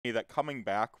that coming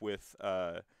back with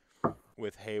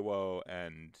Haywo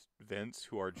and Vince,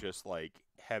 who are just like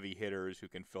heavy hitters who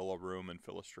can fill a room and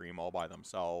fill a stream all by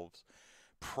themselves,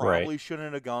 probably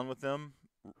shouldn't have gone with them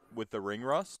with the ring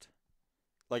rust.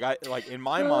 Like in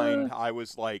my mind, I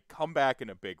was like, come back in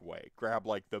a big way, grab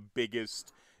like the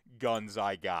biggest guns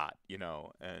I got,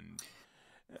 and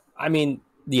I mean,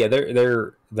 yeah,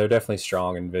 they're definitely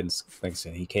strong, and Vince, like I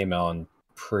said, he came on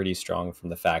pretty strong from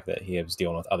the fact that he was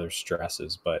dealing with other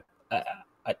stresses. But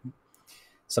I,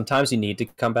 sometimes you need to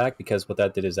come back, because what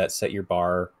that did is that set your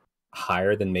bar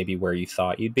higher than maybe where you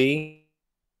thought you'd be.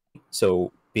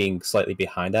 So being slightly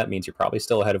behind that means you're probably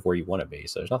still ahead of where you want to be.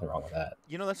 So there's nothing wrong with that.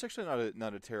 That's actually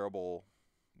not a terrible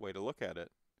way to look at it.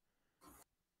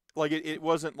 Like it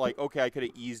wasn't like, okay, I could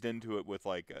have eased into it with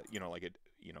like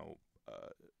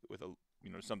with a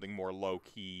something more low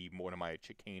key, one of my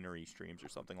chicanery streams or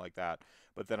something like that.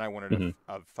 But then I wanted to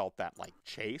have felt that like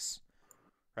chase,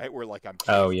 right? Where like I'm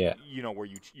chasing, where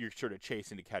you're sort of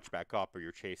chasing to catch back up, or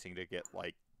you're chasing to get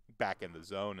like back in the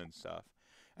zone and stuff.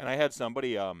 And I had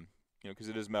somebody because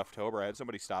it is Mephisto, I had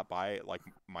somebody stop by like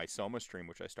my Soma stream,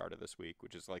 which I started this week,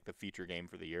 which is like the feature game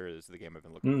for the year. Is the game I've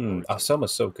been looking forward to.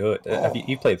 Soma's so good.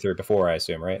 You played through it before, I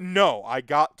assume, right? No, I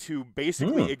got to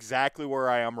basically exactly where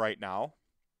I am right now.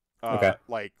 Okay.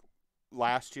 Like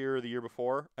last year or the year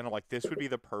before, and I'm like, this would be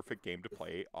the perfect game to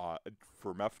play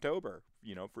for Mephisto,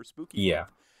 for Spooky. Yeah.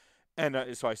 And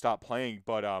so I stopped playing,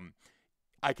 but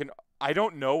I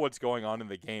don't know what's going on in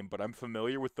the game, but I'm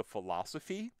familiar with the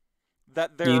philosophy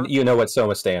that they're. You know what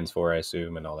Soma stands for, I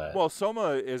assume, and all that. Well,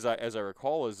 Soma is, as I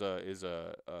recall, is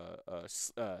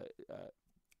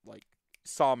like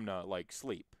somna, like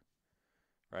sleep,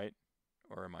 right?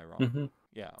 Or am I wrong? Mm-hmm.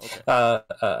 Yeah. Okay.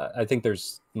 I think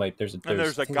there's a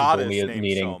goddess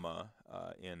named Soma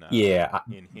in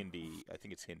Hindi. I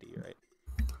think it's Hindi, right?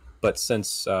 But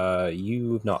since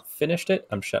you've not finished it,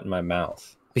 I'm shutting my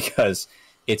mouth, because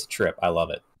it's a trip. I love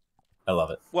it.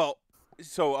 Well,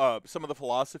 so some of the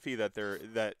philosophy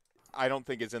that I don't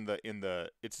think is it's in the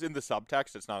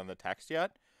subtext. It's not in the text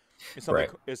yet.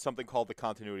 Is something called the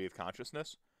continuity of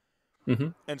consciousness. Mm-hmm.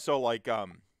 And so, like,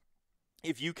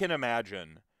 if you can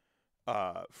imagine,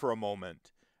 for a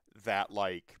moment, that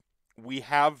like we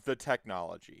have the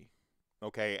technology,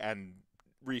 okay, and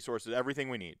resources, everything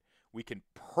we need. We can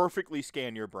perfectly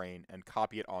scan your brain and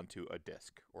copy it onto a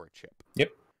disk or a chip.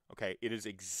 Yep. Okay, it is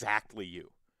exactly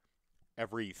you.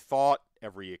 Every thought,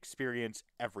 every experience,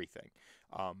 everything.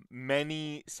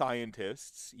 Many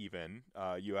scientists, even,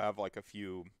 you have like a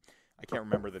few, I can't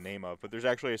remember the name of, but there's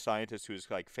actually a scientist who's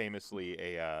like famously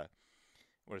a,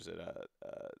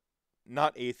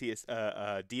 not atheist,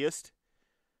 deist.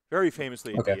 Very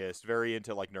famously a deist, very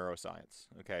into like neuroscience.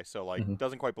 Okay, so like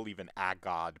doesn't quite believe in a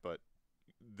god, but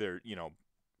they're,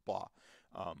 blah.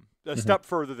 A step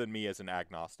further than me as an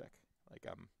agnostic. Like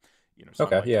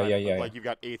like you've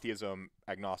got atheism,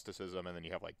 agnosticism, and then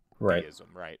you have like theism,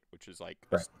 right? Which is like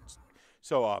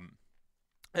so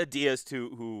a deist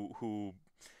who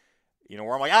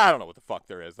where I'm like, I don't know what the fuck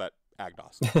there is, that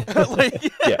agnostic.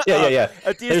 Like, yeah.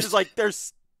 A deist is like,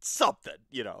 there's something,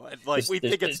 like we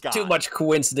think it's God. Too much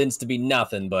coincidence to be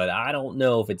nothing, but I don't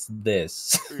know if it's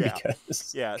this.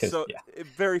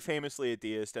 Very famously a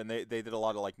deist, and they did a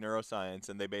lot of like neuroscience,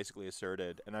 and they basically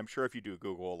asserted, and I'm sure if you do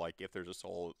Google, like if there's a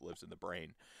soul that lives in the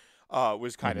brain,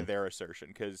 was kind of their assertion,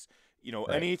 because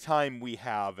anytime we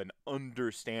have an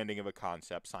understanding of a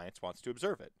concept, science wants to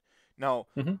observe it. Now,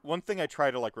 one thing I try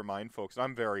to like remind folks,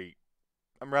 I'm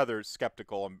rather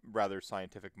skeptical, I'm rather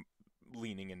scientific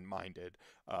leaning and minded,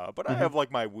 but I have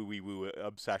like my woo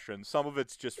obsession. Some of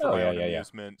it's just for my own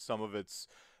amusement. Some of it's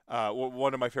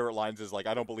one of my favorite lines is like,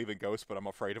 I don't believe in ghosts, but I'm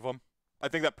afraid of them. I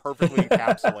think that perfectly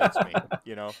encapsulates me.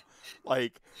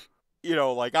 Like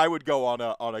I would go on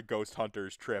a ghost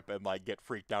hunter's trip and like get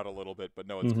freaked out a little bit, but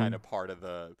no, it's kind of part of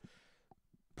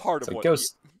what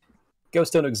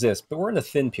ghosts don't exist, but we're in a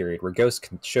thin period where ghosts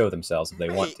can show themselves if they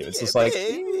want to. It's just like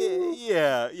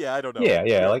I don't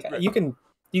know. Like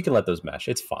you can let those mesh.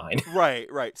 It's fine.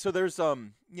 Right. So there's there's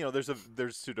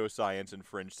pseudoscience and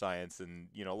fringe science and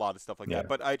a lot of stuff like that.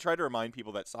 But I try to remind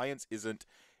people that science isn't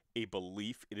a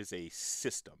belief; it is a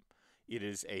system. It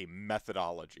is a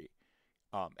methodology.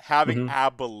 Having a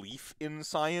belief in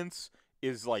science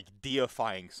is like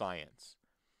deifying science.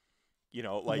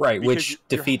 Which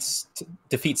defeats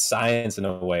science in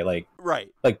a way. Like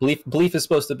belief is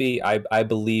supposed to be I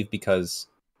believe because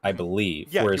I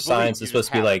believe. Yeah, whereas science is supposed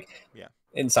to be like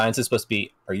and science is supposed to be,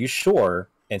 are you sure?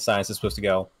 And science is supposed to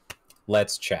go,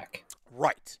 let's check.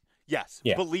 Right. Yes.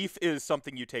 Yeah. Belief is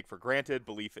something you take for granted.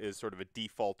 Belief is sort of a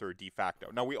default or de facto.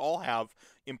 Now, we all have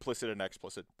implicit and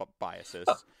explicit biases.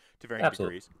 to varying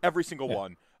Absolutely. degrees. Every single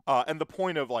one. And the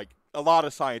point of like a lot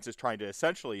of science is trying to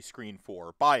essentially screen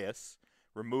for bias,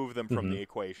 remove them from the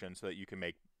equation so that you can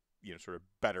make, sort of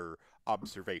better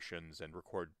observations and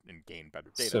record and gain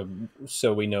better data.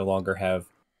 So we no longer have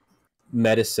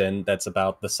medicine that's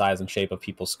about the size and shape of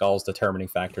people's skulls determining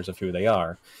factors of who they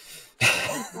are.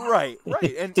 Right,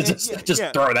 and just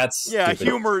throw that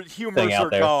humors out are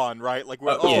there. gone, right? Like,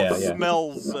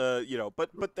 smells,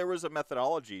 but there was a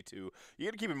methodology to. You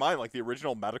got to keep in mind, like the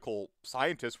original medical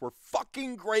scientists were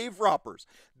fucking grave robbers.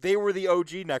 They were the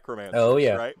OG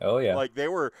necromancers, right? Oh yeah, like they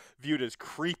were viewed as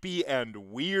creepy and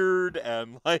weird,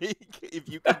 and like if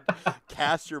you could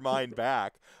cast your mind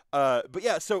back. But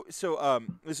yeah, so it's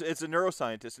a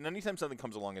neuroscientist, and anytime something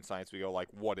comes along in science, we go like,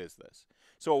 what is this?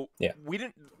 So we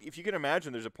didn't. If you can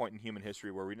imagine, there's a point in human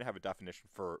history where we didn't have a definition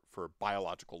for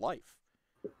biological life.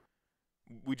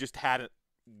 We just hadn't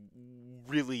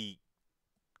really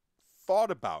thought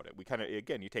about it. We kind of,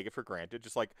 again, you take it for granted,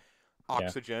 just like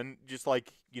oxygen, just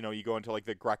like you go into like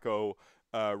the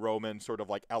Greco-Roman sort of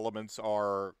like elements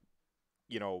are,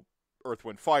 earth,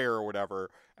 wind, fire, or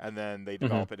whatever, and then they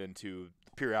develop it into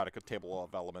the periodic table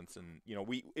of elements, and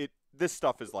this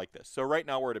stuff is like this. So right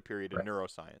now we're at a period in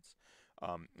neuroscience.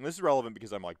 And this is relevant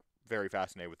because I'm like very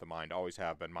fascinated with the mind, always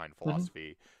have been. Mind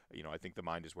philosophy. I think the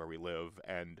mind is where we live,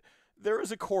 and there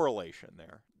is a correlation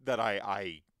there that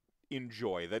I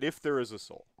enjoy, that if there is a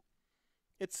soul,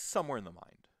 it's somewhere in the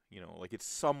mind, like it's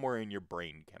somewhere in your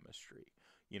brain chemistry,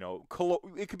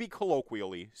 it could be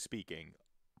colloquially speaking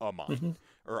a mind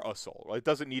or a soul. It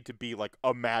doesn't need to be like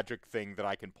a magic thing that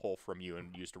I can pull from you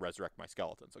and use to resurrect my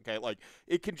skeletons. Okay. Like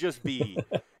it can just be,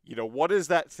 what is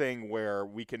that thing where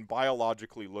we can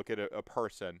biologically look at a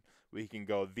person, we can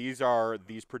go, these are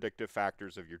these predictive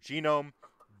factors of your genome.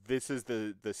 This is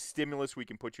the stimulus we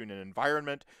can put you in an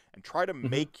environment and try to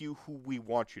make you who we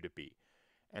want you to be.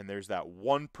 And there's that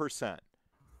 1%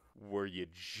 where you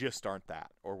just aren't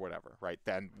that or whatever, right?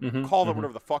 Then call it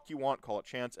whatever the fuck you want, call it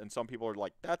chance. And some people are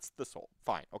like, that's the soul.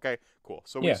 Fine. Okay, cool.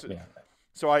 So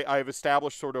so I've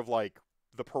established sort of like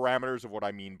the parameters of what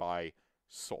I mean by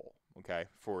soul, okay,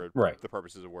 for the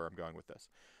purposes of where I'm going with this.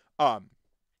 So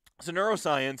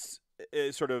neuroscience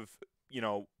is sort of,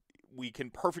 we can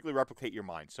perfectly replicate your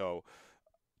mind.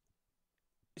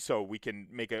 So we can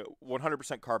make a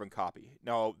 100% carbon copy.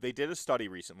 Now, they did a study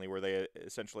recently where they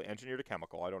essentially engineered a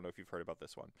chemical. I don't know if you've heard about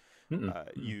this one.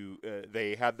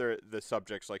 They had the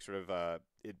subjects like sort of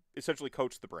it essentially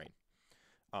coached the brain.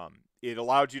 It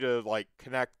allowed you to like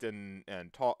connect and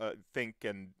talk, think,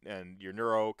 and your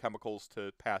neurochemicals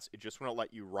to pass. It just wouldn't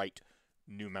let you write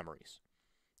new memories.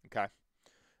 Okay.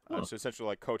 So essentially,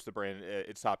 like coach the brain,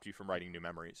 it stopped you from writing new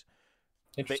memories.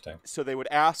 Interesting. So they would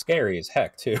ask, scary as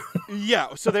heck too.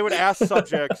 Yeah. So they would ask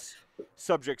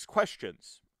subjects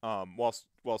questions, whilst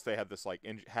they had this like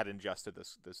had ingested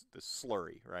this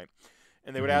slurry, right?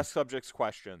 And they would ask subjects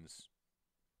questions,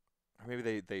 or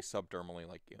maybe they subdermally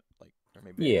or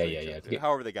maybe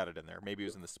however they got it in there. Maybe it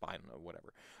was in the spine or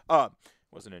whatever. It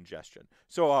was an ingestion.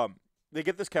 So they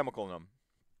get this chemical in them.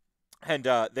 And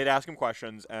they'd ask him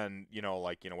questions, and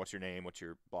what's your name, what's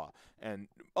your blah, and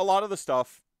a lot of the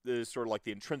stuff is sort of like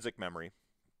the intrinsic memory,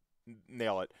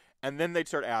 nail it, and then they'd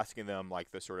start asking them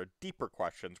like the sort of deeper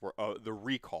questions, where the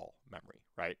recall memory,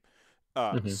 right?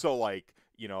 So like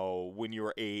when you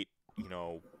were 8,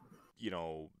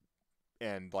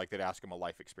 and like they'd ask him a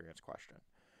life experience question,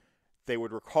 they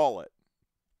would recall it,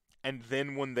 and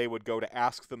then when they would go to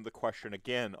ask them the question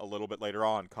again a little bit later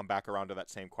on, come back around to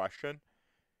that same question,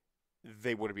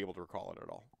 they wouldn't be able to recall it at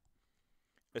all.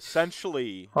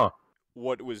 Essentially,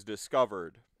 what was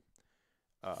discovered,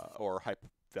 or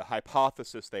the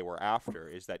hypothesis they were after,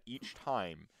 is that each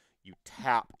time you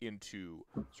tap into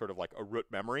sort of like a root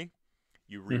memory,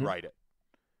 you rewrite it.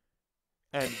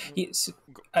 And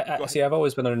I've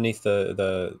always been underneath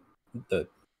the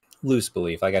loose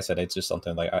belief. Like I said, it's just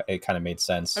something like it kind of made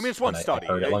sense. I mean, it's one study.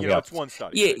 It's one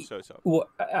study. Yeah. So. Well,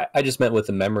 I just meant with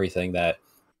the memory thing that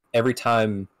every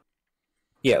time.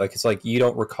 Yeah, like it's like you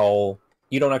don't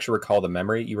actually recall the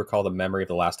memory. You recall the memory of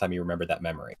the last time you remembered that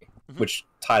memory, which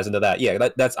ties into that. Yeah,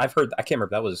 that's I've heard. I can't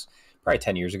remember. That was probably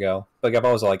 10 years ago. Like I've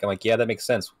always I'm like, yeah, that makes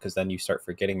sense, because then you start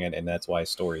forgetting it, and that's why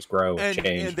stories grow and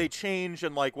change. And they change,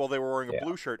 and like, well, they were wearing a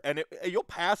blue shirt, and you'll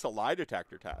pass a lie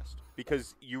detector test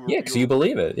because because you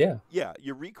believe it. Yeah,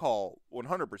 you recall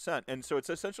 100%, and so it's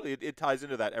essentially it ties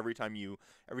into that every time you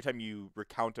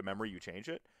recount a memory, you change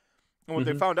it. And what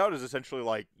they found out is essentially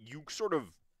like you sort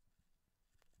of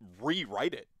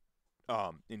rewrite it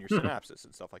in your synapses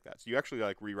and stuff like that. So you actually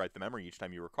like rewrite the memory each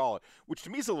time you recall it, which to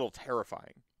me is a little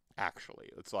terrifying, actually.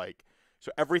 It's like,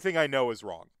 so everything I know is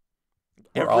wrong.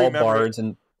 We're all bards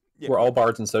and Yeah. We're all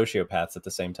bards and sociopaths at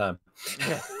the same time.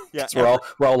 Yeah, yeah.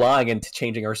 We're all lying and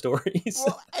changing our stories.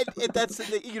 Well, and that's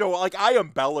like I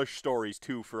embellish stories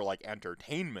too for like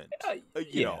entertainment,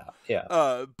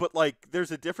 Yeah. But like there's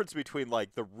a difference between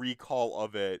like the recall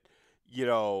of it,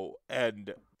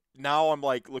 and now I'm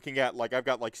like looking at like I've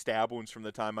got like stab wounds from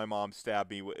the time my mom stabbed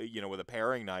me, with a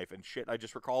paring knife and shit. I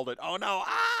just recalled it. Oh no,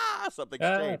 something's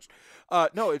changed.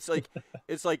 No, it's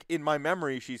like in my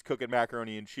memory she's cooking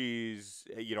macaroni and cheese.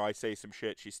 I say some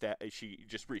shit. She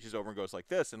just reaches over and goes like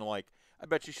this, and I'm like, I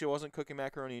bet you she wasn't cooking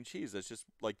macaroni and cheese. That's just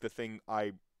like the thing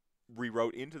I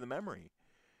rewrote into the memory.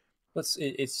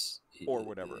 It's or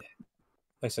whatever. Like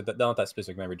I said, not that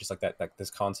specific memory, just like that. Like this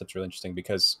concept's really interesting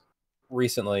because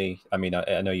recently, I mean,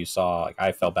 I know you saw. Like,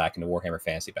 I fell back into Warhammer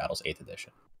Fantasy Battles 8th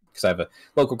Edition because I have a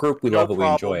local group. We love it. We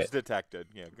enjoy it. Detected.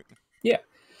 Yeah. Yeah,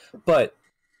 but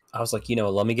I was like,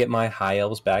 let me get my high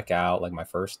elves back out, like my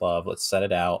first love. Let's set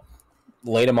it out.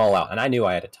 Laid them all out, and I knew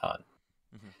I had a ton.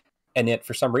 Mm-hmm. And yet,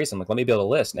 for some reason, like, let me build a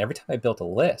list. And every time I built a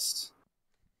list,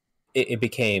 it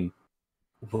became,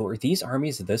 well, were these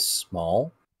armies this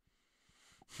small?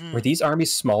 Were these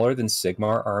armies smaller than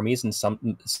Sigmar armies in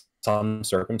some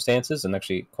circumstances, and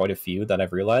actually quite a few that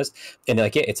I've realized? And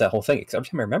like, it's that whole thing. Because every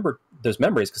time I remember those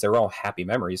memories, because they were all happy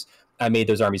memories, I made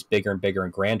those armies bigger and bigger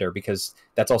and grander, because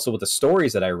that's also what the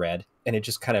stories that I read, and it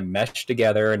just kind of meshed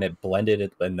together and it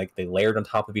blended, and like they layered on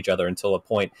top of each other until a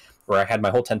point where I had my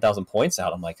whole 10,000 points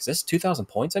out. I'm like, is this 2,000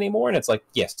 points anymore? And it's like,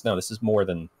 yes, no, this is more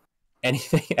than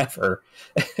anything ever.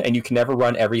 And you can never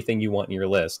run everything you want in your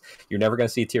list. You're never going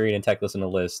to see Tyrion and Teclis in a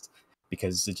list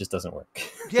because it just doesn't work.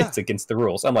 Yeah. It's against the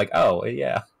rules. I'm like, oh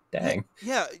yeah, dang.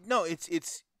 Yeah, no,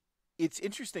 it's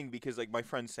interesting because like my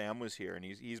friend Sam was here, and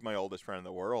he's my oldest friend in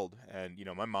the world, and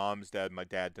my mom's dead, my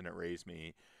dad didn't raise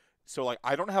me, so like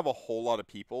I don't have a whole lot of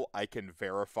people I can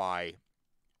verify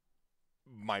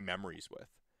my memories with.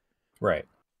 Right.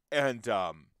 And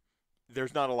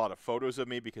there's not a lot of photos of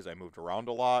me because I moved around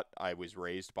a lot. I was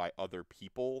raised by other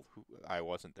people who I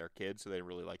wasn't their kid, so they didn't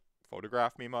really like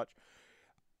photograph me much.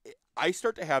 I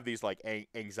start to have these like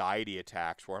anxiety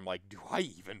attacks where I'm like, do I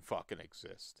even fucking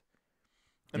exist?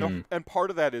 And and part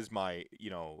of that is my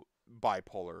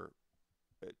bipolar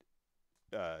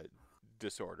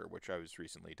disorder, which I was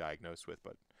recently diagnosed with,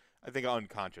 but I think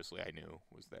unconsciously I knew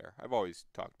was there. I've always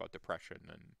talked about depression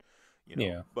and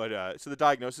yeah. But so the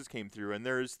diagnosis came through, and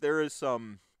there is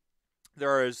some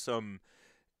derealization.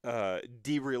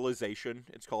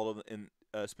 It's called in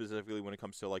specifically when it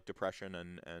comes to like depression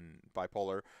and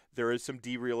bipolar. There is some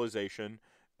derealization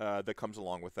that comes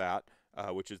along with that,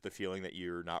 which is the feeling that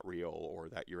you're not real, or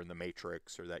that you're in the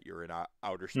Matrix, or that you're in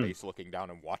outer space looking down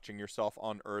and watching yourself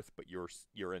on Earth, but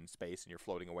you're in space and you're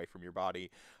floating away from your body.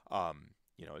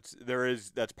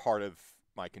 That's part of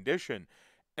my condition.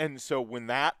 And so when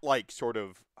that like sort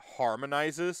of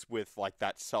harmonizes with like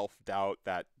that self-doubt,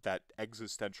 that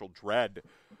existential dread,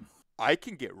 I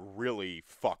can get really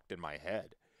fucked in my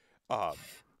head.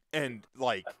 And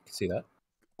like I can see that.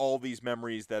 All these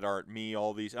memories that aren't me,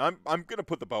 all these I'm going to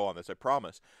put the bow on this, I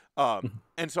promise.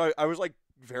 And so I was like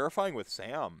verifying with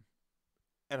Sam,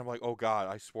 and I'm like, "Oh god,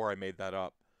 I swore I made that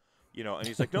up." And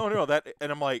he's like, no, that,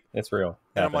 and I'm like, it's real.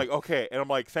 And I'm like, okay. And I'm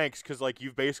like, thanks. 'Cause like,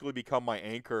 you've basically become my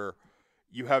anchor.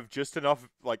 You have just enough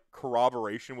like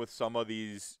corroboration with some of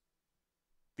these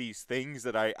things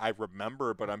that I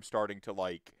remember, but I'm starting to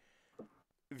like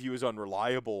view as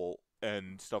unreliable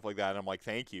and stuff like that. And I'm like,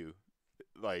 thank you.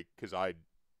 Like, 'cause I'd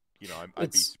be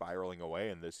spiraling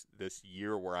away in this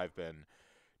year where I've been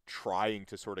trying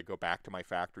to sort of go back to my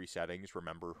factory settings,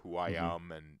 remember who I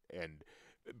am, and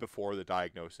before the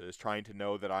diagnosis, trying to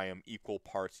know that I am equal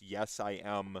parts. Yes, I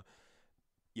am,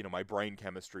 my brain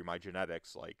chemistry, my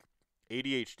genetics, like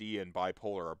ADHD and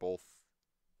bipolar are both,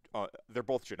 they're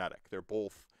both genetic. They're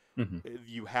both,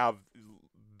 you have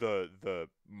the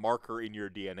marker in your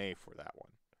DNA for that one,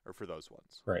 or for those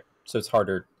ones. Right. So it's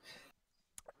harder.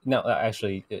 Now,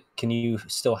 actually, can you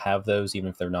still have those even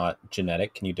if they're not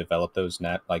genetic? Can you develop those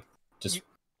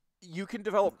You can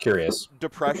develop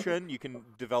depression, you can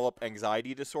develop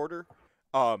anxiety disorder,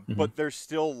 but there's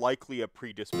still likely a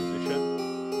predisposition.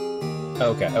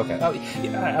 Okay. Oh,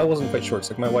 yeah, I wasn't quite sure. It's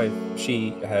like my wife,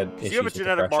 she had issues you have a with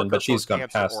genetic depression, marker but she's for gone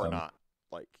cancer past or them. not.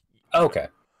 Like, okay,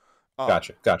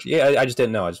 gotcha. Yeah, I just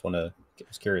didn't know. I just was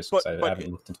curious because I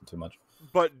haven't looked into it too much.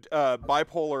 But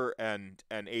bipolar and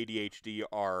ADHD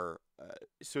are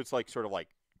so it's like sort of like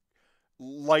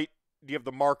light. Do you have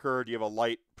the marker? Do you have a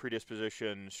light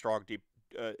predisposition, strong deep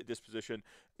disposition?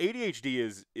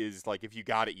 ADHD is like if you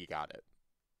got it, you got it.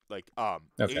 Like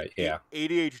okay, yeah.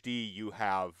 ADHD, you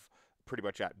have pretty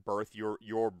much at birth,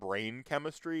 your brain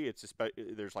chemistry,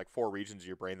 there's like 4 regions of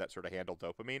your brain that sort of handle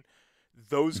dopamine.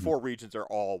 Those 4 regions are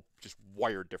all just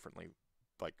wired differently,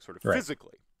 like sort of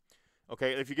physically.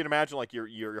 Okay, if you can imagine like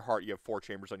your heart, you have 4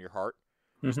 chambers on your heart.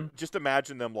 Just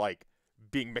imagine them like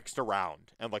being mixed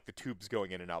around and like the tubes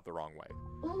going in and out the wrong way.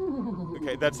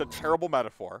 Okay, that's a terrible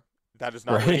metaphor. That is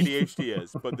not what ADHD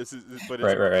is, but this is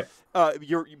right.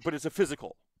 But it's a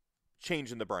physical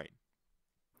change in the brain.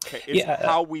 Okay, it's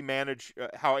how we manage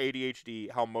how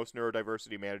ADHD, how most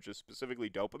neurodiversity manages specifically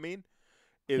dopamine,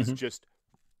 is just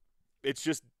it's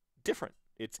just different.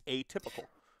 It's atypical.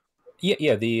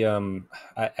 Yeah. The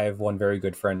I have one very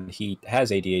good friend. He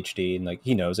has ADHD, and like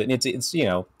he knows it. And it's you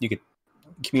know, you could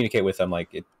communicate with him,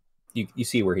 like you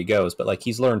see where he goes, but like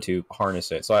he's learned to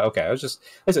harness it. So I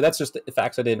said that's just the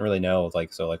facts I didn't really know.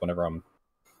 Like so, like whenever I'm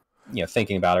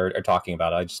thinking about it or talking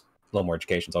about it, I just a little more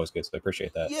education is always good. So I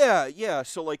appreciate that. Yeah.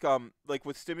 So like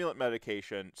with stimulant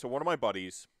medication. So one of my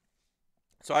buddies.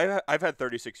 So I've had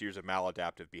 36 years of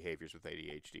maladaptive behaviors with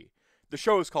ADHD. The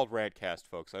show is called RantCast,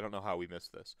 folks. I don't know how we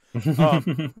missed this.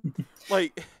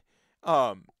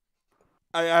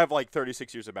 I have like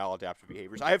 36 years of maladaptive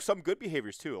behaviors. I have some good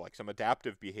behaviors too, like some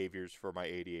adaptive behaviors for my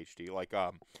ADHD. Like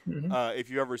if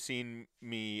you've ever seen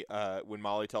me when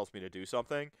Molly tells me to do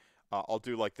something, I'll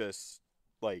do like this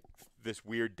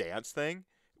weird dance thing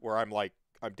where I'm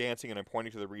dancing and I'm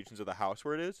pointing to the regions of the house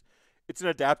where it is. It's an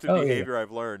adaptive behavior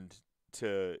I've learned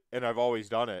and I've always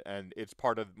done it, and it's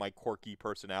part of my quirky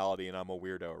personality, and I'm a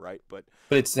weirdo, right? But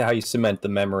it's how you cement the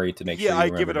memory to make sure you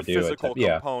remember I give it a to do physical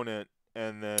component,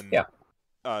 and then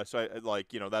so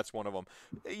that's one of them,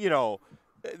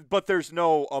 but there's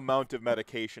no amount of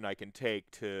medication I can take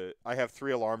I have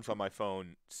 3 alarms on my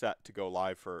phone set to go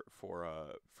live for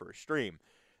a stream.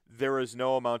 There is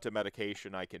no amount of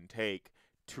medication I can take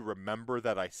to remember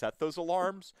that I set those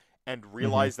alarms and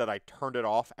realize that I turned it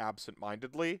off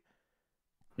absentmindedly.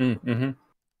 And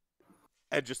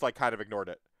just like kind of ignored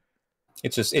it.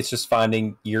 It's just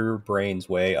finding your brain's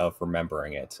way of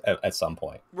remembering it at some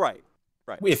point. Right.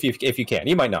 If you can,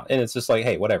 you might not, and it's just like,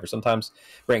 hey, whatever. Sometimes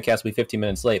RantCast will be 15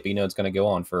 minutes late, but you know it's going to go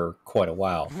on for quite a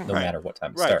while, no matter what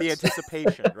time it starts. The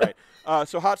anticipation, right?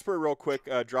 So Hotspur, real quick,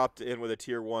 dropped in with a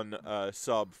tier 1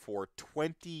 sub for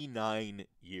 29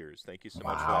 years. Thank you so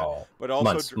much for that. But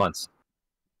also months,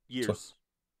 years.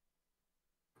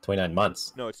 29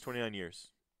 months. No, it's 29 years.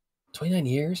 29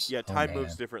 years? Yeah, time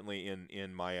moves differently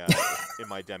in my in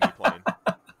my demi plane.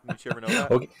 Did you ever know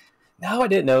that? Okay. No, I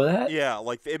didn't know that. Yeah,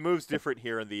 like it moves different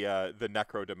here in the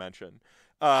necro dimension.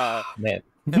 Man.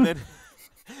 And then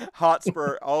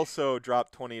Hotspur also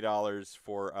dropped $20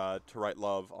 for To Write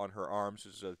Love on Her Arms,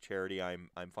 which is a charity I'm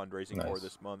fundraising for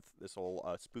this month, this whole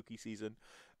spooky season.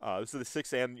 This is the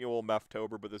 6th annual Mephisto,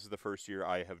 but this is the first year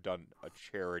I have done a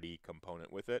charity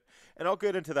component with it, and I'll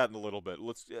get into that in a little bit.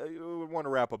 We want to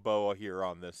wrap a bow here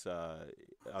on this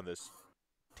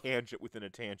tangent within a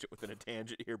tangent within a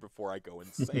tangent here before I go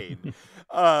insane,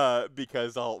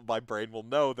 because my brain will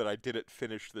know that I didn't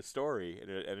finish the story,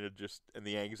 and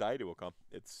the anxiety will come.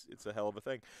 It's a hell of a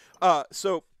thing.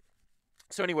 So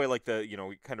anyway, like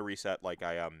we kind of reset. Like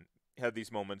I had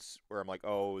these moments where I'm like,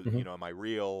 am I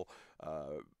real?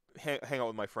 Hang out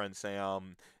with my friend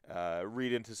Sam,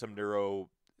 read into some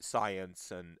neuroscience,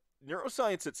 and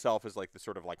neuroscience itself is like the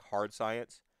sort of like hard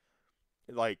science.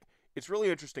 Like it's really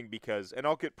interesting because, and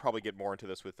I'll probably get more into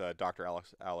this with Dr.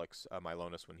 Alex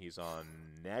Milonis when he's on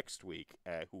next week,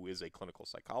 who is a clinical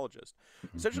psychologist.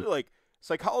 Essentially, like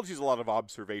psychology is a lot of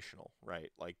observational,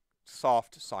 right? Like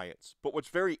soft science. But what's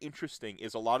very interesting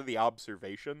is a lot of the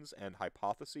observations and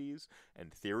hypotheses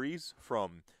and theories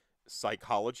from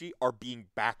psychology are being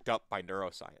backed up by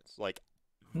neuroscience. Like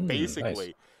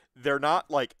basically, they're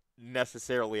not like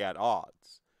necessarily at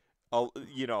odds.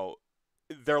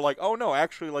 They're like, oh no,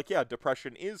 actually, like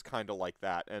depression is kind of like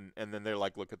that, and then they're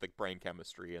like, look at the brain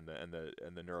chemistry and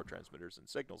the neurotransmitters and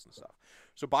signals and stuff.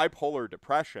 So bipolar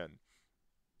depression,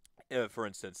 for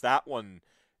instance, that one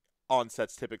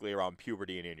onsets typically around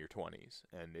puberty and in your 20s,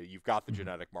 and you've got the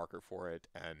genetic marker for it,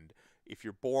 and if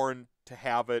you're born to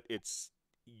have it,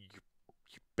 you're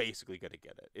basically going to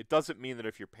get it. It doesn't mean that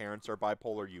if your parents are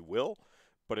bipolar you will,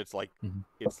 but it's like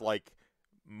it's like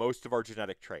most of our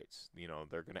genetic traits,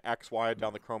 they're going to XY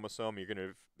down the chromosome. You're going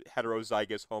to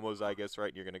heterozygous, homozygous, right?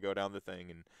 And you're going to go down the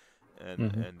thing,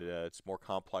 and it's more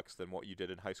complex than what you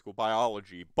did in high school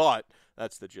biology, but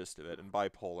that's the gist of it. And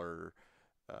bipolar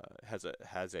has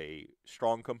a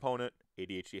strong component.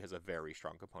 ADHD has a very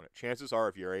strong component. Chances are,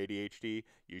 if you're ADHD,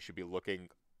 you should be looking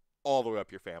all the way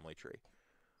up your family tree.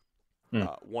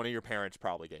 One of your parents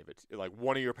probably gave it.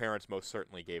 One of your parents most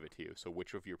certainly gave it to you. So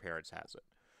which of your parents has it?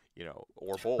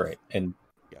 or both. Right. And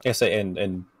Yeah. I say,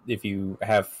 and if you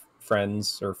have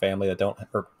friends or family that don't,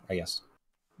 or I guess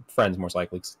friends most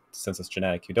likely, since it's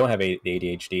genetic, who don't have the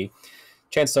ADHD,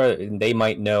 chances are they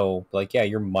might know, like, yeah,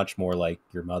 you're much more like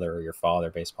your mother or your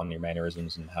father based upon your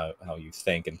mannerisms and how you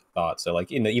think and thought. So,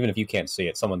 like, even if you can't see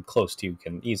it, someone close to you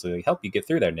can easily help you get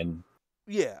through there. And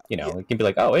Yeah. it can be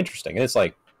like, oh, interesting. And it's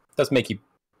like, it doesn't make you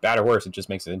bad or worse. It just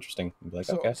makes it interesting. And be like,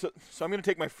 So, okay. so, so I'm going to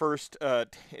take my first,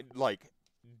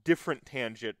 different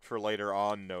tangent for later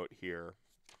on note here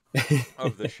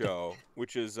of the show,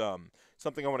 which is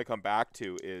something I want to come back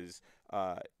to is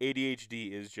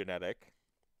ADHD is genetic,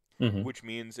 Mm-hmm. which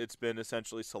means it's been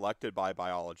essentially selected by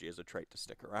biology as a trait to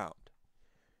stick around.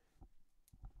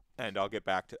 And I'll come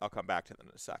back to that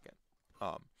in a second.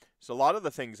 So a lot of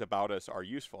the things about us are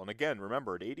useful. And again,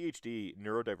 remember, ADHD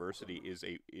neurodiversity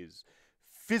is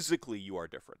physically you are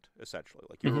different, essentially.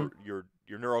 Like your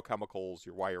neurochemicals,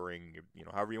 your wiring,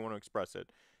 however you want to express it,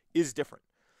 is different.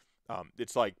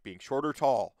 It's like being short or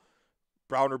tall,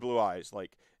 brown or blue eyes.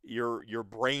 Like your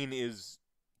brain is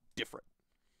different.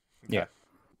 Okay? Yeah.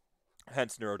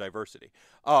 Hence neurodiversity.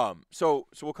 So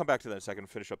we'll come back to that in a second and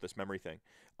finish up this memory thing.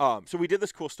 So we did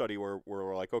this cool study where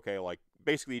we're like, okay, like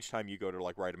basically each time you go to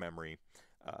like write a memory,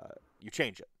 you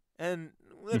change it, and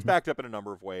it's backed up in a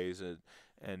number of ways,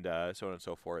 and so on and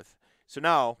so forth. So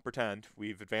now pretend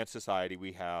we've advanced society,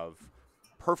 we have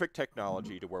perfect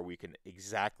technology to where we can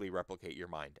exactly replicate your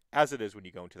mind as it is when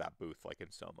you go into that booth, like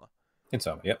in Soma. In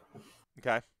Soma, yep.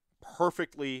 Okay,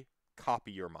 perfectly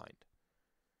copy your mind.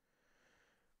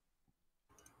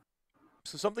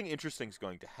 So something interesting is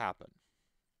going to happen.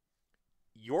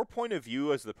 Your point of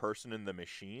view as the person in the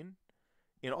machine,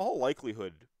 in all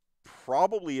likelihood,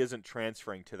 probably isn't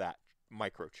transferring to that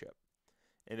microchip.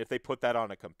 And if they put that on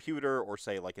a computer or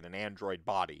say like in an Android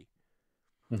body,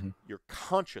 your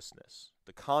consciousness,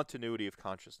 the continuity of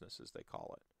consciousness as they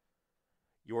call it,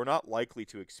 you're not likely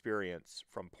to experience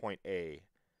from point A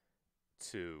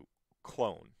to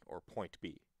clone or point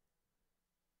B.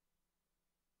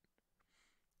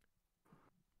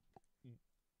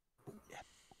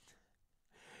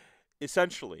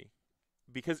 Essentially,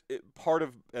 because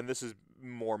and this is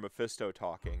more Mephisto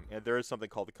talking, and there is something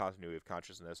called the continuity of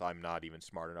consciousness. I'm not even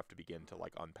smart enough to begin to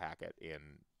like unpack it in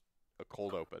a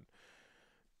cold open.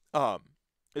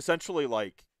 Essentially,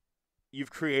 like you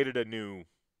have created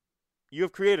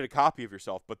a copy of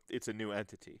yourself, but it's a new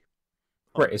entity.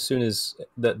 Right. As soon as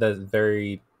the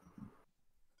very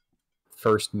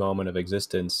first moment of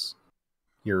existence,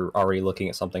 you're already looking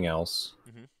at something else.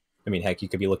 Mm-hmm. I mean, heck, you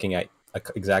could be looking at an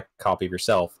exact copy of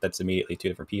yourself that's immediately two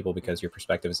different people because your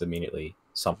perspective is immediately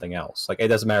something else. Like, it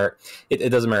doesn't matter. It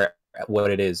doesn't matter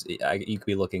what it is. You could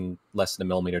be looking less than a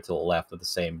millimeter to the left of the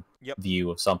same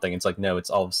view of something. It's like, no, it's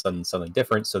all of a sudden something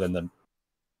different. So then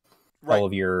all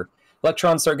of your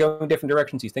electrons start going different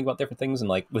directions. You think about different things, and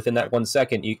like within that 1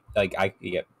 second, you get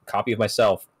a copy of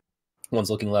myself. One's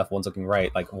looking left, one's looking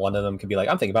right. Like, one of them could be like,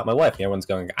 I'm thinking about my wife. The other one's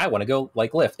going, I want to go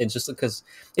like lift. It's just because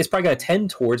it's probably going to tend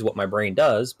towards what my brain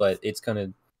does, but it's going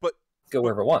to go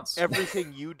wherever it wants.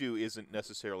 Everything you do isn't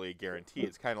necessarily a guarantee.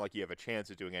 It's kind of like you have a chance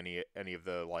of doing any of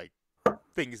the like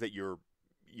things that you're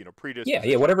predisposed.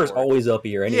 Yeah, whatever's always up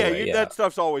here anyway. Yeah, that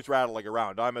stuff's always rattling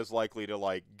around. I'm as likely to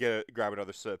like grab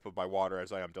another sip of my water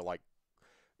as I am to like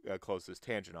close this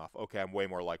tangent off. Okay, I'm way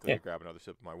more likely to grab another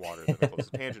sip of my water than to close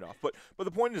the tangent off. But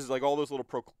the point is, like, all those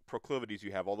little proclivities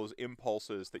you have, all those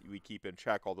impulses that we keep in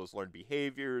check, all those learned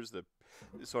behaviors, the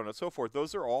so on and so forth,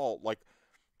 those are all, like,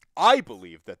 I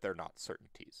believe that they're not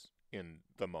certainties in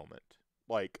the moment.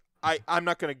 Like, I'm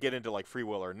not going to get into, like, free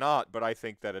will or not, but I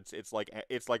think that it's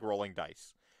like rolling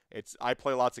dice. I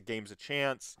play lots of games of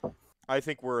chance. I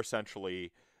think we're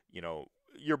essentially,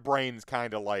 your brain's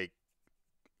kind of like,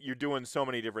 you're doing so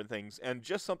many different things, and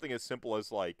just something as simple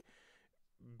as like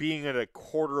being at a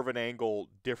quarter of an angle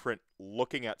different,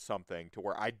 looking at something to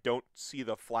where I don't see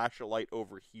the flash of light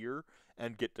over here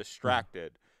and get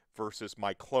distracted, versus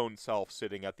my clone self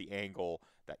sitting at the angle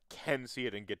that can see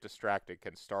it and get distracted,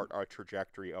 can start our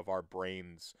trajectory of our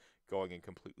brains going in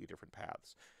completely different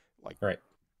paths. Like, right.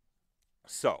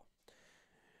 So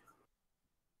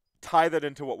tie that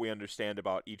into what we understand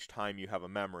about each time you have a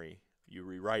memory, you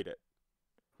rewrite it.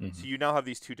 So you now have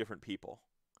these two different people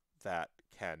that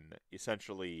can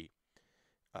essentially,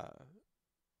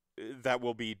 that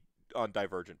will be on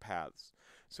divergent paths.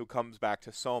 So it comes back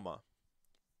to Soma.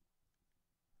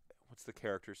 What's the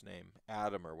character's name?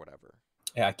 Adam or whatever.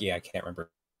 Yeah, I can't remember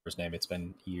his name. It's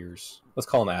been years. Let's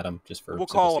call him Adam, just for We'll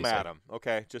call him Adam,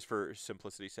 okay, just for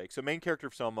simplicity's sake. So main character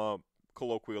of Soma,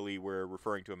 colloquially, we're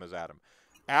referring to him as Adam.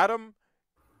 Adam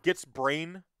gets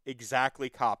brain exactly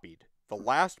copied the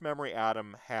last memory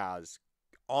Adam has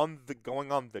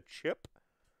going on the chip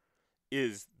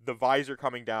is the visor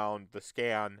coming down, the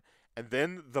scan, and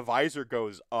then the visor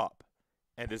goes up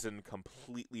and is in a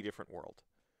completely different world.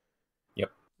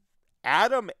 Yep.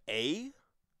 Adam A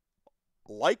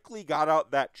likely got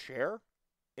out that chair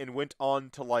and went on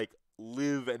to like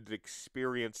live and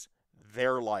experience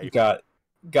their life. Got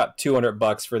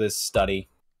 $200 for this study.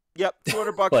 Yep,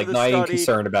 $200 like for the not study. Even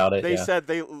concerned about it. They yeah. said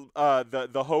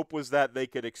the hope was that they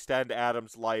could extend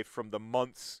Adam's life from the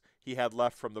months he had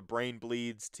left from the brain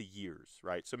bleeds to years,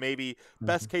 right? So maybe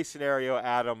best case scenario,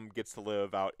 Adam gets to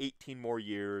live out 18 more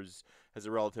years, has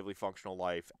a relatively functional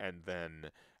life, and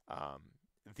then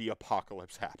the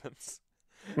apocalypse happens.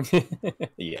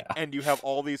 Yeah. And you have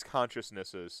all these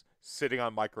consciousnesses sitting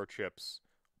on microchips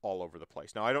all over the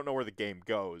place. Now, I don't know where the game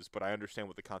goes, but I understand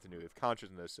what the continuity of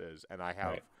consciousness is, and I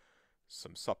have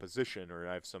some supposition, or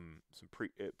I have some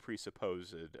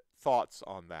presupposed thoughts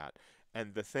on that.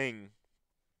 And the thing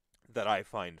that I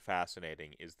find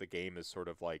fascinating is the game is sort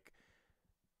of like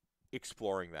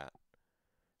exploring that.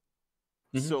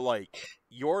 So, like,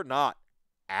 you're not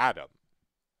Adam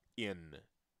in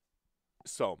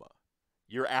Soma.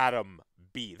 You're Adam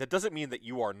B. That doesn't mean that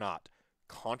you are not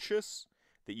conscious,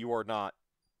 that you are not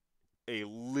a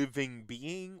living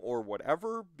being or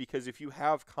whatever, because if you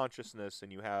have consciousness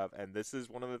and this is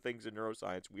one of the things in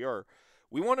neuroscience,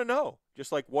 we want to know,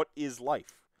 just like, what is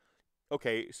life?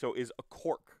 Okay, so is a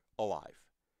cork alive?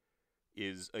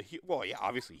 Well, yeah,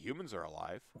 obviously humans are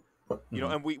alive. You know,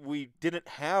 and we didn't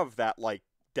have that like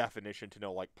definition to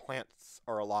know like plants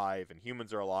are alive and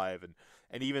humans are alive,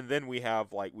 and even then we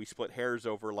have like we split hairs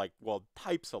over like, well,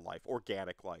 types of life,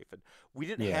 organic life, and we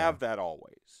didn't have that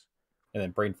always. And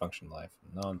then brain function life,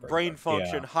 brain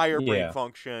function, higher brain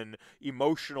function,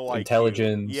 emotional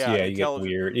intelligence. IQ. You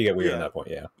get weird at that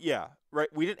point. Yeah, right.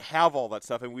 We didn't have all that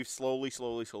stuff, and we've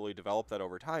slowly developed that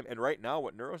over time. And right now,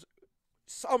 what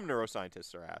some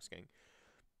neuroscientists are asking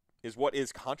is, what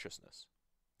is consciousness?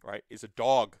 Right? Is a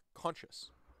dog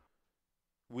conscious?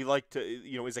 We like to,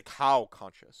 is a cow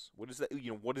conscious? What is that?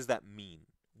 What does that mean?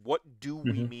 What do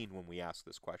we mean when we ask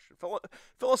this question?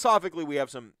 Philosophically, we have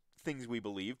some things we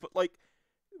believe, but like,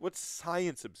 what's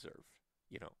science observed?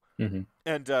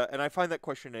 And I find that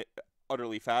question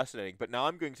utterly fascinating. But now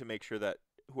I'm going to make sure that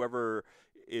whoever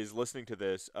is listening to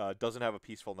this doesn't have a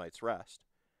peaceful night's rest.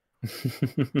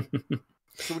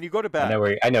 So when you go to bed,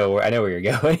 I know where you're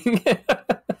going.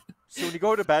 So when you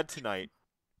go to bed tonight,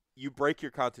 you break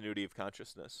your continuity of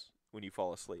consciousness when you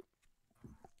fall asleep.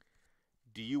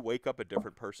 Do you wake up a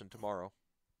different person tomorrow?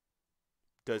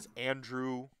 Does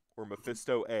Andrew or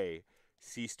Mephisto A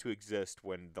cease to exist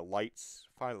when the lights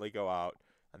finally go out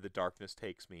and the darkness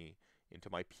takes me into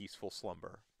my peaceful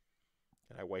slumber?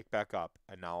 And I wake back up,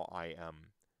 and now I am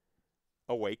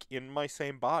awake in my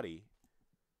same body.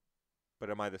 But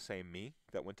am I the same me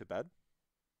that went to bed?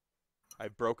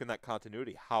 I've broken that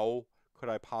continuity. How could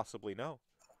I possibly know?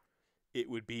 It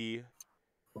would be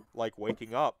like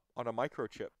waking up on a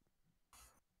microchip.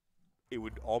 It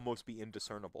would almost be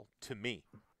indiscernible to me.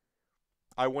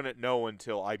 I wouldn't know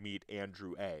until I meet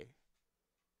Andrew A.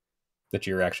 that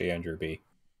you're actually Andrew B.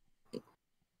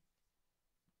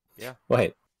 Yeah. Well,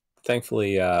 hey,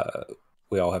 thankfully,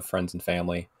 we all have friends and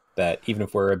family that even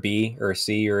if we're a B or a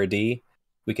C or a D,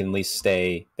 we can at least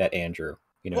stay that Andrew.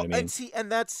 You know what I mean?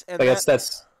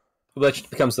 That just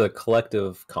becomes the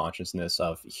collective consciousness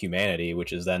of humanity,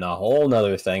 which is then a whole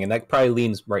nother thing, and that probably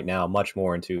leans right now much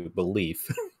more into belief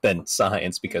than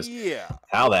science, because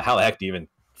how the heck do you even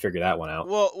figure that one out?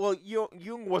 Well,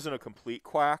 Jung wasn't a complete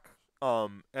quack,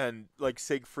 and like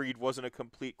Siegfried wasn't a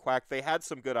complete quack. They had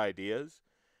some good ideas.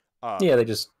 They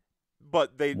just,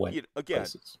 but they again,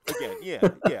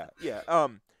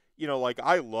 like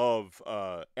I love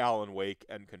Alan Wake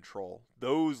and Control.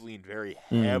 Those lean very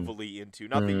heavily into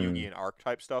not the Jungian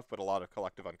archetype stuff, but a lot of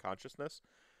collective unconsciousness.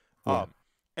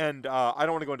 And I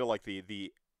don't want to go into like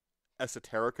the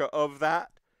esoterica of that,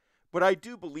 but I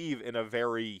do believe in a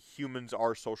very humans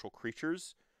are social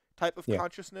creatures type of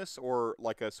consciousness, or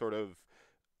like a sort of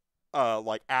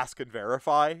like ask and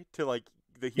verify to like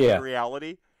the human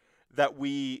reality, that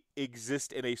we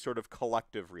exist in a sort of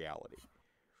collective reality.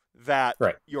 That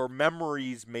your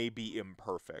memories may be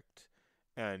imperfect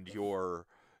and your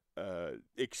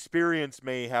experience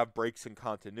may have breaks in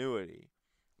continuity,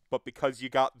 but because you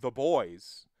got the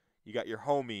boys, you got your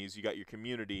homies, you got your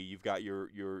community, you've got your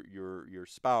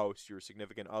spouse, your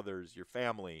significant others, your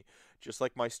family. Just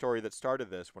like my story that started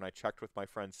this, when I checked with my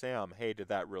friend Sam, hey, did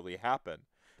that really happen?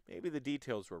 Maybe the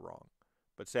details were wrong,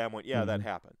 but Sam went, yeah, that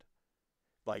happened.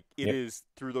 Like, it is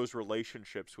through those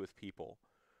relationships with people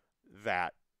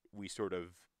that we sort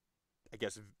of I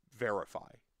guess, verify.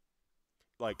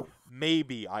 Like,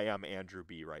 maybe I am Andrew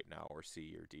B right now, or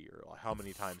C or D, or how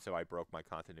many times have I broke my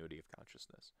continuity of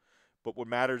consciousness. But what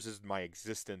matters is my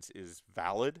existence is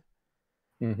valid,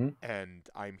 and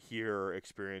I'm here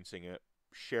experiencing it,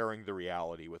 sharing the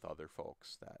reality with other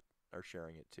folks that are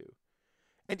sharing it too.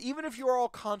 And even if you are all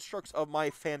constructs of my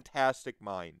fantastic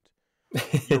mind,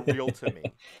 you're real to me.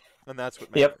 And that's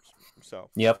what matters. So.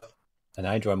 Yep. And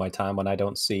I enjoy my time when I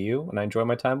don't see you, and I enjoy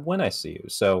my time when I see you.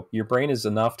 So your brain is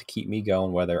enough to keep me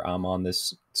going whether I'm on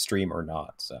this stream or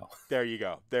not. So there you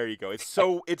go. There you go. It's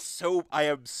so I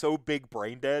am so big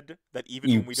brain dead that even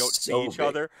when we don't see each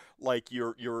other, like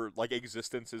your like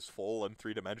existence is full and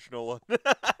three-dimensional.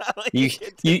 Like,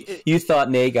 you thought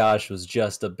Nagash was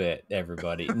just a bit,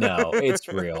 everybody. No, it's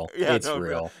real. Yeah, it's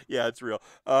real. Yeah, it's real.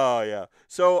 Oh yeah.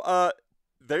 So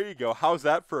there you go. How's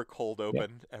that for a cold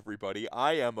open, everybody?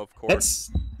 I am, of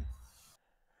course.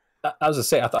 I was gonna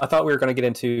say, I thought we were going to get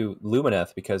into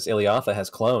Lumineth because Iliatha has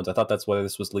clones. I thought that's where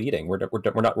this was leading. We're done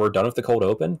with the cold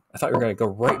open. I thought we were going to go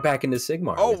right back into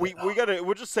Sigmar. Oh,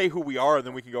 we'll just say who we are, and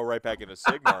then we can go right back into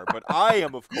Sigmar. But I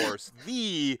am, of course,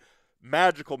 the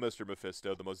magical Mr.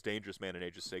 Mephisto, the most dangerous man in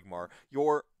Age of Sigmar,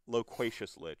 your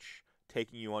loquacious lich,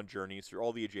 taking you on journeys through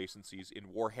all the adjacencies in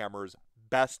Warhammer's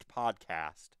best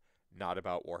podcast. Not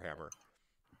about Warhammer.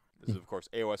 This is, of course,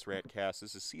 AOS RantCast.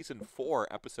 This is Season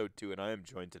 4, Episode 2, and I am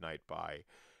joined tonight by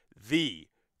the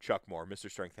Chuck Moore,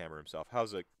 Mr. Strength Hammer himself.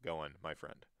 How's it going, my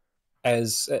friend?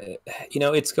 As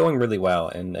it's going really well,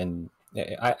 and I'm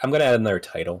going to add another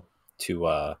title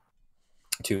to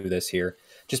this here,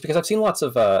 just because I've seen lots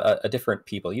of different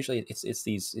people. Usually, it's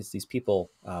these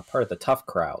people part of the tough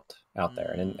crowd out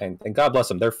there, and God bless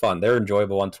them. They're fun. They're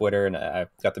enjoyable on Twitter, and I've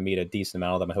got to meet a decent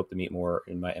amount of them. I hope to meet more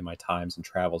in my times and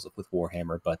travels with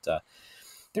Warhammer. But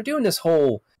they're doing this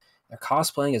whole, they're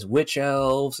cosplaying as witch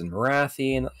elves and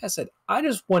Marathi, and like I said, I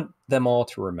just want them all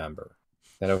to remember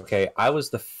that, okay, I was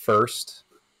the first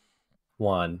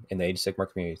one in the Age of Sigmar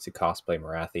community to cosplay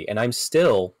Marathi, and I'm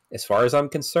still, as far as I'm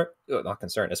concerned,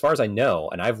 as far as I know,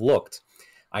 and I've looked,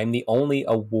 I'm the only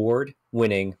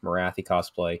award-winning Marathi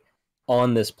cosplay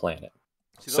on this planet.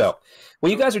 So,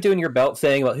 when you guys are doing your belt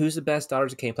thing about who's the best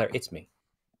Daughters of Cain player, it's me.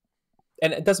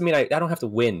 And it doesn't mean I don't have to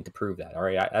win to prove that. All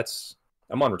right,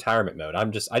 I'm on retirement mode. I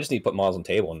just need to put models on the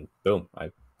table, and boom,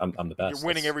 I'm the best. You're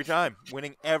winning every time.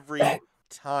 Winning every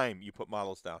time you put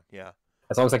models down. Yeah.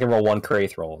 As long as I can roll one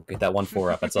Kraith roll, get that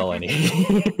 1/4 up. That's all I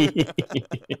need.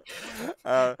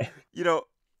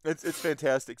 It's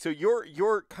fantastic. So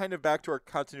you're kind of back to our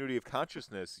continuity of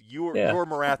consciousness. You're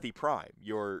Marathi Prime.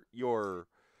 You're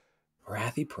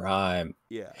Marathi Prime.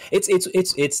 Yeah.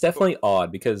 It's definitely odd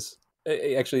because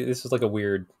actually this is like a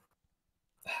weird.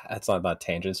 That's not about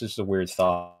tangent. It's just a weird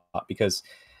thought because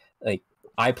like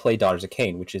I play Daughters of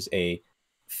Cain, which is a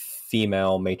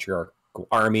female matriarch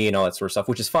army and all that sort of stuff,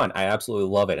 which is fun. I absolutely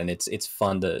love it, and it's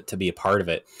fun to be a part of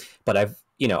it. But I've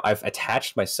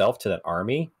attached myself to that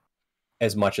army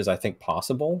as much as I think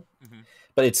possible.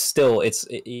 But it's still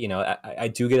I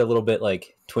do get a little bit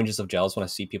like twinges of jealous when I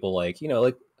see people like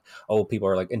people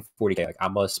are like in 40K, like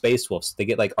I'm a space wolf. So they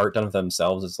get like art done of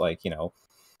themselves as like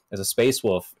as a space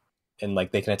wolf, and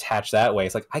like they can attach that way.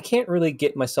 It's like I can't really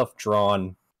get myself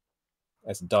drawn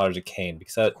as Daughters of Cain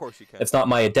because of course you can. It's not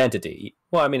my identity.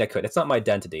 Well, I mean, I could. It's not my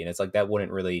identity, and it's like that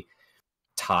wouldn't really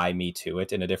tie me to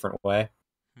it in a different way.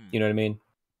 You know what I mean?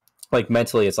 Like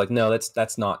mentally, it's like no,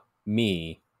 that's not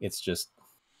me. It's just.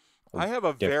 I have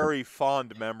a very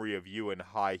fond memory of you in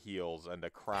high heels and a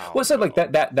crown. Well, so like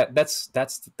that's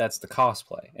the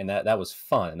cosplay, and that was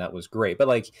fun and that was great. But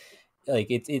like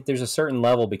there's a certain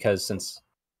level because since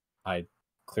I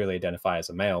clearly identify as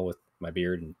a male with my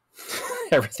beard and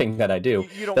everything that I do,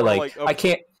 you don't like I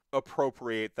can't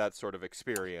appropriate that sort of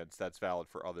experience that's valid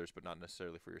for others, but not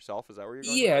necessarily for yourself. Is that where you're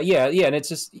going? Yeah, and it's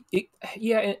just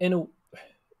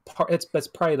that's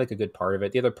probably like a good part of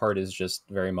it. The other part is just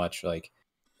very much like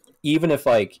even if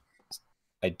like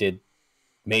I did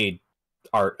made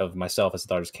art of myself as a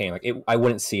Daughters of Cain, like I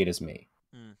wouldn't see it as me.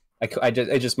 I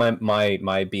just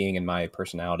my being and my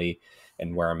personality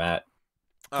and where I'm at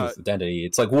with identity.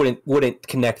 It's like wouldn't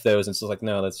connect those, and so it's like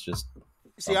no, that's just.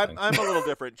 See, I'm a little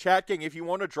different. Chat King, if you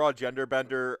want to draw gender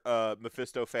bender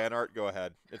Mephisto fan art, go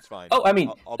ahead. It's fine. Oh, I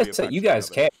mean, I'll be you guys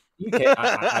can. You can.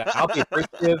 I'll be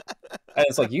appreciative. And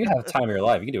it's like you have time of your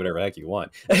life. You can do whatever the heck you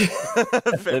want.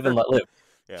 Live and let live.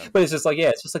 Yeah. But it's just like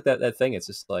it's just like that thing. It's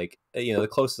just like the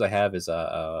closest I have is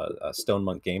a Stone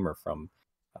Monk Gamer from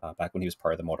back when he was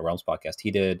part of the Mortal Realms podcast.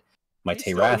 He did my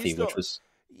Teyrathi, which was.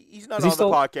 He's not on the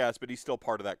podcast, but he's still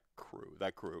part of that crew.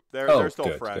 That group. They're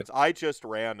still friends. Good. I just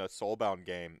ran a Soulbound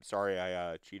game. Sorry,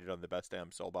 I cheated on the best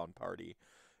damn Soulbound party,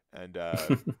 and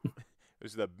it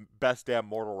was the best damn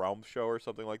Mortal Realms show or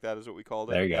something like that is what we called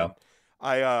it. There you go.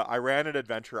 And I ran an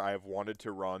adventure I have wanted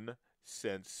to run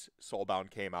since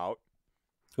Soulbound came out.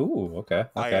 Ooh, okay.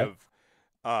 I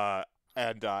have,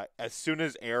 and as soon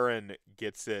as Aaron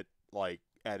gets it like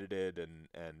edited and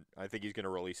I think he's gonna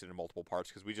release it in multiple parts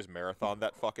because we just marathoned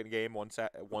that fucking game one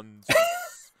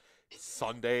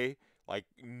Sunday like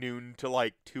noon to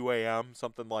like 2 a.m.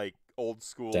 something like old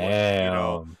school. Damn. You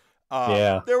know,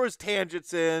 yeah. There was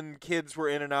tangents in, kids were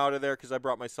in and out of there because I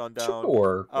brought my son down.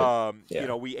 Sure. Yeah. You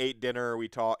know, we ate dinner, we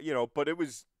talked, you know, but it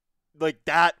was like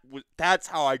that's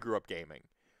how I grew up gaming.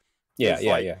 Yeah,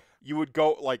 like, yeah. You would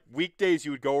go like weekdays.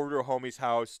 You would go over to a homie's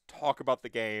house, talk about the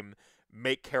game,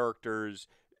 make characters,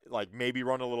 like maybe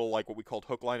run a little like what we called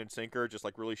hook, line, and sinker, just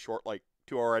like really short, like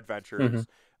 2-hour adventures,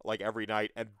 like every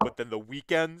night. But then the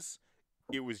weekends,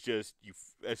 it was just you.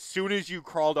 As soon as you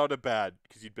crawled out of bed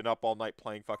because you'd been up all night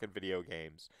playing fucking video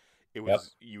games, it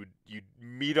was you'd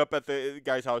meet up at the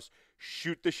guy's house,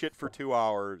 shoot the shit for 2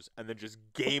 hours, and then just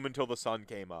game until the sun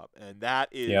came up. And that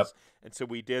is, and so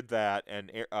we did that,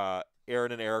 and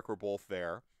Aaron and Eric were both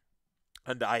there,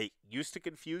 and I used to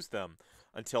confuse them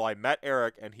until I met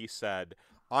Eric, and he said,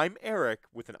 "I'm Eric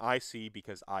with an IC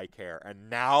because I care," and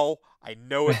now I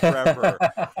know it forever,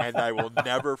 and I will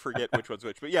never forget which one's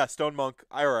which. But yeah, Stone Monk,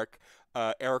 Eric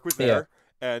was there,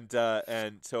 and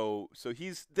so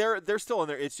he's there. They're still in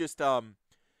there. It's just I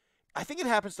think it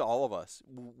happens to all of us.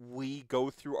 We go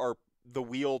through the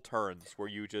wheel turns where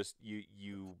you just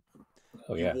you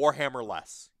Warhammer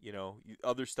less, you know,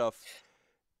 other stuff,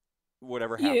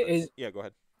 whatever happens. Go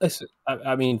ahead. Listen,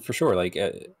 I mean, for sure. Like,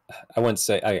 I wouldn't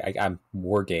say I'm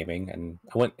wargaming, and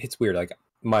it's weird. Like,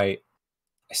 I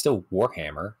still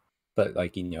Warhammer, but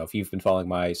like, you know, if you've been following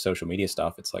my social media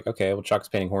stuff, it's like, okay, well, Chuck's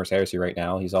painting Horus Heresy right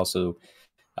now. He's also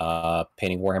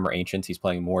painting Warhammer Ancients. He's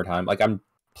playing more time. Like, I'm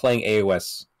playing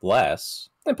AOS less,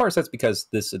 and part of that's because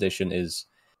this edition is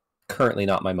currently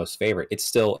not my most favorite. It's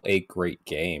still a great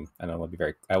game, and I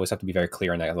always have to be very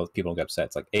clear on that. People don't get upset.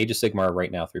 It's like Age of Sigmar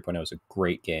right now 3.0 is a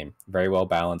great game, very well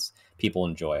balanced. People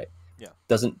enjoy it. Yeah,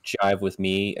 doesn't jive with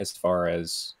me as far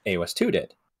as AOS 2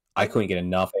 did. I couldn't get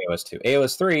enough AOS 2.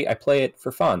 AOS 3, I play it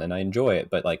for fun and I enjoy it,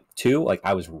 but like 2, like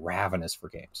I was ravenous for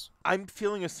games. I'm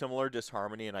feeling a similar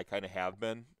disharmony, and I kind of have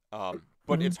been,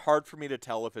 but it's hard for me to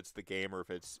tell if it's the game or if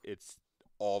it's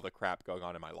all the crap going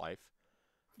on in my life.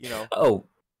 You know? Oh.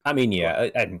 I mean, yeah,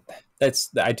 and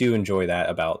I do enjoy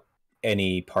that about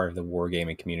any part of the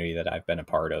wargaming community that I've been a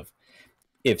part of.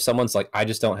 If someone's like, I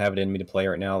just don't have it in me to play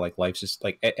right now, like life's just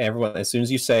like everyone. As soon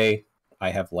as you say I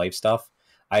have life stuff,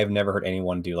 I have never heard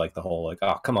anyone do like the whole like,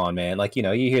 oh come on man, like, you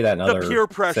know, you hear that in other peer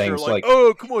pressure, things, like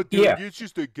oh come on dude, it's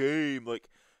just a game. Like,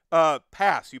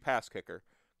 pass, kicker.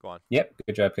 Go on. Yep,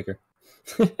 good job, kicker.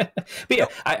 But yeah,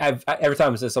 I've every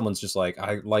time someone's just like,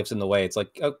 life's in the way, it's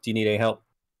like, oh, do you need any help?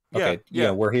 Okay, you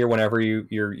know, we're here whenever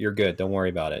you're good. Don't worry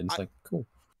about it. And it's like, cool.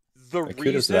 The like,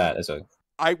 reason that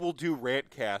I will do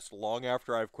RantCast long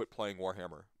after I've quit playing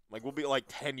Warhammer. Like, we'll be like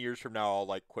 10 years from now, I'll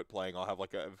like quit playing. I'll have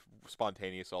like a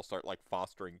spontaneous. I'll start like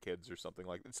fostering kids or something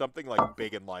like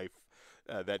big in life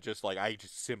that just like I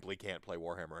just simply can't play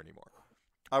Warhammer anymore.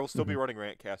 I will still be running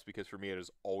RantCast because for me it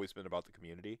has always been about the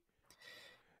community.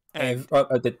 And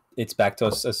it's back to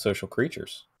us as social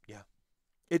creatures. Yeah,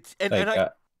 it's and sorry,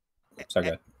 go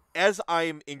ahead. As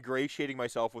I'm ingratiating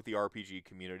myself with the RPG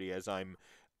community, as I'm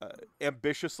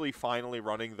ambitiously finally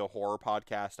running the horror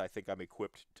podcast, I think I'm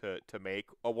equipped to make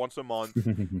a once a month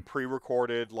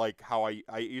pre-recorded, like how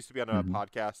I used to be on a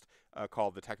podcast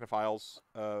called the Technophiles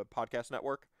podcast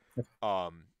network.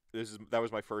 That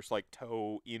was my first like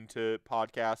toe into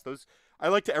podcasts. I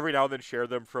like to every now and then share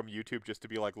them from YouTube just to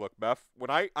be like, look, Meph, when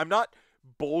I'm not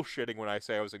bullshitting when I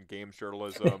say I was in games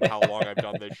journalism, how long I've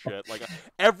done this shit. Like,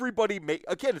 everybody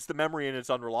again, it's the memory and it's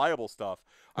unreliable stuff.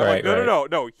 I'm like,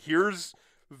 no. Here's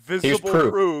visible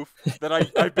proof that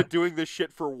I've been doing this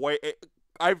shit for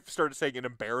I've started saying an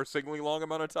embarrassingly long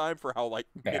amount of time for how like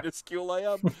minuscule I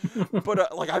am.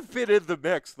 But like I've been in the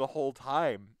mix the whole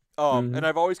time. And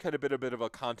I've always kind of been a bit of a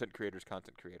content creator.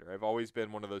 I've always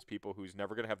been one of those people who's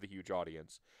never going to have the huge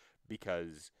audience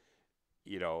because,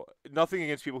 you know, nothing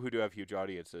against people who do have huge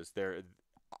audiences.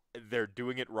 They're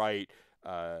doing it right.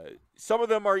 Some of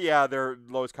them are, they're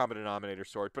lowest common denominator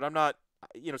sort, but I'm not,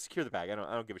 you know, secure the bag. I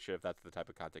don't give a shit if that's the type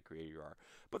of content creator you are.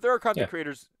 But there are content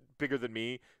creators bigger than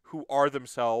me who are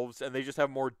themselves and they just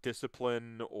have more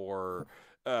discipline or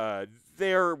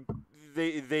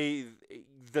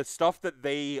the stuff that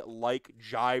they like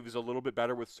jives a little bit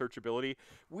better with searchability.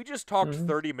 We just talked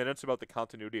 30 minutes about the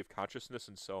continuity of consciousness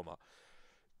in Soma.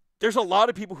 There's a lot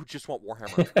of people who just want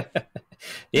Warhammer.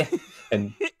 Yeah,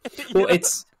 and well,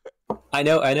 it's I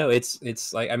know.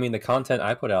 It's like, I mean, the content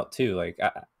I put out too. Like,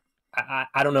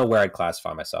 I don't know where I'd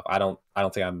classify myself. I don't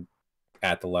think I'm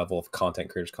at the level of content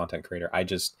creator. I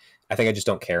think I just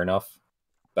don't care enough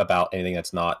about anything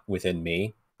that's not within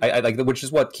me. I like, which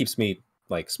is what keeps me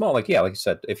like small. Like, yeah, like you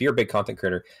said, if you're a big content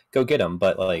creator, go get them.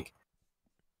 But like,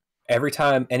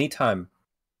 anytime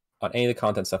on any of the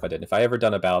content stuff I did, if I ever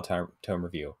done a Battletome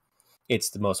review, it's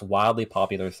the most wildly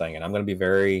popular thing, and I'm going to be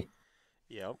very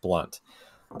blunt.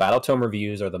 Battletome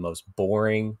reviews are the most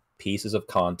boring pieces of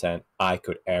content I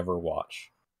could ever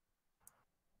watch.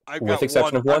 With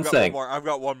exception of one thing. I've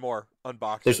got one more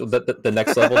unboxing. There's the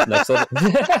next level.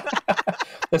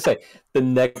 Let's say the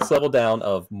next level down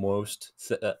of most,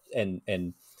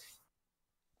 and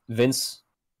Vince,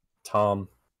 Tom,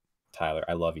 Tyler,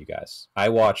 I love you guys. I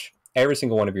watch every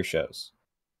single one of your shows.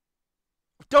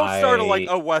 Don't start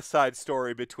a West Side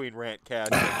Story between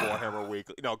RantCast and Warhammer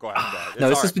Weekly. No, go ahead. No,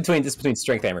 this is between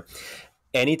Strength Hammer.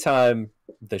 Anytime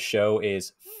the show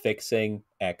is fixing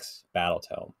X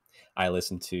Battletome, I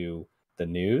listen to the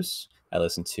news, I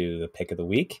listen to the pick of the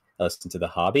week, I listen to the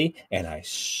hobby, and I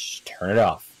turn it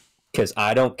off because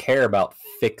I don't care about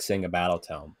fixing a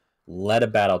Battletome. Let a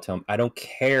Battletome. I don't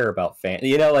care about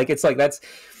like, it's like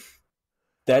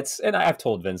that's, and I've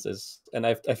told Vince this, and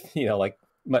I've like.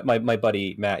 My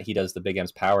buddy Matt, he does the Big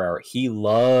M's Power Hour. He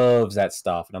loves that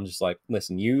stuff, and I'm just like,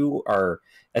 listen, you are,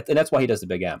 and that's why he does the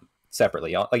Big M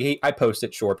separately. Like, I post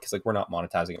it short because like we're not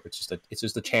monetizing it. It's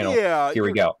just a channel. Yeah, here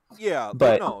we go. Yeah,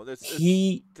 but no, that's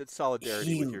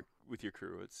solidarity with your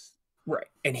crew. It's right,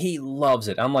 and he loves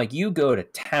it. I'm like, you go to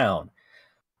town.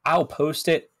 I'll post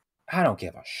it. I don't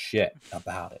give a shit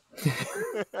about it.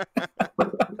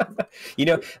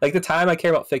 Like the time I care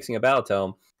about fixing a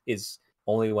Battletome is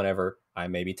only whenever I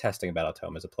may be testing a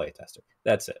Battletome as a playtester.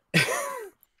 That's it.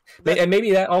 And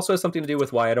maybe that also has something to do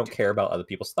with why I don't care about other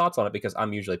people's thoughts on it, because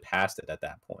I'm usually past it at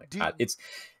that point. It's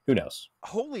who knows.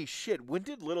 Holy shit! When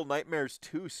did Little Nightmares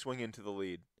 2 swing into the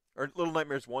lead, or Little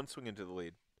Nightmares 1 swing into the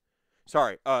lead?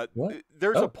 Sorry.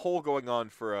 There's a poll going on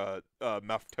for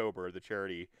Mephisto, the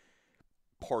charity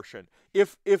portion.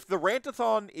 If the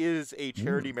Rantathon is a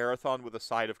charity marathon with a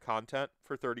side of content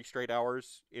for 30 straight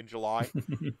hours in July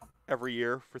every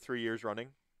year for 3 years running,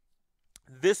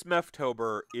 this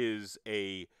Mephisto is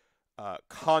a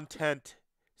content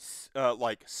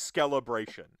like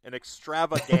celebration, an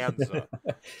extravaganza.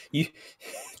 Do you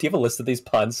have a list of these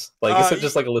puns? Like, is it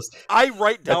just like a list? I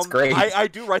write down. That's great. I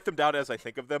do write them down as I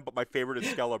think of them, but my favorite is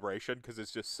celebration because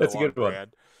it's just so on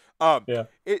brand. Yeah.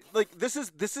 This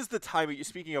is the time.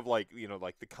 Speaking of like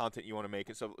the content you want to make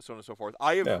and so on and so forth.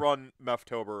 I have run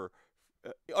Mephisto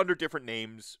under different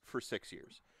names for 6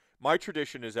 years. My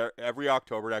tradition is every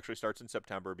October. It actually starts in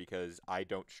September because I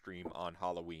don't stream on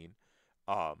Halloween.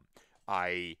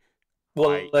 That's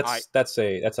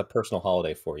a personal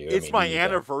holiday for you. It's my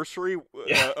anniversary.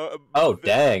 Oh,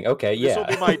 dang. Okay, this will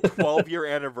be my 12-year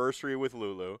anniversary with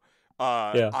Lulu.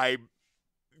 I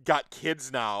got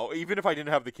kids now. Even if I didn't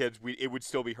have the kids, it would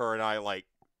still be her and I, like,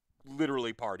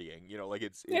 literally partying. Like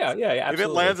it's absolutely. If it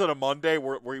lands on a Monday,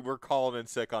 we're calling in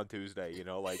sick on Tuesday.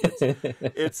 Like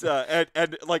it's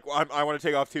and like I want to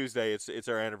take off Tuesday. It's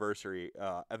our anniversary,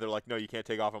 and they're like, no, you can't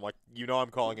take off. I'm like, I'm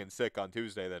calling in sick on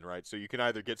Tuesday then, right? So you can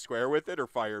either get square with it or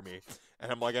fire me.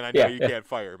 And I'm like, and I know you can't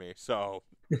fire me, so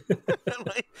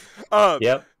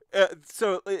yep.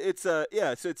 So it's so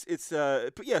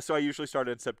I usually start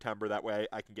in September. That way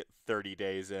I can get 30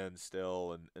 days in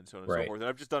still, and so on and so forth. And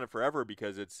I've just done it forever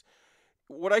because it's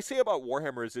what I say about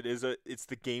Warhammer is it's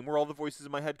the game where all the voices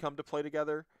in my head come to play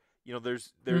together.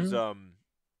 There's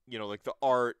like the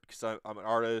art, because I'm an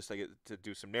artist. I get to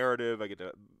do some narrative. I get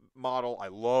to model. I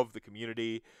love the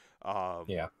community.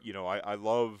 I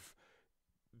love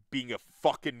being a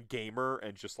fucking gamer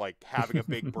and just like having a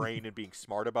big brain and being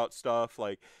smart about stuff,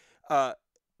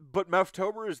 but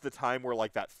Mephisto is the time where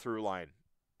like that through line.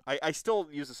 I still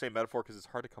use the same metaphor because it's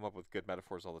hard to come up with good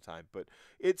metaphors all the time, but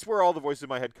it's where all the voices in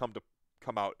my head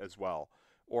come out as well.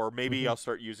 Or maybe I'll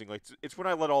start using it's when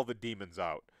I let all the demons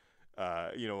out,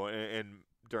 and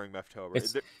during Mephisto.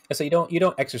 So you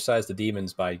don't exercise the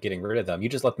demons by getting rid of them. You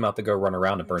just let them out to go run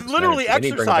around and burn. Literally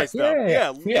exercise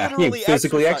them. Literally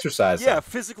physically exercise them. Yeah,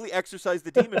 physically exercise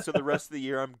the demons so the rest of the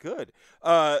year I'm good.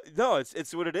 No,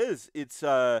 it's what it is. It's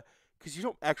because you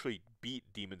don't actually beat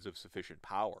demons of sufficient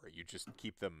power. You just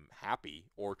keep them happy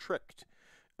or tricked.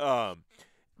 But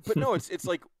no, it's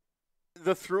like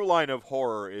the through line of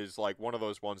horror is like one of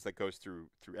those ones that goes through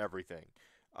everything.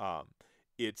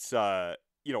 It's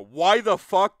why the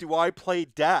fuck do I play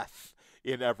death?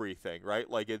 in everything, right?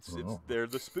 Like it's Oh. they're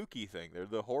the spooky thing, they're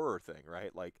the horror thing,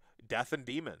 right? Like death and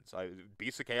demons,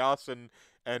 Beasts of Chaos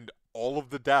and all of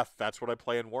the death. That's what I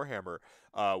play in Warhammer.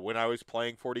 When I was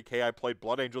playing 40k, I played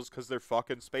Blood Angels because they're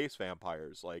fucking space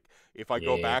vampires. Like if I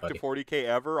go Yeah, back to buddy. 40k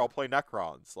ever, I'll play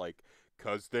Necrons. Like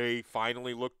because they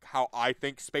finally look how I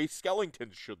think space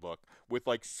skeletons should look, with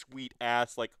like sweet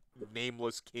ass like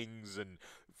nameless kings and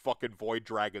fucking void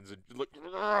dragons, and like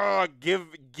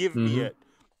give me Hmm. it.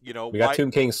 You know We got why?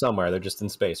 Tomb Kings somewhere. They're just in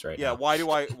space right Yeah, now. why do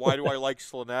I like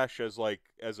Slanesh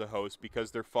as a host? Because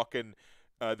they're fucking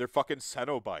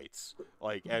Cenobites.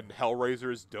 Like, and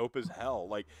Hellraiser is dope as hell.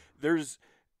 There's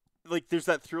there's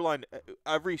that through line.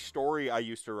 Every story I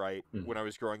used to write Mhm. when I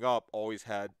was growing up always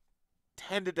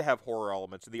tended to have horror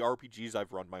elements, and the RPGs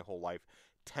I've run my whole life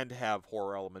tend to have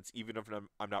horror elements, even if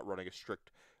I'm not running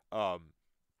um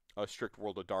a strict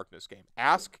World of Darkness game.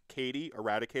 Ask Katie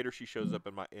Eradicator. She shows up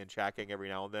in chat gang every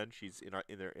now and then. She's in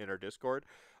our Discord.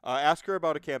 Ask her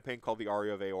about a campaign called the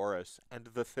Aria of Aorus and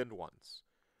the Thin Ones.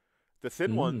 The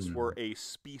Thin Ones were Mm. a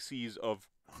species of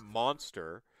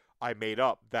monster I made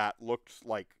up that looked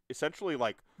like essentially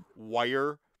like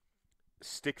wire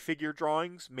stick figure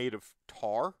drawings made of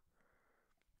tar,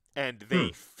 and Hmm.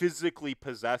 they physically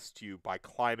possessed you by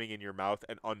climbing in your mouth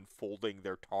and unfolding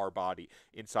their tar body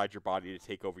inside your body to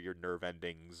take over your nerve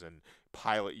endings and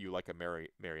pilot you like a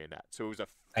marionette. So it was a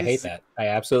I hate that. I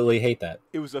absolutely hate that.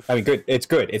 it was a I mean, good. It's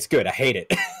good. It's good. I hate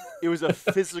it. it was a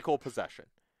physical possession.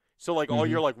 So like all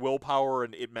Hmm. your like willpower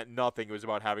and it meant nothing. It was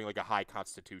about having like a high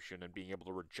constitution and being able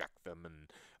to reject them.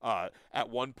 And at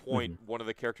one point, Hmm. one of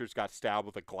the characters got stabbed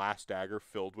with a glass dagger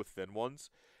filled with Thin Ones,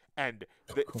 and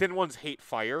the Thin Ones hate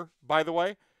fire, by the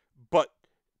way. But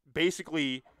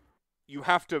basically, you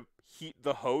have to heat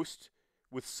the host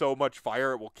with so much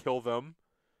fire it will kill them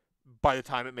by the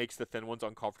time it makes the Thin Ones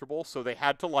uncomfortable. So they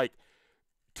had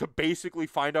to basically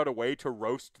find out a way to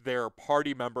roast their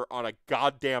party member on a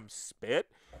goddamn spit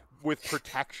with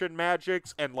protection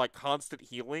magics and like constant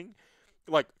healing,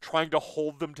 like trying to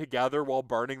hold them together while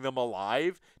burning them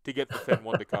alive to get the Thin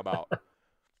One to come out.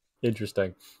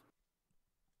 Interesting.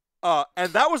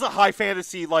 And that was a high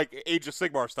fantasy like Age of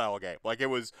Sigmar style game. Like it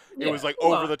was Yeah. like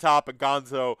over Well, the top and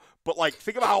gonzo, but like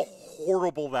think about how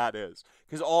horrible that is,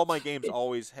 because all my games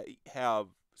always have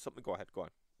something. Go ahead, go on.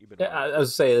 You've been yeah, running. I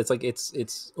was saying it's like it's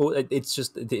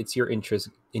just it's your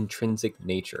intrinsic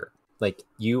nature. Like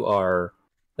you are,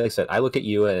 like I said, I look at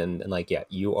you and like yeah,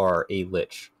 you are a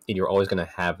lich, and you're always gonna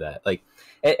have that. Like,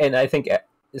 and I think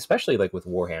especially like with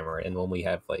Warhammer, and when we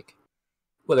have like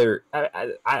whether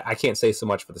I can't say so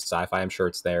much for the sci-fi. I'm sure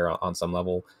it's there on some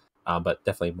level, but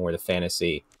definitely more the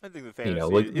fantasy. I think the You know,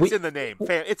 fantasy, like it's in the name.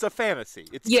 It's a fantasy.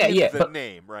 It's yeah, in yeah, the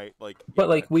name, right? Like, but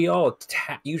like we all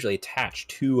usually attach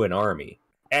to an army.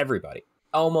 Everybody,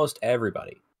 almost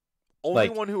everybody. only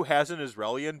Like one who hasn't is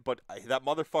Relian, but that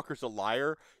motherfucker's a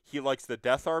liar. He likes the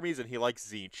Death Armies and he likes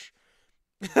Tzeentch.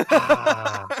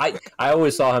 I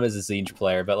always saw him as a Siege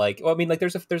player, but like, well, I mean, like,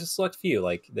 there's a select few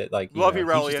like that, like Love you,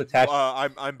 he's just Relian. attached.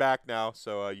 I'm back now,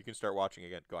 so you can start watching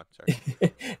again. Go on.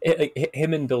 Sorry.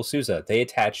 Him and Bill Sousa, they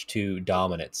attach to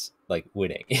dominance, like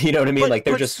winning. You know what I mean? Like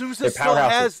they're But just Sousa they're still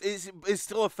powerhouses. is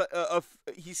still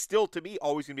he's still to me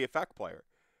always gonna be a fact player.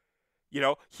 You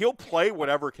know, he'll play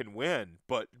whatever can win,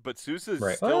 but Sousa's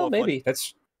Right. still Well, maybe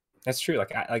that's true.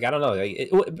 Like I don't know.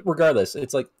 Like, regardless,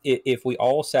 it's like if we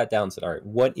all sat down and said, "All right,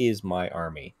 what is my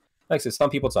army?" Like I said, some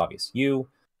people it's obvious.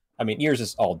 I mean, yours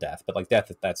is all death, but like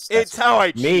death, It's that's how I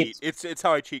me. cheat. It's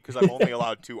how I cheat because I'm only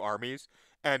allowed two armies,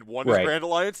 and one is Right, Grand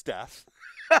Alliance Death,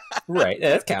 right. Yeah,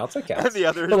 that counts. That and counts. the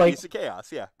other is But like, Beast of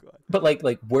Chaos. Yeah, go ahead. but like,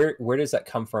 where does that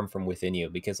come from within you?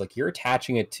 Because like you're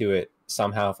attaching it to it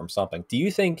somehow from something. Do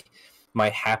you think my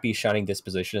happy shining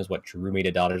disposition is what drew me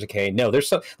to Daughters of Cain? No,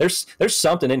 there's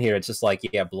something in here. It's just like,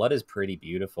 yeah, blood is pretty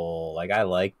beautiful. Like I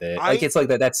like that. Like it's like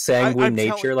that sanguine I'm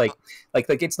nature. Like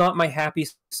it's not my happy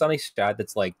sunny side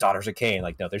that's like Daughters of Cain.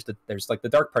 Like no, there's like the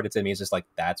dark part that's in me is just like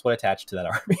that's what attached to that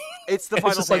army. It's the It's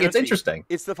Final just Fantasy. like it's interesting.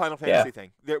 It's the Final Yeah. Fantasy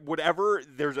thing. Whatever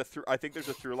there's I think there's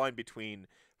a through line between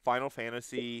Final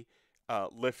Fantasy,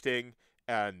 lifting,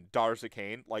 and Daughters of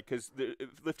Cain. Like, because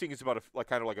lifting is about like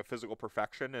kind of like a physical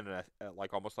perfection and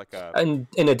like almost like a And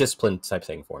in a discipline type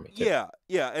thing for me too. yeah,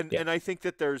 Yeah. and I think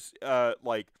that there's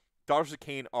like Daughters of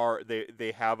Cain are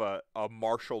they have a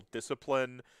martial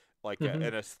discipline, like an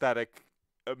aesthetic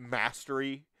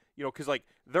mastery. You know, because like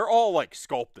they're all like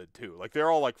sculpted too. Like they're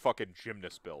all like fucking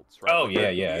gymnast builds, right? Oh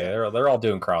Like, yeah. They're all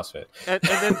doing CrossFit. and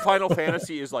then Final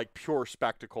Fantasy is like pure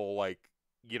spectacle. Like,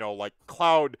 you know, like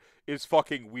Cloud is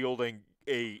fucking wielding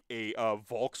a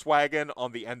Volkswagen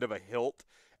on the end of a hilt,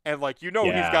 and like, you know,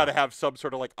 he's Yeah. got to have some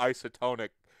sort of like isotonic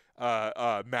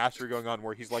mastery going on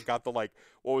where he's like got the like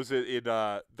what was it in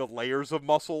the layers of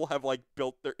muscle have like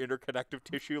built their interconnective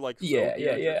tissue like so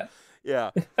huge.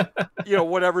 Yeah. You know,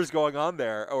 whatever's going on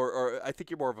there, or I think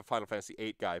you're more of a Final Fantasy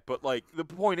VIII guy, but like the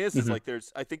point is like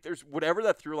I think there's whatever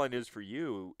that through line is for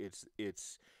you,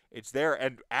 it's there.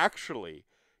 And actually,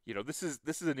 you know, this is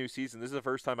a new season. This is the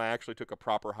first time I actually took a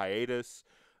proper hiatus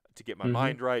to get my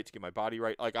mind right, to get my body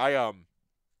right. Like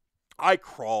I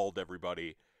crawled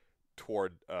everybody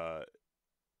toward the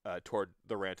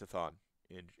Rantathon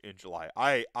in July.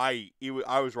 I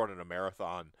was running a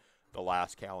marathon the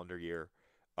last calendar year.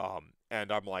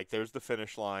 And I'm like, there's the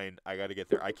finish line. I got to get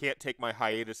there. I can't take my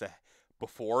hiatus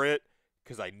before it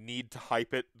because I need to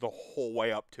hype it the whole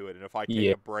way up to it. And if I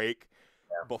take a break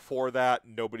before that,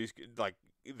 nobody's like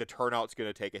the turnout's going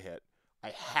to take a hit. I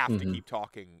have to keep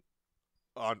talking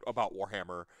about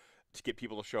Warhammer to get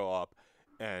people to show up.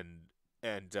 And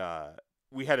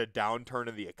we had a downturn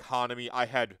in the economy.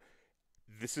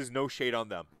 This is no shade on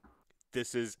them.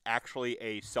 This is actually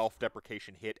a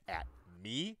self-deprecation hit at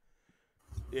me.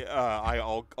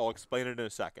 I'll explain it in a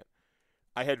second.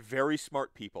 I had very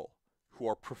smart people who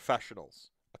are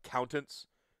professionals, accountants,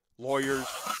 lawyers,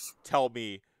 tell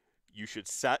me you should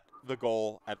set the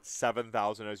goal at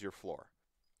 7,000 as your floor.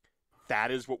 That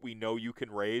is what we know you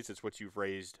can raise. It's what you've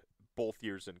raised both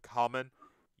years in common.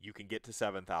 You can get to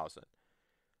 7,000.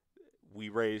 We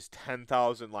raised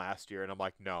 10,000 last year, and I'm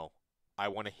like, no, I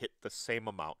want to hit the same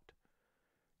amount.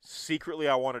 Secretly,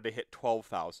 I wanted to hit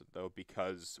 12,000 though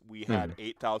because we had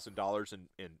 $8,000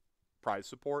 in prize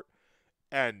support,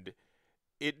 and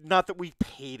it not that we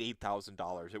paid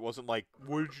 $8,000. It wasn't like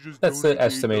what did you just. That's the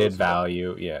estimated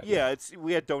value. Yeah.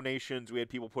 We had donations. We had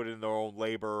people put in their own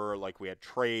labor. Like we had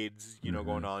trades, you know,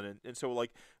 going on, and so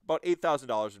like about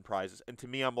 $8,000 in prizes. And to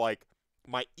me, I'm like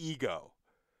my ego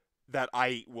that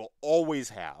I will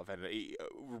always have, and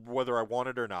whether I want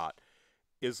it or not,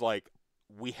 is like.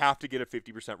 We have to get a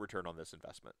 50% return on this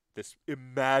investment. This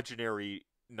imaginary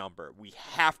number. We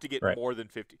have to get more than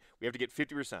 50. We have to get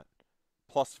 50%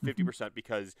 plus 50%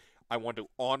 because I want to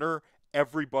honor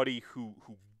everybody who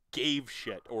gave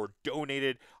shit or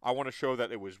donated. I want to show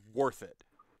that it was worth it.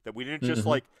 That we didn't just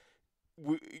like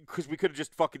because we could have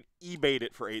just fucking eBayed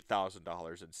it for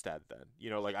 $8,000 instead then. You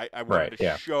know, like I wanted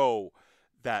to show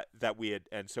that we had,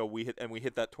 and so we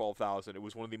hit that 12,000. It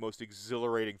was one of the most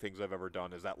exhilarating things I've ever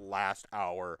done. Is that last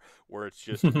hour where it's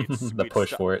just the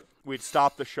push for it. We'd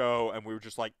stop the show and we were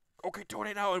just like, okay,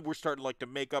 donate now, and we're starting like to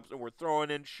make ups and we're throwing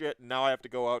in shit. And now I have to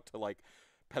go out to like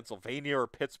Pennsylvania or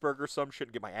Pittsburgh or some shit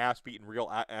and get my ass beaten real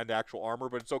and actual armor,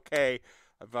 but it's okay.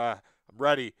 I'm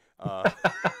ready.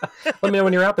 Let me know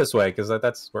when you're out this way because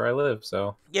that's where I live.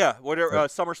 So yeah, whatever.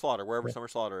 Summer Slaughter, wherever Summer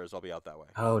Slaughter is, I'll be out that way.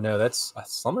 Oh no, that's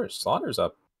Summer Slaughter's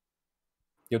up.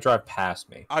 You'll drive past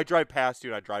me. I drive past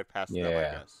you, and I drive past them. I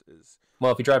guess is.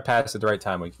 Well, if you drive past at the right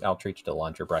time, I'll treat you to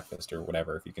lunch or breakfast or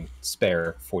whatever. If you can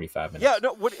spare 45 minutes. Yeah,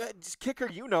 no. What kicker?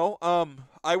 You know,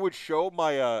 I would show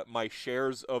my my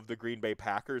shares of the Green Bay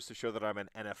Packers to show that I'm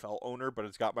an NFL owner, but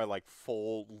it's got my like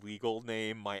full legal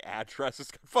name, my address,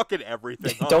 it's got fucking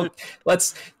everything.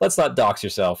 Let's not dox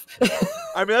yourself.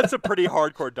 I mean, that's a pretty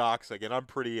hardcore doxing, and I'm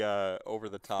pretty over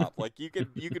the top. Like you can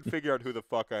figure out who the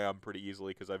fuck I am pretty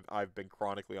easily because I've been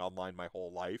chronically online my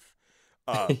whole life.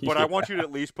 But I want you to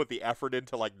at least put the effort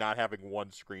into like not having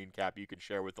one screen cap you can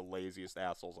share with the laziest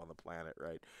assholes on the planet,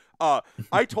 right?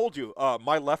 I told you,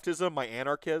 my leftism, my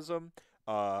anarchism,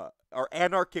 our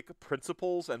anarchic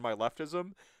principles, and my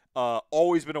leftism,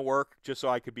 always been a work just so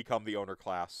I could become the owner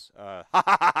class.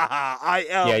 I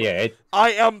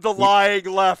am the lying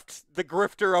left, the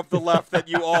grifter of the left that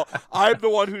you all. I'm the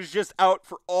one who's just out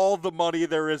for all the money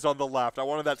there is on the left. I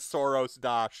wanted that Soros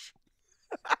dosh.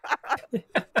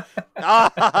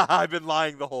 I've been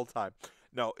lying the whole time.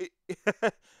 No.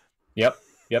 Yep.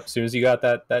 As soon as you got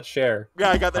that share. Yeah,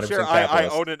 I got that share. I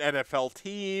own an NFL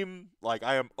team. Like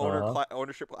I am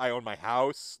ownership. I own my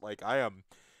house. Like I am.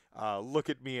 Look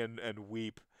at me and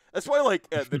weep. That's why like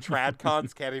the trad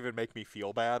cons can't even make me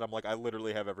feel bad. I'm like I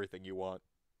literally have everything you want.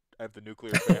 I have the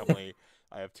nuclear family.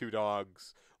 I have 2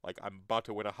 dogs. Like I'm about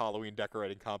to win a Halloween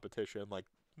decorating competition. Like.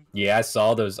 Yeah, I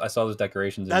saw those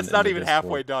decorations. That's not even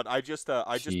halfway done. I just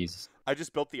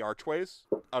built the archways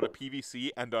out of PVC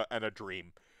and a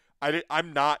dream.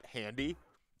 I'm not handy,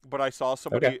 but I saw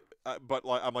somebody. Okay. But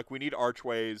like, I'm like, we need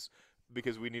archways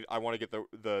because I want to get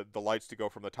the lights to go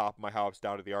from the top of my house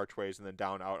down to the archways and then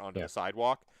down out onto the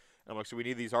sidewalk. And I'm like, so we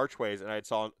need these archways. And I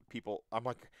saw people. I'm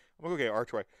like, okay,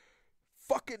 archway,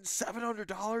 fucking $700,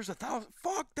 $1,000.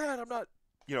 Fuck that. I'm not.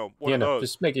 You know, one of those.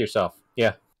 Just make it yourself.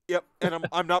 Yeah. Yep, and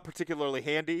I'm not particularly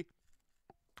handy.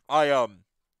 I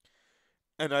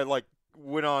like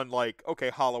went on like, okay,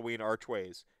 Halloween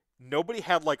archways. Nobody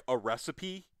had like a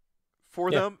recipe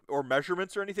for Yeah. them or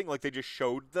measurements or anything. Like they just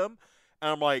showed them,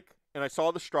 and I'm like, and I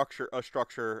saw a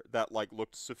structure that like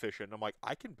looked sufficient. I'm like,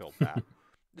 I can build that.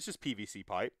 This is PVC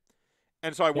pipe.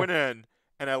 And so I Yeah. went in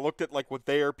and I looked at like what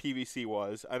their PVC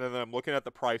was, and then I'm looking at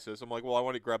the prices. I'm like, well, I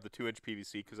want to grab the 2-inch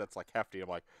PVC because that's like hefty. I'm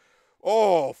like,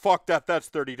 oh fuck that, that's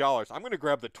 $30. I'm gonna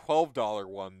grab the $12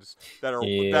 ones that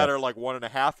Yeah. are like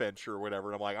 1.5 inch or whatever.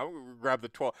 And I'm like, I'm gonna grab the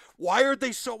 12. Why are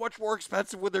they so much more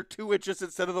expensive when they're 2 inches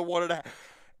instead of the 1.5?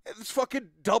 It's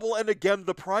fucking double and again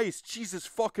the price. Jesus.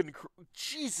 What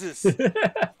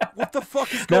the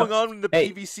fuck is No. going on in the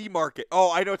Hey. PVC market?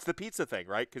 Oh, I know it's the pizza thing,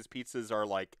 right? Because pizzas are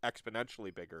like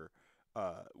exponentially bigger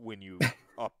when you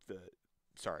up the.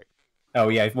 Sorry. Oh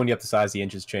yeah, when you have to size, the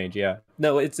inches change. Yeah.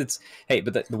 No, it's. Hey,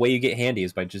 but the way you get handy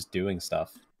is by just doing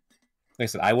stuff. Like I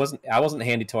said, I wasn't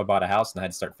handy till I bought a house and I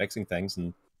had to start fixing things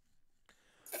and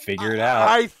figure it out.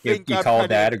 I think You I'm call kind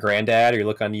dad of. or granddad, or you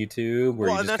look on YouTube, or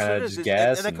Well, you and just that's kind what of it is, just and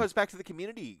guess, that goes back to the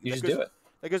community. you That just goes, do it.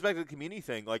 That goes back to the community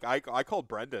thing. Like I called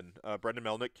Brendan, Brendan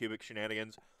Melnick, Cubic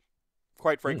Shenanigans.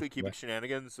 Quite frankly, Cubic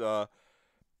Shenanigans.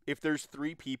 If there's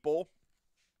 3 people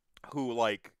who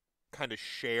like kind of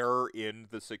share in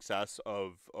the success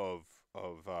of the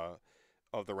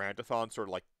Rantathon, sort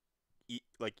of like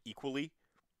like equally,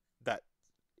 that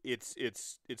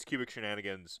it's Cubic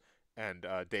Shenanigans and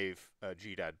Dave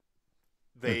G Dead.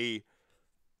 They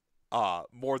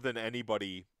more than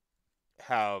anybody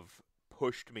have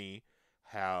pushed me,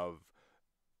 have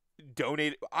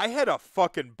donated. I had a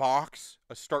fucking box,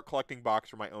 a start collecting box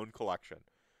for my own collection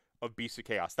of Beasts of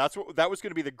Chaos. That was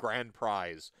going to be the grand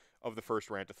prize of the first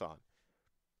Rantathon.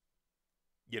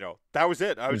 You know, that was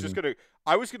it. I was gonna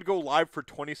go live for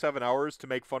 27 hours to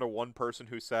make fun of one person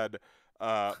who said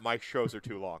my shows are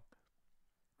too long.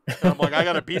 And I'm like, I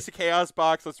got a Beast of Chaos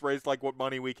box. Let's raise like what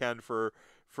money we can for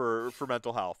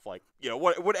mental health. Like, you know,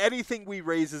 what anything we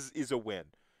raise is a win.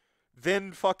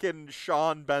 Then fucking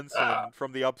Sean Benson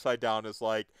from the Upside Down is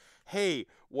like, hey,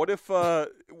 what if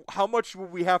how much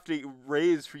would we have to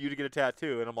raise for you to get a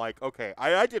tattoo? And I'm like, okay,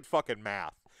 I did fucking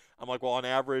math. I'm like, well, on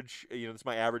average, you know, this is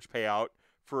my average payout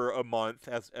for a month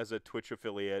as a Twitch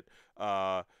affiliate.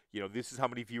 You know, this is how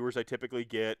many viewers I typically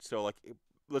get. So like,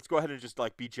 let's go ahead and just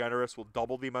like be generous. We'll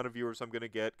double the amount of viewers I'm gonna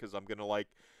get because I'm gonna like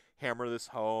hammer this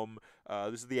home.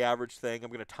 This is the average thing.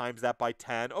 I'm gonna times that by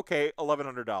 10. Okay,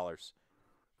 $1,100.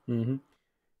 Mm-hmm.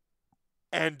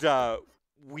 And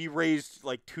we raised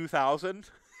like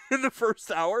 2,000 in the first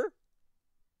hour.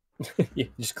 You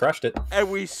just crushed it.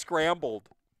 And we scrambled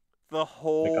the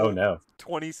whole Like, oh no.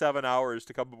 27 hours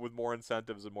to come up with more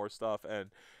incentives and more stuff.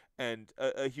 And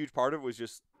a huge part of it was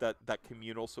just that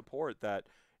communal support, that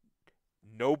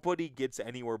nobody gets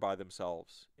anywhere by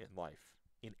themselves in life,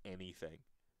 in anything.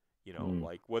 You know,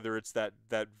 like whether it's that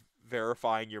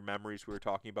verifying your memories we were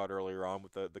talking about earlier on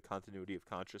with the continuity of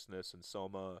consciousness and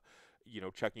Soma, you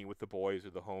know, checking with the boys or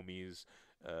the homies,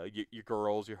 your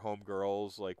girls, your home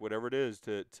girls, like whatever it is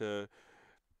to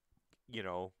you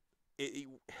know,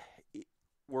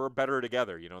 we're better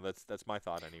together. You know, that's my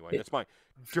thought anyway. That's my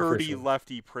dirty sure.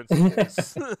 lefty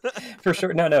principles. For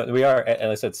sure. No, we are.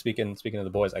 As I said, speaking of the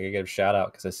boys, I gotta give a shout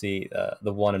out because I see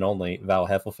the one and only Val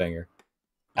Heffelfinger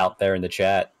out there in the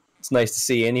chat. It's nice to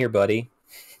see you in here, buddy.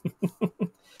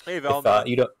 Hey Val, If,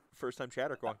 you don't. First time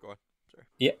chatter. Go on. Sorry.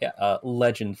 Yeah.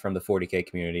 Legend from the 40K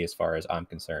community, as far as I'm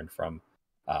concerned, from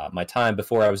my time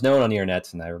before I was known on the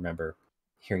internet, and I remember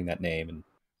hearing that name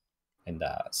and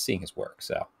seeing his work.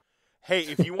 So. Hey,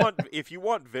 if you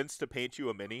want Vince to paint you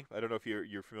a mini, I don't know if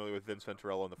you're familiar with Vince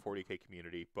Venturello in the 40K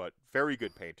community, but very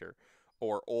good painter.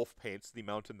 Or Ulf Paints, the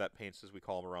mountain that paints, as we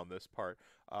call him around this part.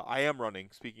 I am running.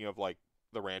 Speaking of like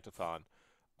the Rantathon,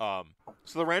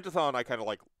 so the Rantathon, I kind of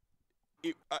like.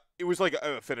 It was like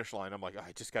a finish line. I'm like,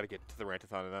 I just got to get to the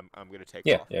Rantathon, and I'm gonna take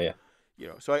off. Yeah. You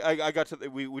know, so I got to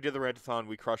we did the Rantathon.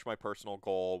 We crushed my personal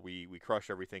goal. We crushed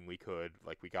everything we could.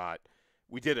 Like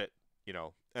we did it. You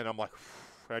know, and I'm like,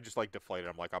 I just like deflated.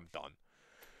 I'm like, I'm done.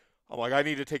 I'm like, I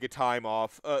need to take a time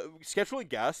off. Scheduling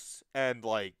guests and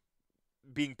like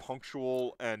being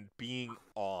punctual and being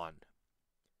on.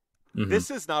 Mm-hmm.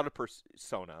 This is not a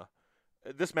persona.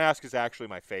 This mask is actually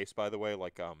my face, by the way.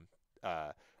 Like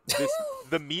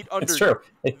the meat It's true.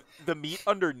 The meat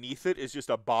underneath it is just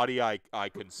a body I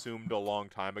consumed a long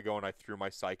time ago, and I threw my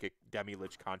psychic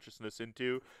demi-lich consciousness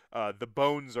into. The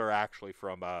bones are actually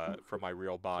from my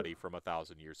real body from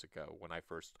 1,000 years ago when I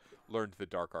first learned the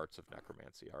dark arts of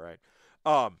necromancy. All right.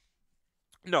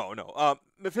 No.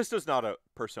 Mephisto's not a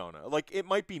persona. Like, it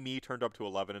might be me turned up to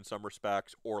 11 in some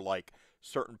respects, or like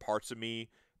certain parts of me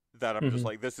that I'm just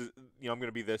like, this is, I'm going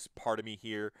to be this part of me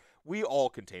here. We all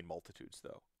contain multitudes,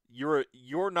 though. You're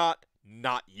not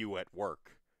you at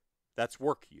work. That's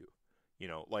work you.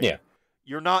 Yeah.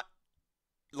 You're not,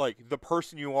 like, the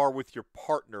person you are with your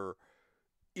partner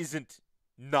isn't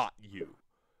not you.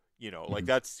 Like,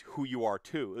 that's who you are,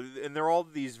 too. And there are all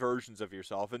these versions of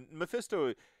yourself. And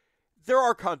Mephisto, there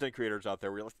are content creators out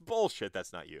there where you're like, bullshit,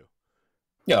 that's not you.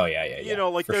 Oh, yeah.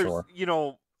 Like, for there's, sure.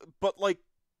 but, like,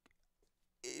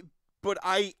 but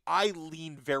I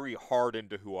lean very hard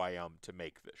into who I am to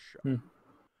make this show.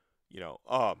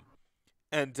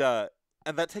 And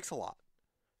that takes a lot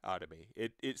out of me.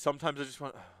 It sometimes I just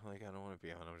want, like, I don't want to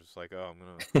be on. I'm just like, oh, I'm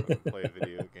gonna play a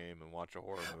video game and watch a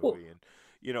horror movie,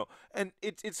 and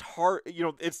it's hard.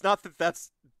 It's not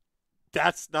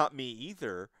that's not me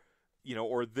either,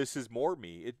 or this is more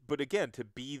me. But again, to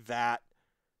be that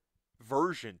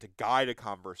version, to guide a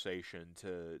conversation,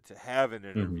 to have an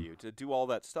interview, to do all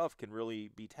that stuff can really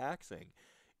be taxing.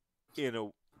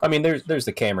 I mean, there's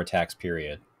the camera tax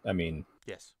period. I mean,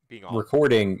 yes, being on.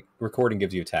 recording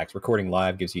gives you a tax. Recording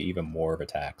live gives you even more of a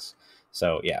tax.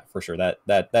 So yeah, for sure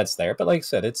that's there. But like I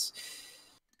said,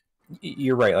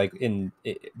 you're right. Like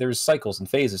there's cycles and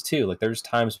phases too. Like there's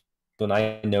times when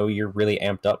I know you're really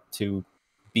amped up to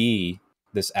be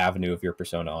this avenue of your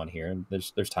persona on here, and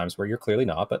there's times where you're clearly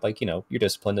not, but like you're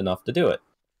disciplined enough to do it.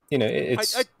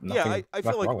 It's I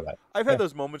feel like wrong with that. I've had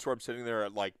those moments where I'm sitting there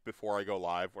at, like, before I go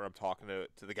live, where I'm talking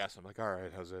to the guests. I'm like, all right,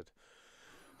 how's it?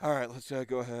 All right, let's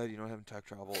go ahead. Having tech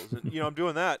trouble. I'm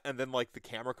doing that, and then, like, the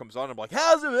camera comes on. I'm like,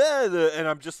 how's it? And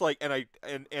I'm just like, and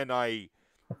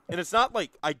it's not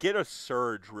like I get a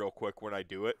surge real quick when I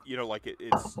do it. Like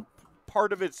it's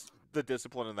part of it's the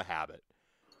discipline and the habit.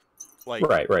 Like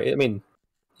right. I mean,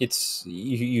 it's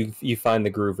you find the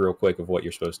groove real quick of what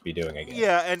you're supposed to be doing again.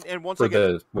 Yeah, and once for I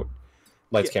get the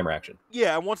lights, camera, action.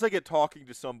 Yeah, and once I get talking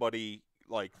to somebody,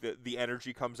 like the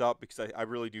energy comes up, because I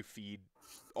really do feed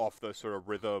off the sort of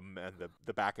rhythm and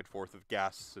the back and forth of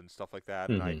guests and stuff like that.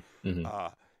 And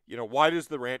why does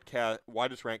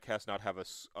RantCast not have a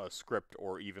script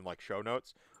or even, like, show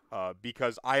notes?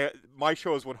 Because my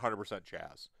show is 100%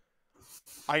 jazz.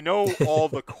 I know all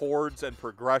the chords and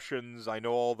progressions. I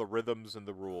know all the rhythms and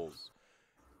the rules,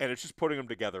 and it's just putting them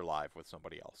together live with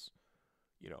somebody else.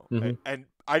 And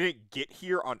I didn't get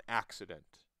here on accident.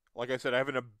 Like I said, I have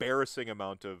an embarrassing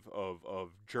amount of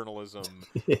journalism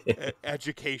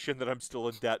education that I'm still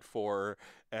in debt for,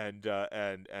 and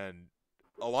a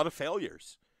lot of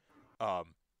failures.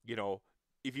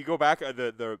 If you go back,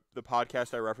 the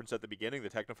podcast I referenced at the beginning, the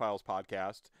Technophiles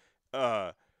podcast,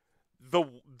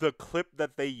 the clip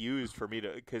that they used for me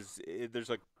to, because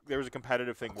there was a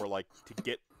competitive thing where, like, to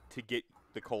get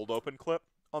the cold open clip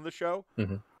on the show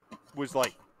was,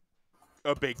 like,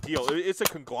 a big deal. It's a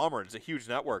conglomerate. It's a huge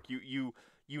network. You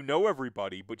know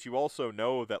everybody, but you also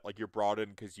know that, like, you're brought in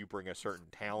because you bring a certain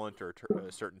talent or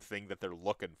a certain thing that they're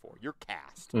looking for. You're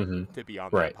cast to be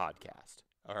on that podcast.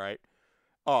 All right.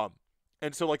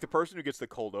 And so, like, the person who gets the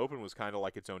cold open was kind of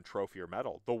like its own trophy or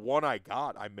medal. The one I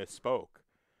got, I misspoke.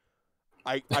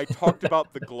 I talked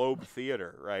about the Globe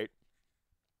Theater, right?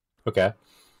 Okay.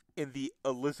 In the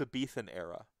Elizabethan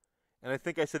era. And I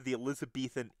think I said the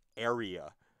Elizabethan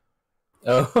area.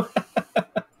 Oh.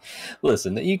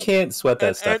 Listen, you can't sweat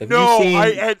that stuff.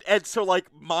 And so, like,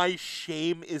 my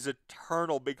shame is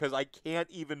eternal because I can't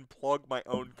even plug my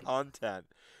own content.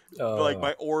 Like,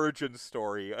 my origin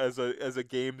story as a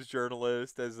games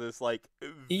journalist, as this, like,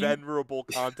 venerable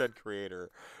content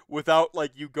creator, without,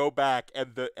 like, you go back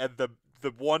and the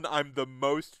one I'm the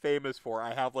most famous for,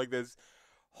 I have, like, this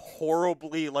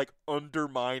horribly, like,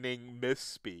 undermining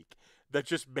misspeak that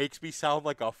just makes me sound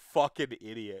like a fucking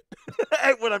idiot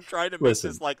when I'm trying to make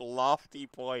this, like, lofty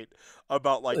point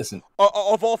about, like,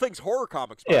 of all things, horror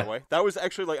comics, by the way. That was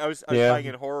actually, like, I was tying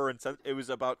in horror, and it was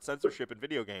about censorship in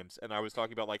video games, and I was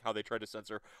talking about, like, how they tried to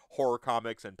censor horror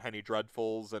comics and Penny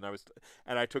Dreadfuls, and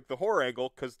I took the horror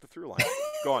angle because the through line.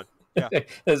 Go on. Yeah.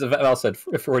 As Val said,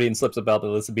 Freudian slips about the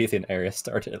Elizabethan area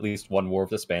started at least one war with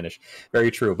the Spanish.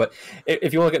 Very true. But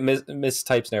if you want to look at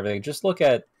mistypes and everything, just look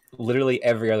at literally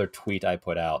every other tweet I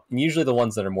put out. And usually the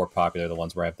ones that are more popular are the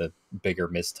ones where I have the bigger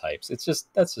mistypes.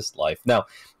 That's just life. Now,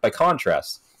 by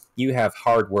contrast, you have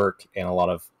hard work and a lot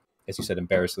of, as you said,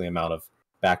 embarrassingly amount of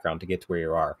background to get to where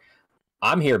you are.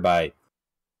 I'm here by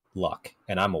luck,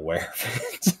 and I'm aware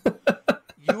of it.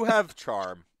 You have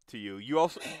charm to you. You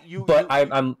also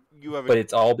but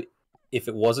it's all, if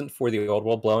it wasn't for the old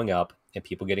world blowing up and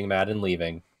people getting mad and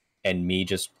leaving and me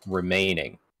just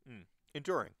remaining,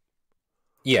 enduring.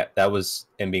 Yeah, that was,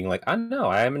 and being like, I know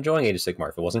I am enjoying Age of Sigmar.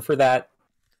 If it wasn't for that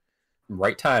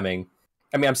right timing,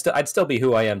 I mean, I'd still be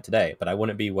who I am today, but I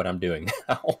wouldn't be what I'm doing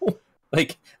now,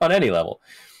 like on any level.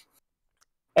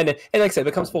 And like I said,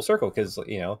 it becomes full circle because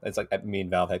it's like me and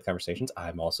Valve had conversations.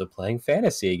 I'm also playing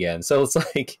fantasy again, so it's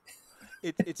like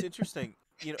it's interesting.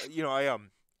 I've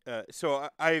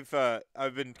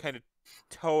been kind of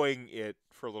towing it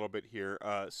for a little bit here.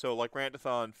 So like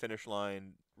Rantathon, Finish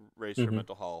Line, Race for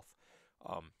Mental Health.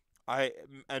 I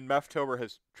and Mephisto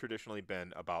has traditionally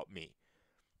been about me.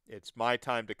 It's my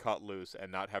time to cut loose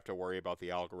and not have to worry about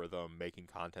the algorithm making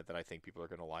content that I think people are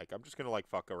going to like. I'm just going to like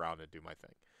fuck around and do my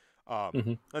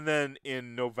thing. And then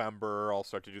in November, I'll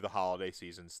start to do the holiday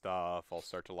season stuff. I'll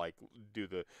start to like do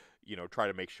the, try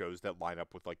to make shows that line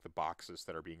up with like the boxes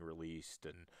that are being released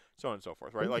and so on and so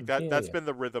forth. Right? Like that. That's been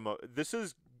the rhythm of this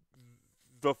is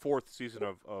the 4th season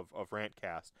of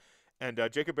RantCast. And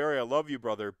Jacob Berry, I love you,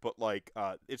 brother, but like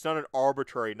it's not an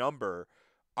arbitrary number.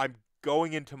 I'm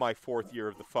going into my 4th year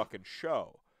of the fucking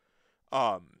show.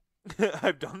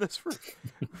 I've done this for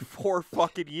 4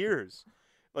 fucking years,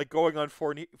 like going on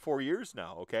 4 years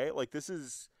now. Okay, like this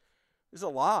is a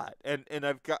lot, and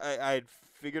I had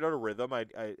figured out a rhythm. I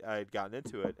had gotten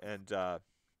into it, and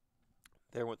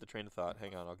there went the train of thought.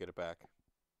 Hang on, I'll get it back.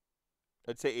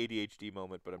 I'd say ADHD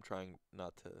moment, but I'm trying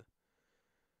not to.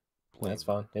 That's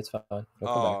fine. It's fine.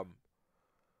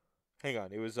 Hang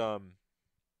on. It was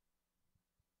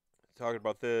talking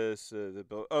about this.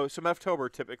 So Mephisto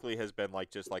typically has been like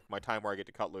just like my time where I get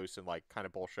to cut loose and like kind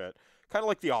of bullshit, kind of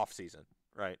like the off season,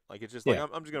 right? Like it's just like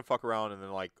I'm just gonna fuck around and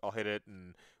then like I'll hit it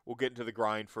and we'll get into the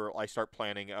grind for. I start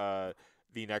planning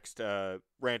the next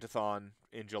Rantathon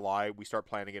in July. We start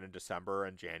planning it in December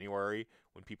and January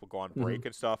when people go on break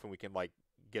and stuff, and we can like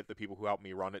get the people who help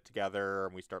me run it together,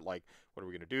 and we start like, what are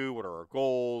we gonna do? What are our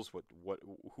goals?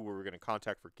 Who are we gonna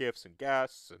contact for gifts and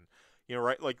guests? And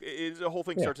right? Like the whole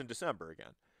thing starts in December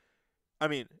again. I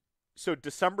mean, so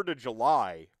December to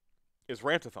July is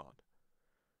Rantathon.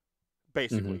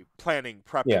 Basically, planning,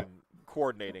 prepping,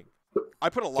 coordinating. I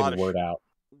put a lot of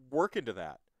work into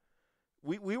that.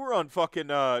 We were on fucking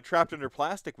Trapped Under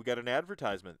Plastic. We got an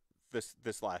advertisement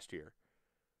this last year.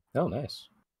 Oh, nice.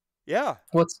 Yeah.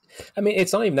 Well,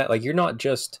 it's not even that. Like, you're not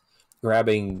just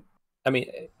grabbing. I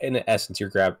mean, in essence, your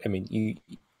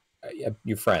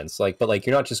friends. Like, but like,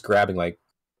 you're not just grabbing like,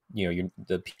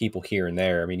 the people here and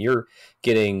there. I mean, you're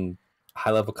getting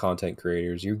high level content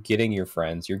creators. You're getting your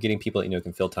friends. You're getting people that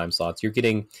can fill time slots. You're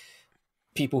getting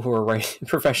people who are writing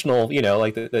professional.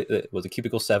 Like the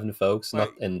Cubicle 7 folks, right.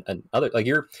 and other. Like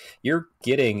you're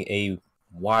getting a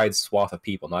wide swath of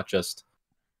people, not just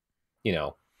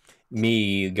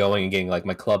me going and getting like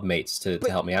my club mates to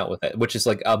help me out with it, which is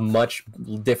like a much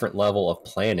different level of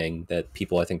planning that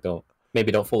people I think don't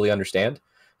fully understand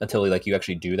until like you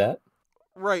actually do that.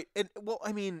 Right. And well,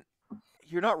 I mean,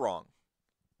 you're not wrong,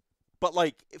 but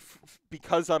like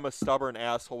because I'm a stubborn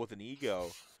asshole with an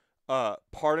ego,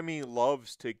 part of me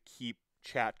loves to keep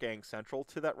Chat Gang central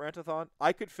to that Rantathon.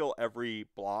 I could fill every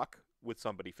block with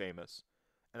somebody famous,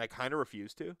 and I kind of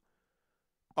refuse to.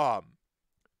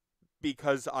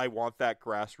 Because I want that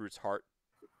grassroots heart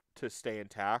to stay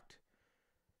intact.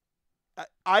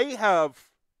 I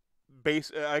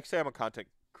say I'm a content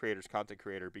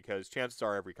creator because chances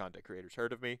are every content creator's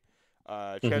heard of me.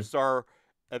 Chances are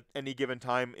at any given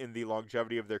time in the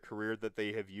longevity of their career that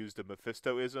they have used a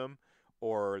Mephistoism,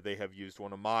 or they have used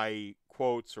one of my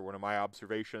quotes or one of my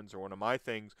observations or one of my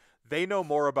things. They know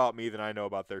more about me than I know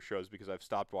about their shows because I've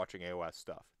stopped watching AOS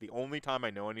stuff. The only time I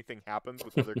know anything happens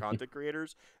with other content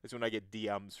creators is when I get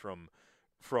DMs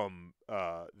from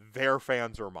their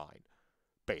fans or mine,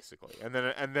 basically. And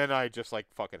then I just like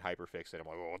fucking hyperfixate. I'm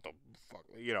like, oh, what the fuck,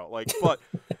 like,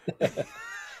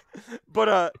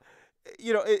 but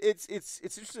it's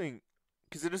interesting.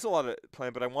 Because it is a lot of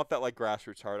plan, but I want that like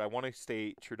grassroots heart. I want to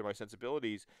stay true to my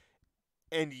sensibilities,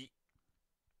 and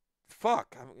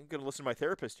fuck, I'm gonna listen to my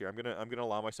therapist here. I'm gonna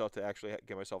allow myself to actually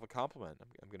give myself a compliment.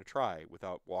 I'm gonna try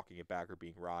without walking it back or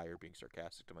being wry or being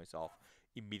sarcastic to myself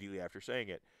immediately after saying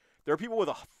it. There are people with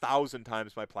 1,000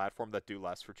 times my platform that do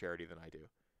less for charity than I do.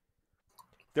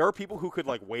 There are people who could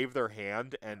like wave their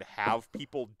hand and have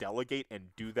people delegate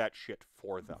and do that shit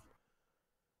for them,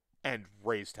 and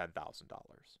raise $10,000.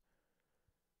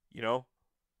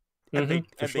 And they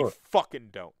fucking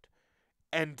don't.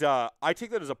 And I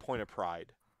take that as a point of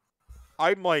pride.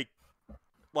 I'm like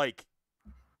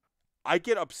I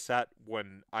get upset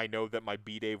when I know that my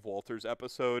B. Dave Walters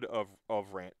episode of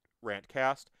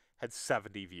RantCast had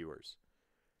 70 viewers.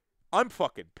 I'm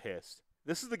fucking pissed.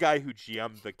 This is the guy who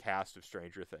GM'd the cast of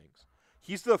Stranger Things.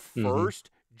 He's the first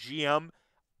GM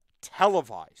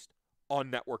televised on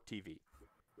network TV.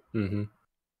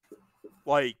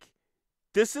 Like,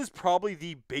 This is probably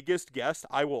the biggest guest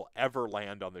I will ever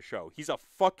land on the show. He's a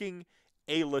fucking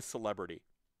A-list celebrity.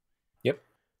 Yep.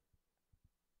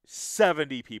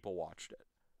 70 people watched it.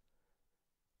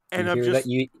 And you I'm hear just... that?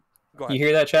 You Go ahead.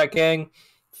 hear that, chat gang?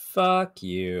 Fuck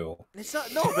you. It's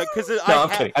not... No, because I'm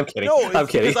kidding. I'm kidding. No, it's I'm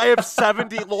kidding. because I have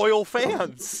 70 loyal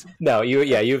fans. No, you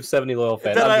have 70 loyal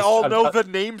fans. That I know the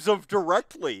names of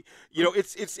directly. You know,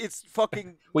 it's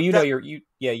fucking... Well, you know,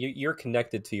 you're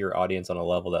connected to your audience on a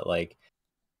level that, like,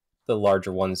 the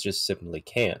larger ones just simply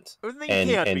can't. To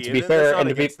be fair,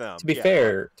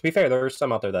 there are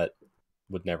some out there that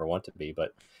would never want to be,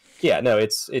 but yeah, no,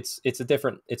 it's a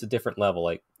different level.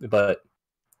 Like, but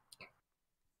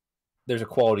there's a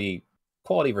quality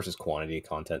versus quantity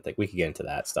content. Like, we could get into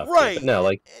that stuff, right? But no,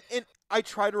 like, and I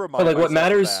try to remind. But like,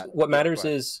 what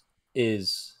matters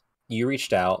is you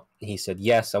reached out. He said,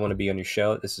 "Yes, I want to be on your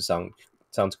show. This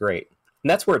sounds great." And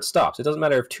that's where it stops. It doesn't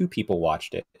matter if 2 people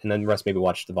watched it, and then the rest maybe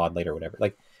watched the VOD later or whatever.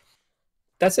 Like,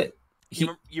 that's it.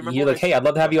 You're like, hey, I'd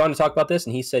love to have you on to talk about this.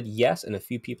 And he said yes, and a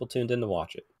few people tuned in to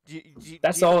watch it.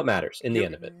 That's all that matters in the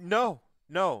end of it. No.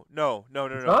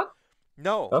 Huh?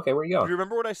 No. Okay, where you going? Do you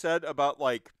remember what I said about,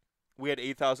 like, we had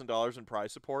 $8,000 in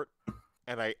prize support,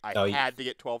 and I had to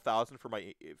get $12,000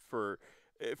 for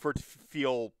it to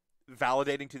feel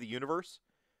validating to the universe?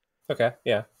 Okay,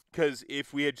 yeah. Because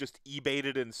if we had just eBayed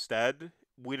it instead,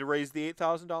 we'd have raised the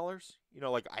 $8,000. You know,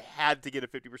 like, I had to get a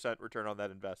 50% return on that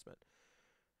investment.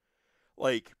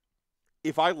 Like,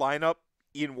 if I line up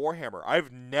in Warhammer,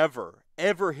 I've never,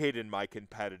 ever hidden my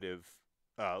competitive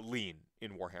lean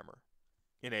in Warhammer,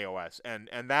 in AOS. And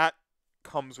that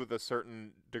comes with a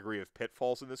certain degree of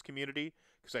pitfalls in this community.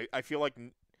 Because I feel like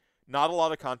not a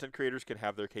lot of content creators can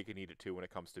have their cake and eat it too when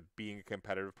it comes to being a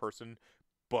competitive person,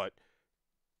 but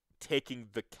taking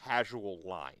the casual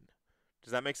line.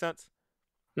 Does that make sense?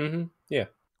 Mm-hmm. Yeah.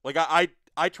 Like,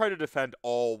 I try to defend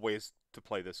all ways to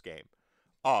play this game.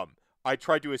 I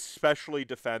try to especially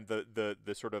defend the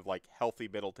sort of, like, healthy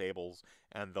middle tables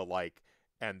and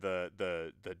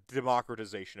the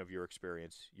democratization of your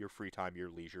experience, your free time, your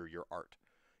leisure, your art.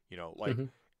 You know, like,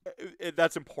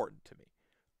 that's important to me.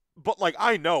 But, like,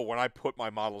 I know when I put my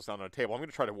models down on a table, I'm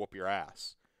going to try to whoop your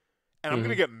ass. And I'm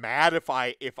going to get mad if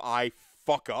I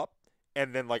fuck up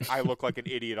and then, like, I look like an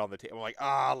idiot on the table.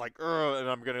 I'm like, and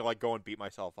I'm going to, like, go and beat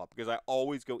myself up because I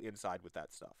always go inside with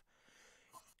that stuff.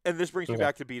 And this brings me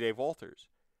back to B. Dave Walters.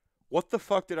 What the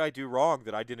fuck did I do wrong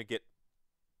that I didn't get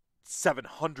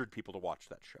 700 people to watch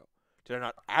that show? Did I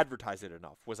not advertise it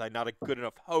enough? Was I not a good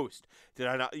enough host? Did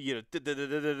I not,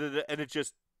 and it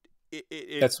just...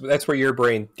 That's where your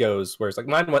brain goes. Whereas, like,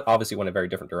 mine obviously went a very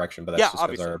different direction, but that's just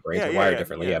because our brains are wired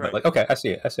differently. Yeah, right. But like, okay, I see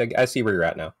it. I see where you're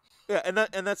at now. Yeah, and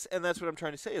that's what I'm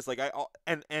trying to say is, like,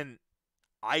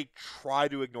 I try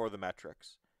to ignore the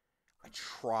metrics.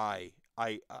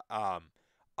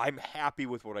 I'm happy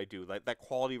with what I do. Like, that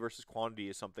quality versus quantity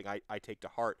is something I take to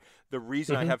heart. The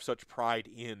reason I have such pride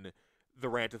in the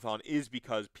Rantathon is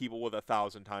because people with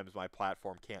 1,000 times my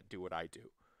platform can't do what I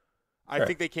do. I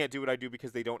think they can't do what I do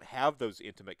because they don't have those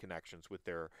intimate connections with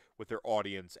their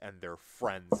audience and their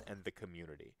friends and the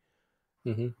community.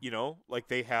 You know, like,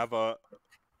 they have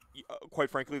quite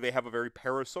frankly, they have a very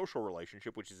parasocial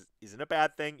relationship, which isn't a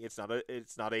bad thing. It's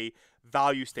not a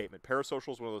value statement.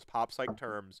 Parasocial is one of those pop psych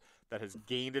terms that has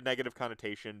gained a negative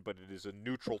connotation, but it is a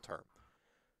neutral term.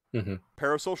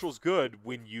 Parasocial is good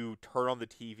when you turn on the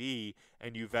TV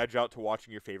and you veg out to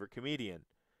watching your favorite comedian,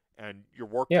 and your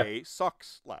workday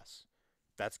sucks less.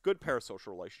 That's good parasocial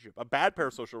relationship. A bad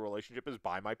parasocial relationship is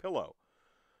buy my pillow,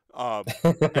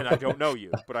 and I don't know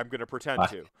you, but I'm going to pretend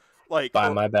to. Like, buy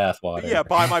my bathwater. Yeah,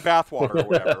 buy my bathwater or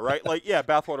whatever, right? Like, yeah,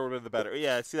 bathwater would have been the better.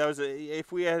 Yeah, see, that was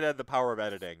if we had the power of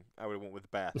editing, I would have went with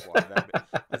bathwater.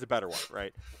 That's a better one,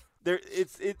 right?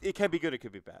 It can be good, it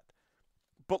can be bad,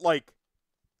 but, like,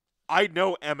 I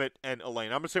know Emmett and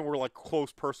Elaine. I'm not saying we're, like,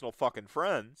 close personal fucking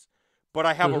friends, but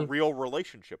I have a real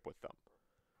relationship with them.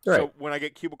 Right. So when I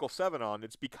get Cubicle 7 on,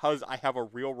 it's because I have a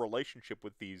real relationship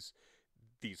with these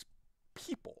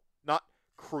people. Not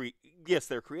yes,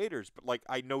 they're creators, but, like,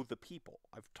 I know the people.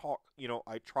 I've talked, you know,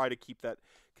 I try to keep that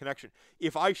connection.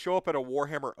 If I show up at a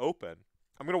Warhammer Open,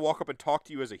 I'm going to walk up and talk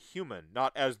to you as a human,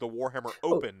 not as the Warhammer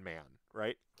Open man,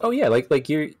 right? Oh yeah, like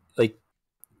you, like,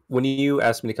 when you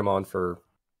asked me to come on for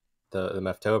the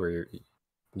Mephisto,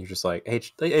 you're just like, hey,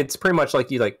 it's pretty much like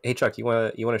you, like, hey Chuck, you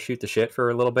want to shoot the shit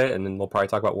for a little bit, and then we'll probably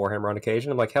talk about Warhammer on occasion.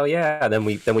 I'm like, hell yeah. And then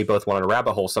we both went on a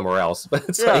rabbit hole somewhere else. But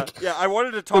it's I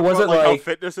wanted to talk about, like, how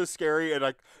fitness is scary,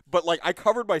 and but I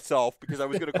covered myself because I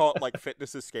was going to call it, like,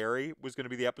 fitness is scary was going to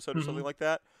be the episode or something like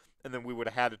that, and then we would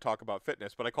have had to talk about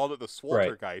fitness. But I called it the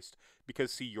Swoltergeist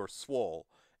because, see, you're swole,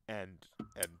 and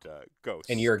ghosts.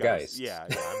 And you're a guys. geist. Yeah,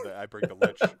 I bring the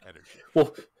lich energy.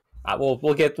 Well,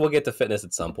 we'll get to fitness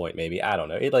at some point, maybe. I don't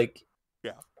know.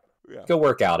 Yeah. Go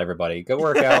work out, everybody. Go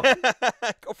work out.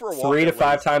 Go for a walk 3 to at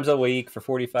 5 least. times a week for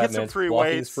 45 Get some minutes. free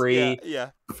Walking's weights. free. Yeah.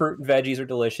 Fruit and veggies are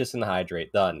delicious, and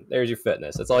hydrate. Done. There's your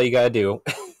fitness. That's all you gotta do.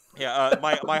 Yeah.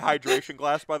 My hydration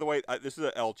glass, by the way, this is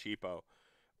a El Cheapo.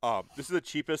 This is the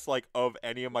cheapest of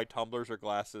any of my tumblers or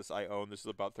glasses I own. This is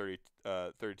about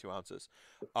 32 ounces.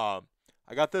 I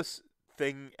got this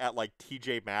thing at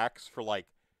TJ Maxx for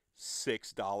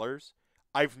 $6.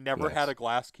 I've never had a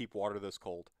glass keep water this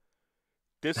cold.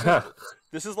 This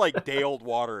is like day old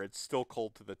water. It's still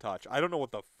cold to the touch. I don't know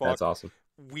what the fuck. That's awesome.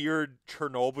 Weird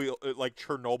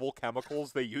Chernobyl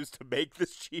chemicals they use to make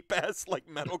this cheap ass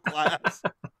metal glass.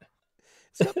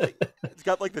 It's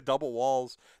got the double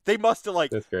walls. They must have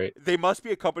That's great. They must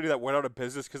be a company that went out of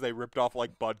business because they ripped off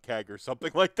Bud Keg or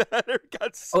something like that, or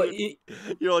got sued.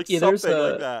 Something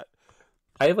like that.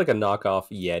 I have a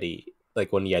knockoff Yeti.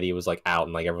 When Yeti was out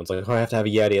and everyone's like, oh, I have to have a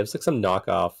Yeti. It was some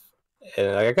knockoff,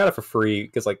 and I got it for free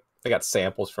because I got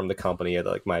samples from the company at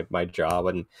my job,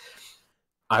 and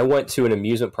I went to an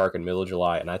amusement park in the middle of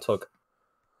July, and I took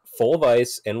full of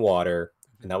ice and water,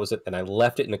 and that was it. And I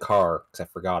left it in the car because I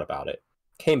forgot about it.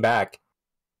 Came back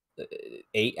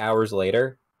 8 hours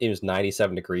later. It was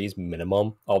 97 degrees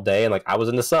minimum all day, and I was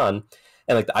in the sun,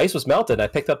 and the ice was melted. And I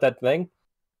picked up that thing.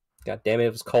 God damn it,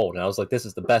 it was cold, and I was like, "This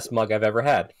is the best mug I've ever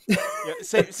had." Yeah,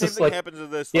 same thing happens with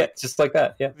this. Yeah, just like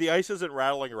that. Yeah, the ice isn't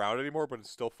rattling around anymore, but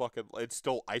it's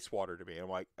still ice water to me. I'm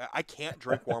like, I can't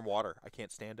drink warm water. I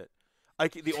can't stand it.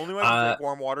 The only way I can drink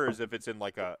warm water is if it's in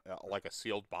a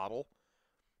sealed bottle.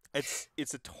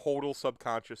 It's a total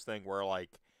subconscious thing where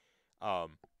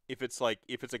if it's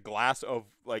a glass of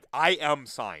I am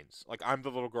Signs. I'm the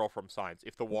little girl from Signs.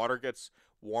 If the water gets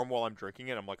warm while I'm drinking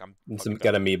it, I'm got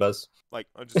amoebas.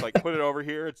 I'm just put it over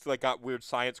here. It's got weird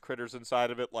science critters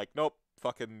inside of it. Nope,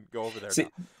 fucking go over there. See,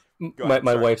 now.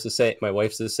 My wife's the same. My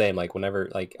wife's the same. Whenever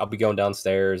I'll be going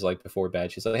downstairs before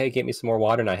bed, she's like, "Hey, get me some more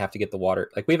water," and I have to get the water.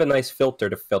 We have a nice filter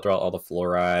to filter out all the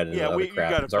fluoride and the other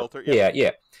crap. You got a filter.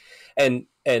 Yeah. And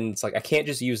it's I can't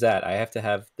just use that. I have to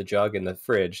have the jug in the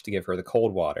fridge to give her the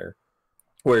cold water.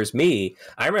 Whereas me,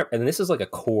 I remember, and this is a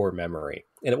core memory,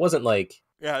 and it wasn't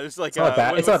yeah, it's it's not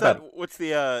bad. It's not bad. What's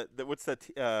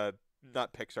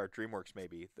not Pixar, DreamWorks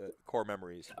maybe, the core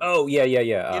memories. Oh yeah.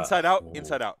 Inside Out.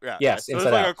 Yeah. Yes, so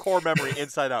Inside Out. A core memory.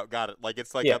 Inside Out. Got it.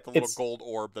 It's got the little gold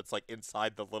orb that's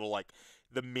inside the little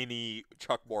the mini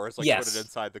Chuck Norris put it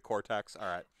inside the cortex. All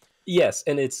right. Yes,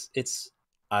 and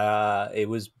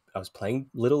I was playing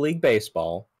Little League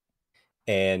baseball,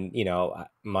 and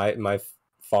my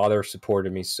father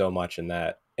supported me so much in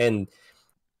that, and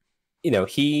I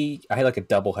had a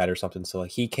doubleheader or something, so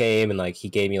he came and he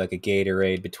gave me a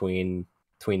Gatorade between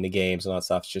the games and all that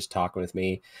stuff, just talking with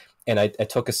me, and I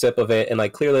took a sip of it,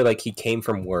 and clearly he came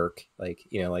from work,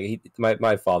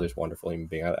 my father's a wonderful human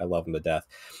being. I love him to death,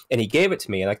 and he gave it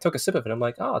to me, and I took a sip of it, and I'm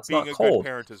like, oh, it's Being not cold. Being a good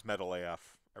parent is metal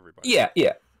AF, everybody.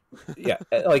 Yeah.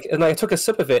 And I took a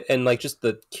sip of it, and just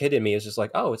the kid in me is just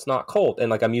oh, it's not cold,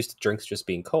 and I'm used to drinks just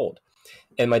being cold,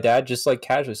 and my dad just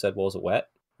casually said, well, is it wet?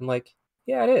 I'm like,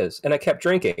 yeah, it is, and I kept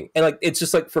drinking, and it's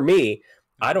just for me,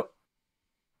 I don't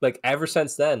ever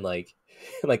since then,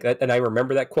 and I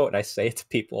remember that quote, and I say it to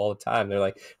people all the time. They're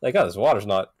like, oh, this water's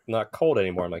not cold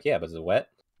anymore. I'm like, yeah, but is it wet?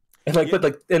 And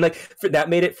that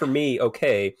made it for me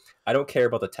okay. I don't care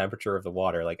about the temperature of the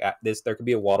water. There could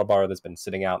be a water bottle that's been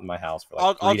sitting out in my house for 3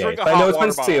 days. I'll drink a hot I know it's water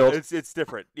been bottle. sealed. It's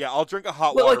different. Yeah, I'll drink a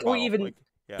hot water bottle. Even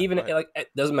it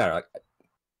doesn't matter.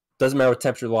 Doesn't matter what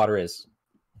temperature the water is,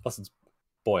 unless it's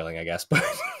boiling, I guess. But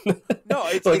no,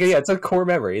 it's it's a core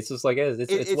memory. It's just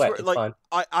it's wet. It's fine.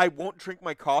 I won't drink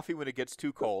my coffee when it gets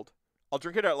too cold. I'll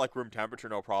drink it at room temperature,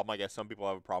 no problem. I guess some people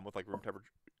have a problem with room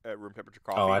temperature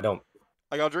coffee. Oh, I don't.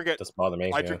 I'll drink it. Doesn't bother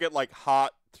me. I drink it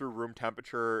hot through room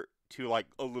temperature to a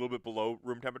little bit below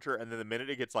room temperature, and then the minute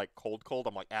it gets cold,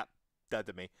 I'm dead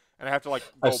to me, and I have to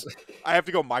I have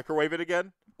to go microwave it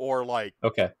again, or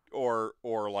okay, or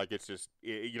it's just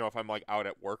if I'm out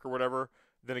at work or whatever,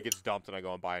 then it gets dumped and I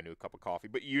go and buy a new cup of coffee.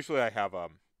 But usually I have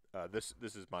this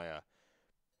is my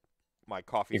my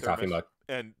coffee your thermos, coffee mug,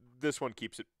 and this one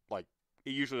keeps it it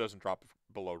usually doesn't drop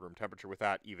below room temperature with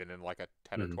that, even in a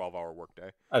 10 or 12 hour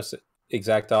workday.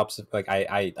 Exact opposite.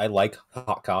 I like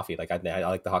hot coffee. I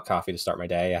like the hot coffee to start my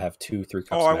day. I have 2-3 cups.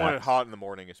 Oh, I want it hot in the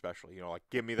morning, especially.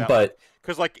 Give me that. But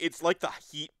because it's the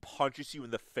heat punches you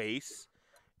in the face.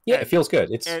 Yeah, it feels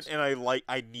good. It's and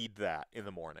I need that in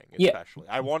the morning, especially.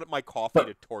 I want my coffee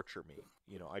to torture me.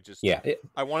 I just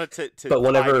I want it to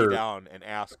tie me down and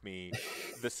ask me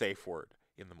the safe word.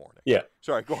 in the morning. Yeah.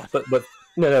 Sorry, go on. But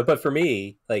no. But for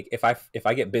me, like if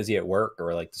I get busy at work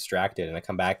or like distracted, and I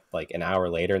come back like an hour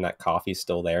later, and that coffee's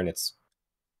still there, and it's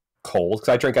cold, because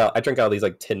I drink out of these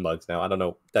like tin mugs now. I don't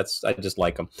know. I just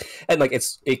like them, and like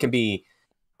it can be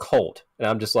cold, and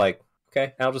I'm just like,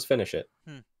 okay, I'll just finish it.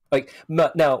 Like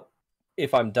now,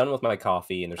 if I'm done with my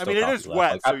coffee and there's still coffee it is left,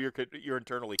 wet, like, so you're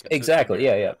internally consistent. Exactly,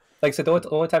 yeah. Like, so the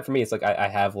only time for me, it's like I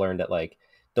have learned that, like,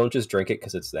 don't just drink it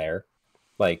because it's there.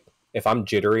 Like, if I'm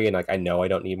jittery and like I know I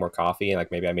don't need more coffee, and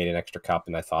like maybe I made an extra cup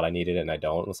and I thought I needed it and I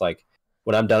don't, it's like,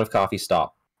 when I'm done with coffee,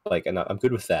 stop. Like, and I'm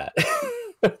good with that.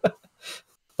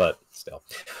 But still,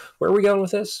 where are we going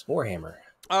with this? Warhammer.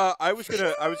 I was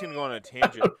gonna go on a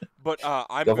tangent, but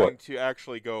I'm going to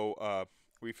actually go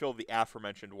refill the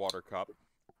aforementioned water cup,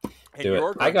 and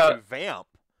you're going to vamp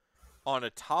on a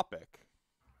topic.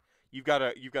 You've got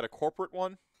a corporate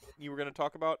one you were going to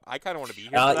talk about. I kind of want to be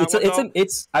here for that one.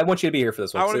 I want you to be here for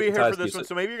this one. I want to be here for this one.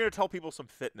 So maybe you're going to tell people some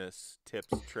fitness tips,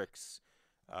 tricks.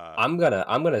 I'm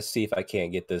gonna see if I can't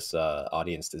get this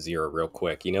audience to 0 real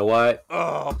quick. You know what?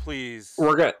 Oh, please.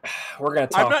 We're gonna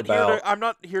talk about. I'm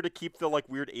not here to keep the like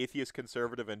weird atheist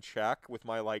conservative in check with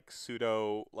my like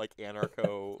pseudo like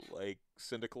anarcho like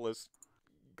syndicalist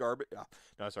garbage.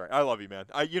 No, sorry. I love you, man.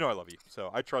 I love you. So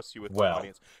I trust you with the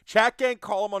audience. Chat gang,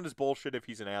 call him on his bullshit if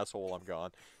he's an asshole. I'm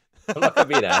gone. I'm not gonna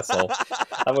be an asshole.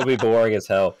 I'm gonna be boring as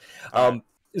hell.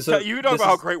 So you talk about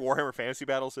how great Warhammer Fantasy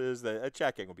Battles is. The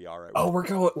chat gang will be all right. Oh,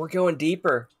 we're going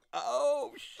deeper.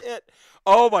 Oh shit!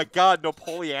 Oh my god,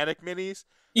 Napoleonic minis.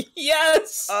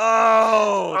 Yes.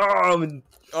 Oh.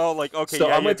 Like okay, so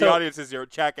the audience is 0.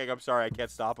 Chat gang, I'm sorry, I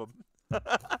can't stop him.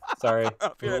 Sorry,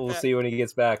 we'll see when he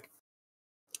gets back.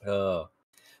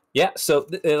 Yeah, so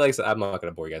like I said, I'm not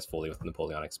going to bore you guys fully with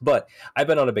Napoleonics, but I've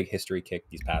been on a big history kick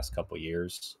these past couple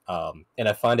years, and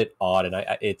I find it odd, and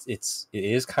it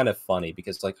is kind of funny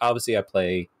because, like, obviously I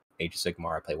play Age of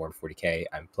Sigmar, I play Warhammer 40k,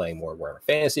 I'm playing more Warhammer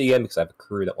Fantasy again because I have a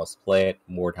crew that wants to play it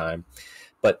more time,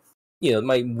 but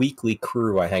my weekly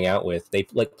crew I hang out with, they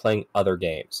like playing other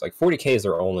games. Like 40k is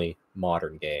their only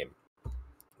modern game,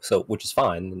 so which is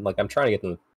fine. And, like, I'm trying to get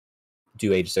them to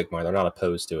do Age of Sigmar, they're not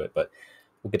opposed to it, but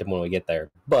we'll get to them when we get there.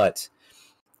 But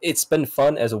it's been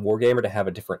fun as a wargamer to have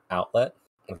a different outlet.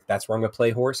 Like, that's where I'm going to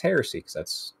play Horus Heresy, because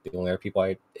that's the only other people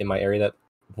in my area that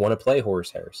want to play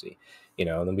Horus Heresy.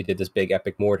 And then we did this big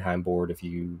epic Mordheim board, if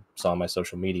you saw my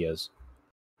social medias.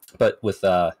 But with,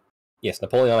 yes,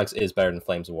 Napoleonics is better than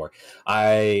Flames of War.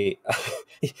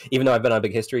 Even though I've been on a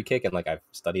big history kick, and like I've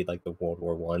studied like the World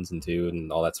War I's and II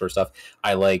and all that sort of stuff,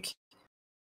 I like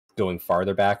going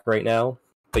farther back right now.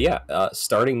 But yeah,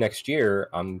 starting next year,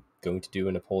 I'm going to do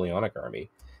a Napoleonic army.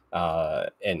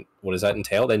 And what does that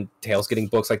entail? Then entails getting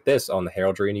books like this on the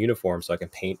heraldry and uniform, so I can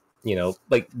paint,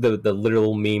 like the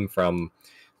literal meme from,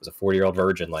 was a 40-year-old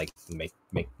virgin, like, make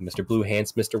Mr. Blue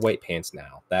Pants Mr. White Pants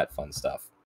now. That fun stuff.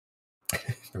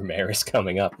 Ramirez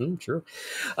coming up. True.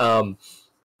 But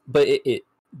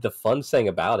the fun thing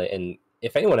about it, and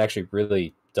if anyone actually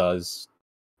really does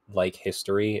like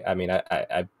history, I mean,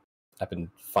 I've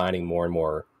been finding more and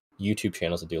more YouTube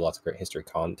channels that do lots of great history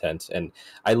content, and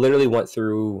I literally went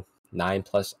through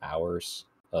 9+ hours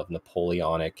of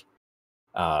Napoleonic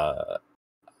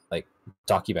like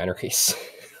documentaries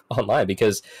online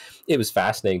because it was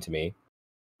fascinating to me.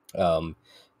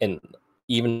 And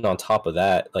even on top of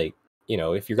that, like,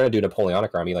 if you're going to do a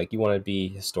Napoleonic army, like, you want to be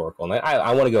historical, and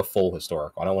I want to go full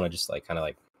historical. I don't want to just like kind of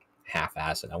like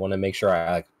half-ass it. I want to make sure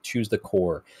I like choose the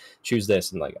core, choose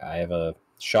this, and like I have a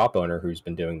shop owner who's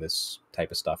been doing this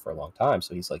type of stuff for a long time,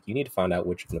 so he's like, you need to find out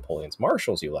which of Napoleon's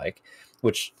marshals you like,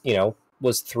 which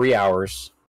was 3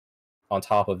 hours on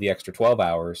top of the extra 12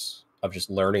 hours of just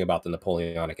learning about the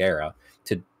Napoleonic era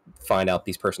to find out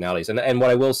these personalities. And what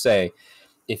I will say,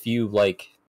 if you like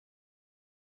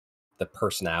the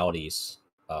personalities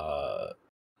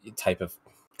type of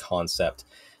concept,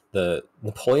 the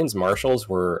Napoleon's marshals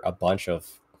were a bunch of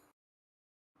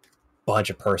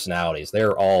personalities.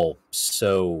 They're all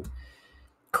so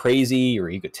crazy or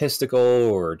egotistical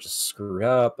or just screwed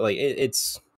up. Like,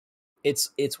 it's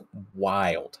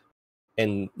wild.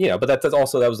 And but that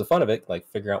was the fun of it, like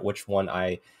figuring out which one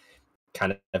I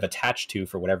kind of attached to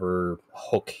for whatever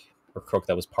hook or crook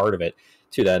that was part of it,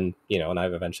 to then and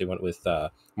I've eventually went with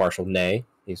Marshal Ney.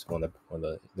 He's one of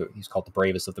the he's called the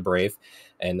bravest of the brave,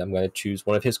 and I'm going to choose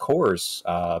one of his corps.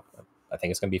 I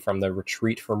think it's going to be from the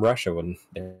retreat from Russia when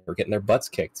they were getting their butts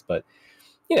kicked. But,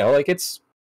 like, it's...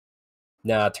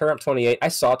 Nah, Turnip 28. I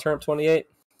saw Turnip 28,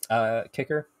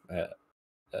 Kicker.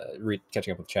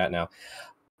 Catching up with chat now.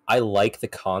 I like the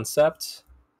concept,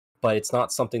 but it's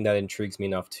not something that intrigues me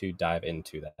enough to dive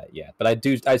into that yet. But I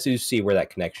do see where that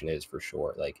connection is, for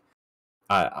sure. Like,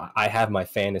 I have my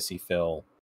fantasy fill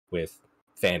with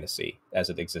fantasy as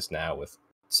it exists now with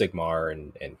Sigmar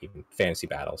and even fantasy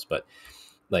battles. But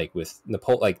like with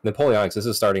Napoleonics, this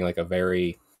is starting like a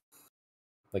very,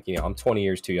 like, you know, I'm 20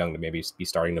 years too young to maybe be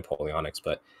starting Napoleonics,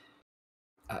 but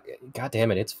god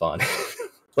damn it, it's fun.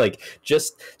 Like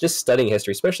just studying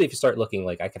history, especially if you start looking,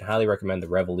 like, I can highly recommend the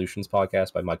Revolutions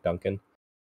podcast by Mike Duncan.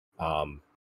 I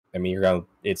mean, you're gonna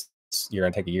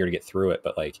take a year to get through it,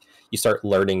 but like you start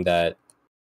learning that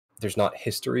there's not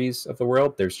histories of the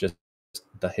world, there's just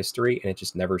the history, and it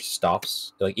just never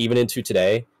stops. Like even into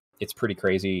today, it's pretty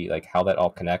crazy, like how that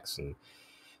all connects, and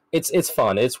it's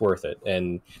fun, it's worth it.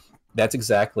 And that's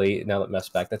exactly, now that Mess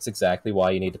back, that's exactly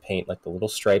why you need to paint like the little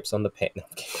stripes on the paint.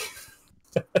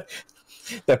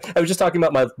 No, I was just talking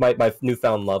about my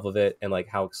newfound love of it and like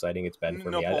how exciting it's been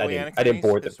for me. I didn't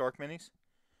board them. Historic minis?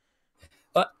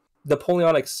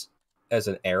 Napoleonics as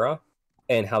an era,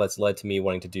 and how that's led to me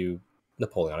wanting to do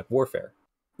Napoleonic Warfare,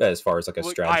 as far as like a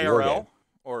strategy IRL? war game.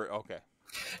 Or okay.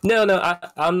 No,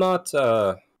 I'm not.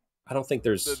 I don't think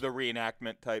there's the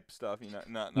reenactment type stuff. You know,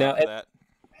 not no, for that.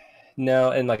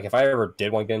 No, and like if I ever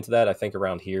did want to get into that, I think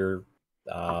around here,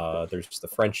 there's the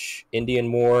French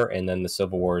Indian War, and then the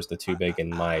Civil War is the two big in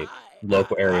my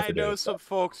local area. I know some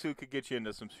folks who could get you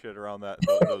into some shit around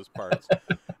those parts.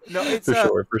 No, it's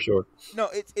for sure. No,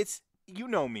 it's you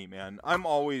know me, man. I've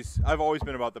always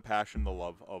been about the passion, the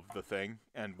love of the thing,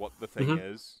 and what the thing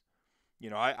is. You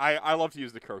know, I love to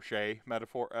use the crochet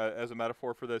metaphor as a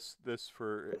metaphor for this.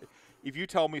 For if you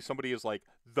tell me somebody is like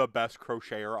the best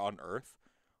crocheter on earth,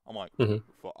 I'm like,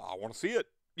 well, I want to see it.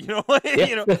 You know, like, yeah.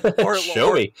 You know,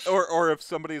 Show me. Or if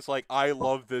somebody's like, I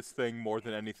love this thing more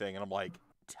than anything, and I'm like,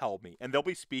 tell me. And they'll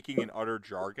be speaking in utter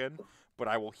jargon, but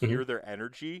I will hear their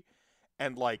energy.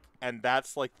 And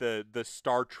that's like the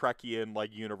Star Trekian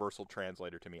like universal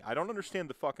translator to me. I don't understand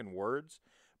the fucking words,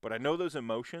 but I know those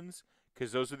emotions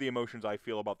because those are the emotions I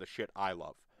feel about the shit I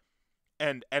love.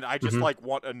 And I just like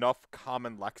want enough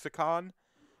common lexicon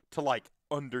to like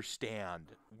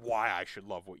understand why I should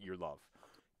love what you love,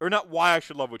 or not why I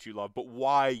should love what you love, but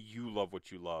why you love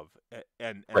what you love.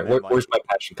 And right, where's my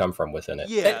passion come from within it?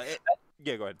 Yeah.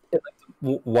 Yeah, go ahead.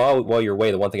 While you're away,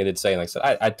 the one thing I did say, and like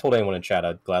I said, I told anyone in chat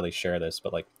I'd gladly share this,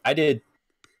 but like I did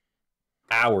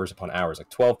hours upon hours, like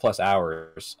 12 plus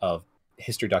hours of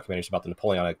history documentaries about the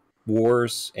Napoleonic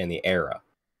Wars and the era.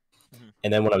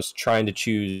 And then when I was trying to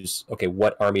choose, okay,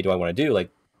 what army do I want to do?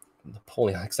 Like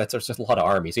Napoleonics, that's just a lot of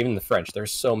armies. Even the French,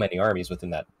 there's so many armies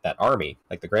within that army,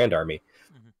 like the Grand Army.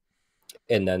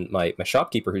 And then my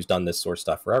shopkeeper, who's done this sort of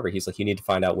stuff forever, he's like, you need to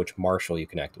find out which marshal you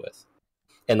connect with.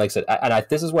 And like I said,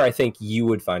 this is where I think you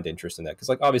would find interest in that, because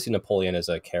like obviously Napoleon is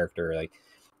a character. Like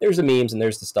there's the memes and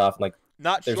there's the stuff. And, like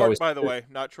not short, always, by the way,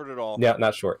 not short at all. Yeah,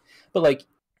 not short. But like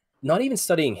not even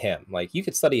studying him. Like you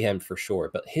could study him for sure,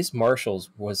 but his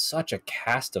marshals was such a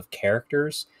cast of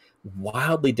characters,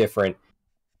 wildly different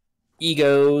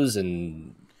egos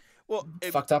and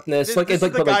fucked upness.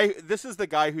 This is the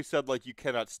guy who said like, you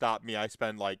cannot stop me. I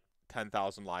spend like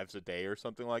 10,000 lives a day or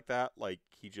something like that. Like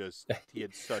he had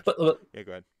such. Yeah,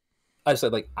 go ahead. I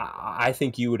said like I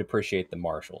think you would appreciate the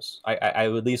marshals. I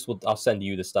at least I'll send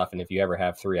you the stuff, and if you ever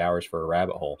have 3 hours for a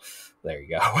rabbit hole, there you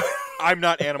go. I'm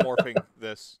not anamorphing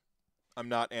this.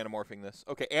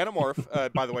 Okay,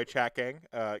 Anamorph. By the way, chat gang.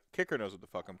 Kicker knows what the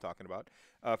fuck I'm talking about.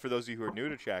 For those of you who are new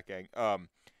to chat gang,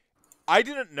 I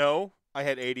didn't know I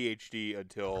had ADHD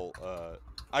until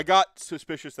I got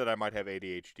suspicious that I might have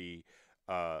ADHD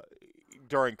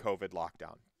during COVID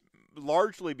lockdown,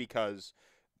 largely because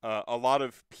a lot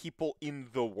of people in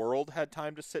the world had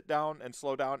time to sit down and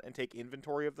slow down and take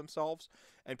inventory of themselves,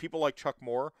 and people like Chuck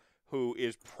Moore, who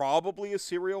is probably a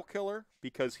serial killer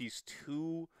because he's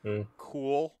too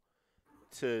cool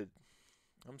to.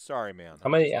 I'm sorry, man. How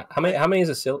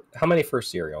many for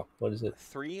serial? What is it?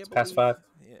 3. Past 5.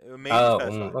 Yeah, maybe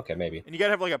past 5. Okay, maybe. And you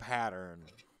gotta have like a pattern,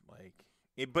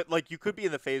 but like you could be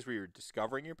in the phase where you're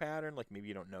discovering your pattern. Like maybe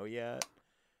you don't know yet.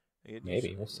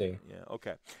 Maybe we'll see. Yeah.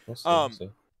 Okay. We'll see.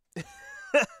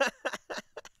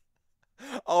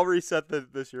 I'll reset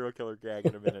the serial killer gag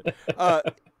in a minute.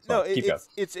 No,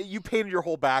 it's you painted your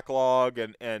whole backlog,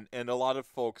 and a lot of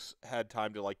folks had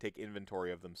time to like take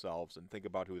inventory of themselves and think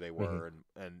about who they were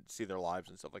and see their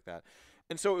lives and stuff like that.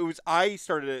 And so I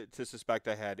started to suspect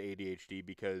I had ADHD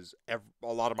because a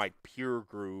lot of my peer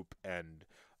group and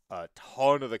a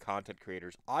ton of the content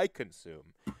creators I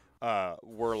consume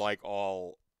were like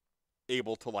all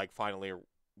able to like finally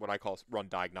what I call run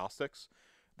diagnostics.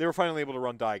 They were finally able to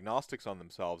run diagnostics on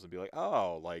themselves and be like,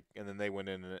 oh, like, and then they went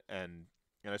in and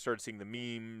I started seeing the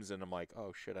memes, and I'm like,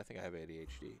 oh shit, I think I have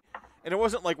ADHD. And it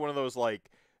wasn't like one of those like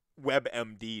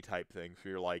WebMD type things.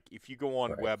 Where you're like, if you go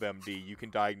on Right. WebMD, you can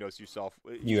diagnose yourself.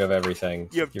 You have everything.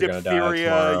 You have You're gonna die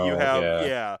diphtheria. You tomorrow. have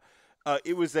Yeah.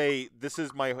 It was a. This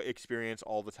is my experience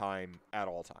all the time at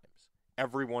all times.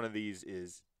 Every one of these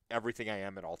is everything I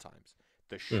am at all times.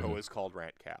 The show is called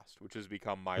RantCast, which has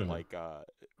become my like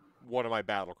one of my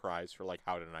battle cries for like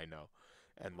how did I know,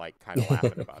 and like kind of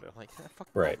laughing about it. I'm like fuck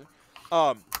Right.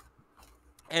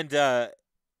 and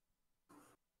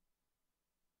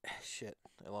shit,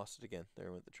 I lost it again.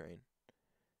 There went the train.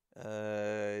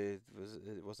 It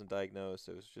wasn't diagnosed.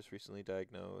 It was just recently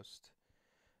diagnosed.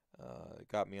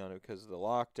 Got me on it because of the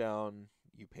lockdown.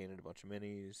 You painted a bunch of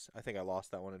minis. I think I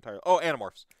lost that one entirely. Oh,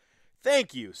 Animorphs.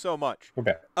 Thank you so much.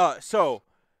 Okay.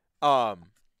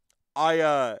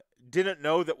 I didn't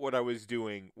know that what I was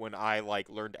doing when I like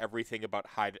learned everything about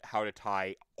how to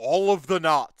tie all of the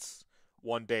knots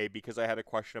one day because I had a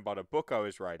question about a book I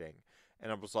was writing,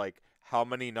 and I was like, how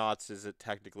many knots is it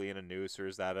technically in a noose, or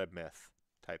is that a myth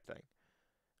type thing?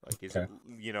 Like, is it,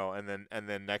 you know, and then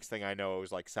next thing I know, it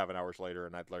was like 7 hours later,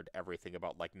 and I'd learned everything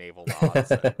about like naval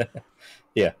knots.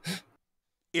 Yeah.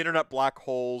 Internet black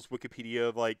holes,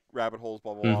 Wikipedia like rabbit holes,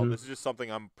 blah blah blah. This is just something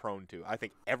I'm prone to. I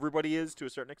think everybody is to a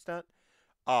certain extent.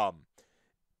 I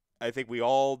think we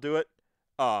all do it.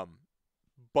 But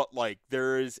like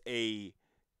there is the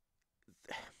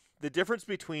difference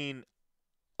between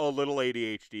a little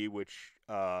ADHD, which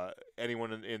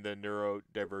anyone in the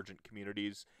neurodivergent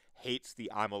communities hates the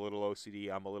I'm a little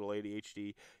OCD, I'm a little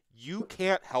ADHD. You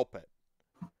can't help it.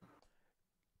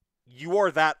 You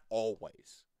are that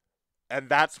always. And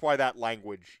that's why that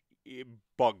language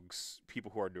bugs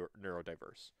people who are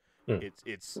neurodiverse.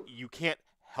 It's you can't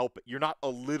help it. You're not a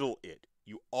little it.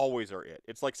 You always are it.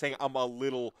 It's like saying I'm a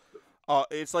little.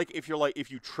 It's like if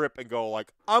you trip and go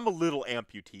like I'm a little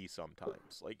amputee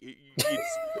sometimes. Like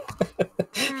it's.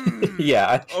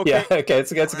 Yeah. Okay. Yeah. Okay.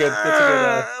 It's a good.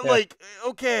 Yeah. Like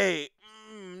okay.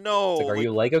 No. It's like, are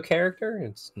you a Lego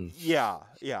character? Yeah.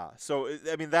 So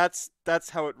I mean, that's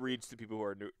how it reads to people who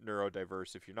are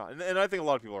neurodiverse. If you're not, and I think a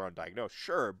lot of people are undiagnosed,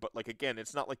 sure, but like again,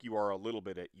 it's not like you are a little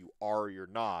bit it. You are, you're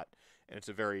not, and it's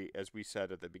a very, as we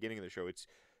said at the beginning of the show, it's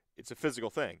a physical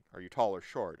thing. Are you tall or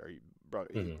short? Are you, bro?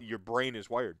 Your brain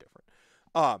is wired different.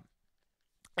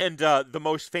 And the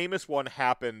most famous one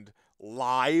happened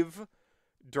live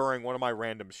during one of my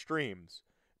random streams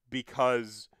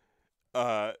because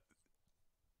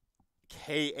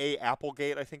K.A.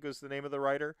 Applegate, I think was the name of the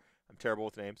writer. I'm terrible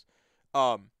with names.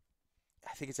 I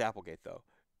think it's Applegate, though.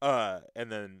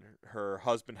 And then her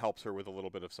husband helps her with a little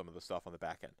bit of some of the stuff on the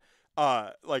back end.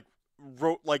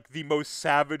 Wrote, like, the most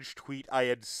savage tweet I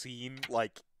had seen,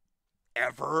 like,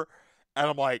 ever. And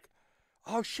I'm like,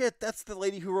 oh, shit, that's the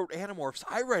lady who wrote Animorphs.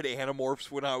 I read Animorphs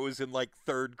when I was in, like,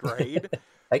 3rd grade.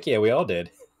 Heck yeah, we all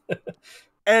did.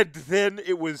 And then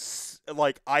it was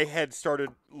like I had started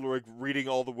like reading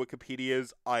all the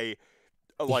Wikipedias. I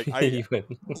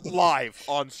live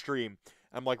on stream.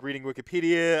 I'm like reading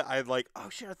Wikipedia. I like, oh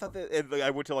shit, I thought that. And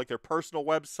I went to like their personal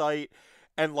website,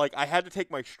 and like I had to take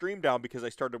my stream down because I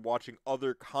started watching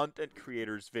other content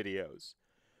creators' videos,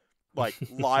 like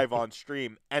live on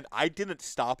stream, and I didn't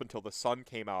stop until the sun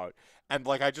came out. And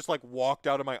like I just like walked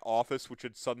out of my office, which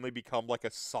had suddenly become like a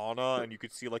sauna, and you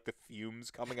could see like the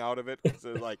fumes coming out of it because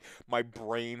like my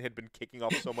brain had been kicking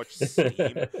off so much steam,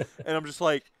 and I'm just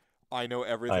like, I know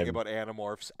everything about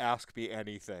Animorphs. Ask me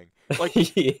anything. Like,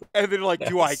 and then like,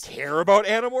 do I care about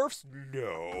Animorphs?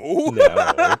 No.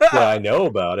 Well, I know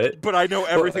about it, but I know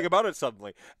everything about it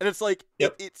suddenly, and it's like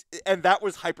and that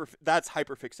was that's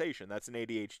hyperfixation. That's an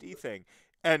ADHD thing,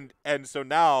 and so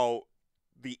now.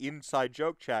 The inside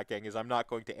joke chat gang is I'm not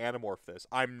going to Animorph this.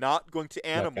 I'm not going to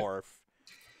Animorph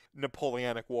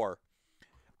Napoleonic War.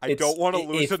 I don't want to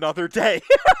lose another day.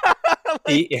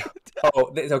 Okay.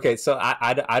 So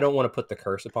I don't want to put the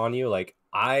curse upon you. Like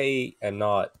I'm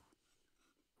not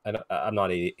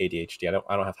ADHD.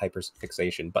 I don't have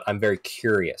hyperfixation, but I'm very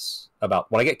curious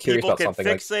about when I get curious about something.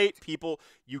 You can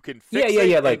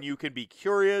fixate, and you can be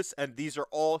curious, and these are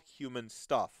all human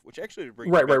stuff. Which actually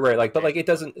brings right. Like, but like it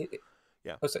doesn't.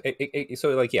 It's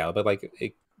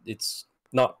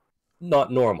not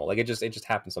normal. Like it just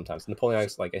happens sometimes.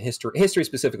 Napoleonic's like a history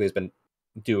specifically has been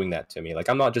doing that to me. Like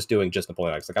I'm not just doing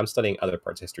Napoleonics. Like I'm studying other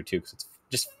parts of history too because it's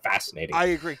just fascinating. I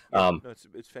agree. No,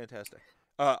 it's fantastic.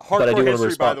 Hardcore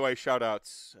history, by the way. Shout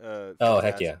outs.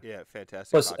 Heck yeah,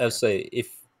 fantastic. Plus, I'll say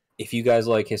if you guys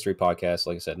like history podcasts,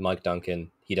 like I said, Mike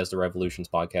Duncan, he does the Revolutions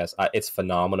podcast. It's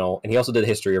phenomenal, and he also did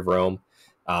History of Rome.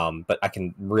 But I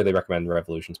can really recommend the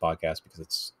Revolutions podcast because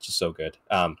it's just so good.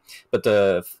 But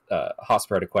the hot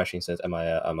sporadic question says, am I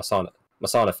a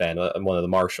Masana fan? I'm one of the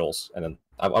marshals. And then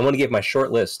I'm going to give my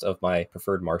short list of my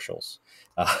preferred marshals,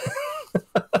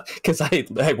 because I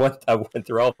went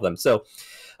through all of them. So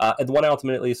the one I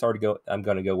ultimately I'm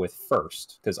going to go with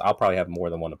first, because I'll probably have more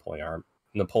than one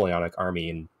Napoleonic army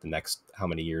in the next how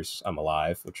many years I'm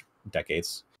alive, which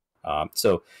decades.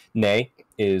 So Ney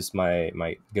is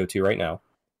my go-to right now.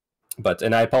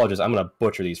 And I apologize, I'm going to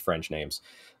butcher these French names.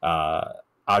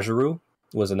 Ageru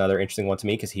was another interesting one to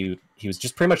me, because he was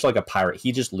just pretty much like a pirate.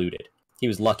 He just looted. He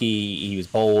was lucky. He was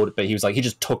bold, but he was like, he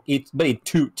just took it, but he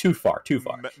too far.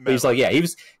 But he's like, yeah, he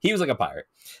was like a pirate.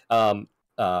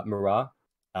 Murat,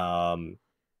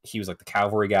 he was like the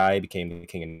cavalry guy. Became the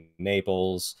king of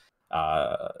Naples.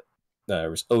 There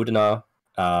was Odina,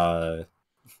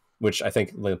 which I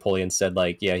think Napoleon said,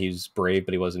 like, yeah, he was brave,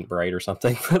 but he wasn't bright or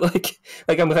something. But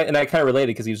I kind of related,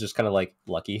 because he was just kind of like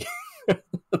lucky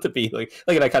to be like,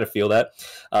 and I kind of feel that.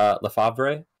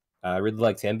 Lefebvre, I really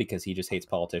liked him because he just hates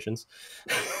politicians.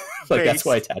 That's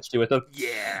what I attached to with him.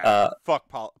 Yeah. Fuck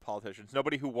politicians.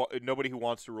 Nobody who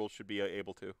wants to rule should be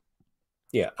able to.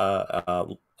 Yeah.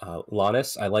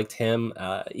 Lannis, I liked him.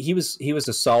 He was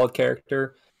a solid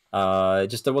character.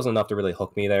 Just there wasn't enough to really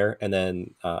hook me there. And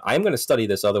then I'm going to study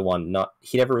this other one.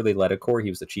 He never really led a corps. He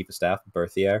was the chief of staff,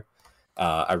 Berthier.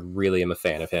 I really am a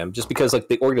fan of him, just because like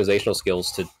the organizational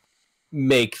skills to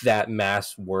make that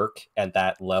mass work at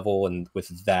that level and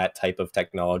with that type of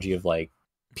technology of like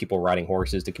people riding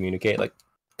horses to communicate, like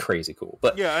crazy cool.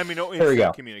 But yeah, I mean, no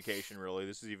instant communication really.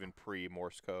 This is even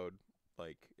pre-Morse code.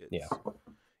 Like, it's,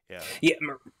 yeah.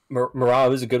 Marat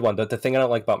was a good one, but the thing I don't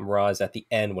like about Marat is at the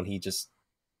end when he just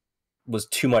was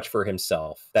too much for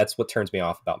himself. That's what turns me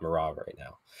off about Marat right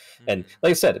now. And like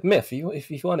I said, Myth, if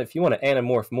you want to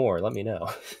anamorph more, let me know.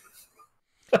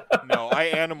 No,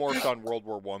 I anamorphed on World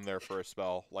War I there for a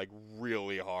spell, like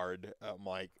really hard.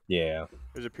 Like, yeah,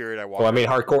 there's a period I watched. Well, I mean,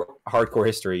 hardcore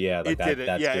history, yeah, like it did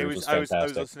it. Yeah, it was. I was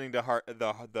listening to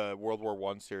the World War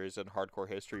I series and Hardcore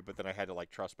History, but then I had to like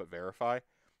trust but verify,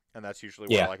 and that's usually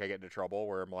where like I get into trouble,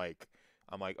 where I'm like,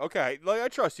 okay, like I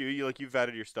trust you, you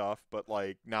vetted your stuff, but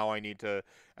like now I need to,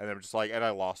 and I'm just like, and I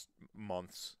lost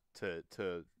months to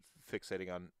fixating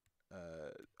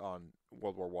on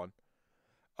World War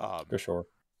I. For sure.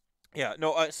 Yeah,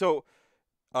 no, I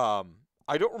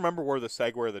don't remember where the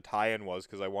segue or the tie-in was,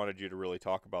 because I wanted you to really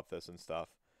talk about this and stuff.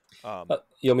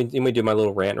 You want me to do my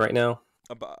little rant right now?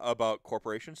 About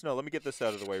corporations? No, let me get this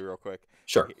out of the way real quick.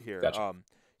 Sure. Here. Gotcha.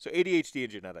 So ADHD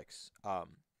and genetics. A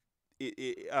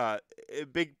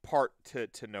big part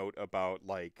to note about,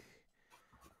 like,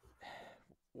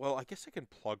 well, I guess I can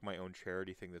plug my own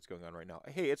charity thing that's going on right now.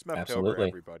 Hey, it's Mephisto,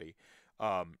 everybody.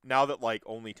 Now that like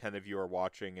only 10 of you are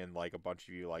watching and like a bunch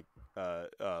of you like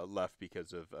left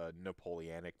because of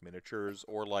Napoleonic miniatures,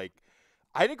 or like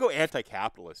I didn't go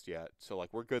anti-capitalist yet, so like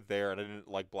we're good there, and I didn't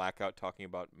like blackout talking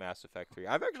about Mass Effect 3.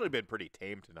 I've actually been pretty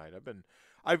tame tonight.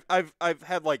 I've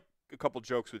had like a couple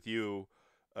jokes with you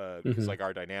because like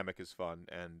our dynamic is fun,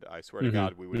 and I swear to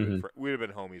God we would have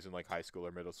been homies in like high school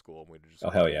or middle school, and we'd just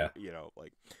hell yeah, you know,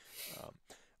 like.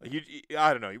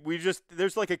 I don't know.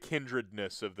 There's like a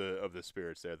kindredness of the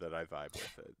spirits there that I vibe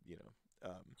with. You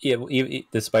know. Yeah,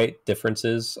 despite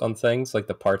differences on things, like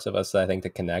the parts of us that I think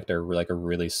that connect are like a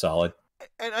really solid.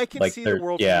 And I can see the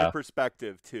world from your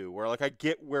perspective too, where like I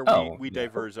get where we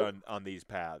diverge on these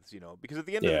paths. You know, because at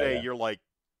the end of the day, you're like,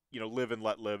 you know, live and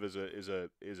let live is a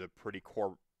pretty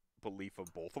core belief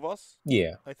of both of us.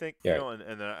 Yeah, I think you know,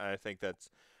 and I think that's,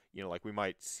 you know, like we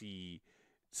might see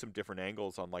some different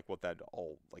angles on like what that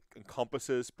all like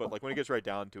encompasses, but like when it gets right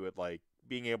down to it, like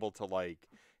being able to like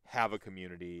have a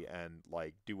community and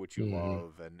like do what you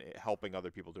love and helping other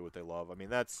people do what they love, I mean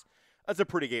that's a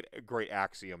pretty great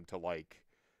axiom to like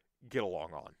get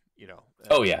along on, you know.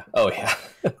 Oh yeah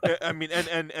I mean,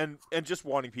 and just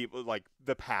wanting people, like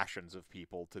the passions of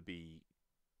people to be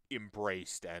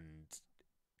embraced and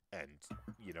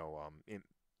you know,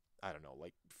 I don't know,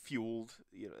 like fueled.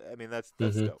 You know, I mean that's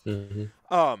dope.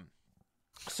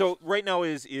 So right now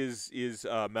is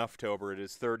Mephisto. It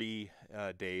is 30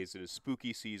 days. It is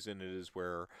spooky season. It is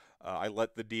where I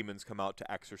let the demons come out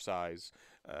to exercise.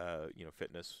 You know,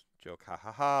 fitness joke. Ha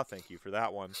ha ha. Thank you for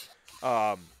that one.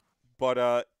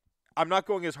 But I'm not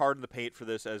going as hard in the paint for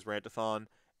this as Rantathon,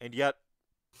 and yet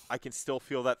I can still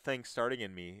feel that thing starting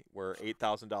in me where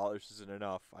 $8,000 isn't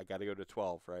enough. I got to go to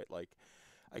 12, right? Like.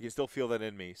 I can still feel that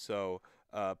in me. So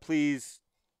please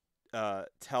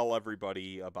tell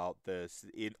everybody about this.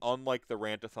 Unlike the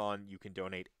Rantathon, you can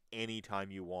donate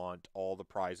anytime you want. All the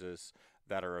prizes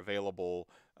that are available,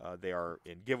 they are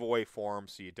in giveaway form,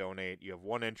 so you donate. You have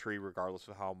one entry regardless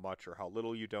of how much or how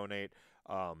little you donate.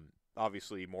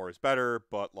 obviously more is better,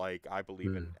 but like I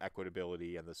believe in Mm.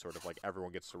 equitability and the sort of like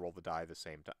everyone gets to roll the die the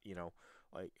same time, you know,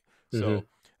 like Mm-hmm. so.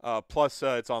 Plus,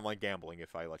 it's online gambling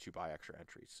if I let you buy extra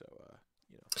entries. So,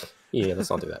 you know. Yeah, let's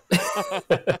not do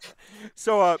that.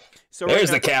 So right There's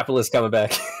now, the capitalist coming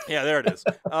back. yeah, there it is.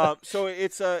 So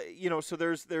it's you know, so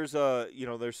there's you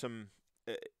know, there's some.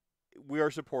 We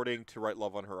are supporting To Write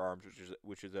Love on Her Arms,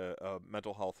 which is a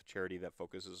mental health charity that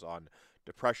focuses on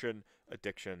depression,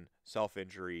 addiction, self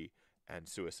injury, and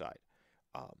suicide.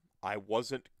 I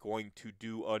wasn't going to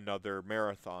do another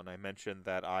marathon. I mentioned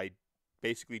that I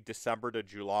basically December to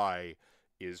July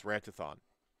is Rantathon.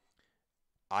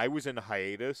 I was in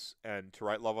hiatus, and To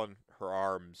Write Love on Her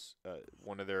Arms,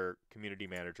 one of their community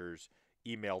managers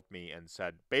emailed me and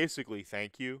said, basically,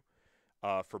 thank you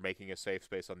for making a safe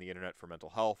space on the internet for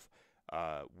mental health.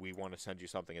 We want to send you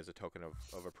something as a token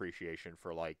of appreciation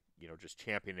for, like, you know, just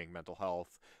championing mental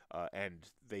health. And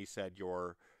they said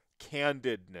your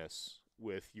candidness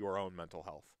with your own mental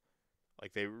health.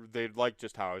 Like, they liked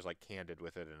just how I was, like, candid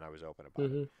with it and I was open about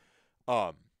Mm-hmm.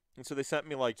 it. And so they sent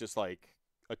me, like, just, like,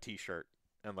 a t-shirt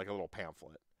and, like, a little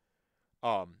pamphlet.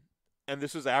 Um, and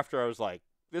this was after I was like,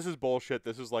 this is bullshit.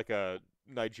 This is like a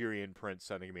Nigerian prince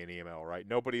sending me an email, right?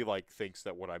 Nobody like thinks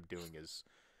that what I'm doing is,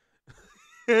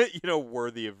 you know,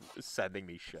 worthy of sending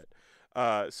me shit.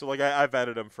 So like I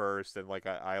vetted him first, and like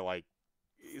I like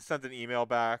sent an email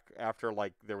back after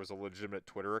like there was a legitimate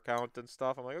Twitter account and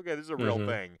stuff. I'm like, okay, this is a real Mm-hmm.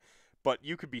 thing, but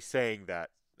you could be saying that,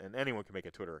 and anyone can make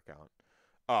a Twitter account.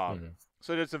 Um, Mm-hmm.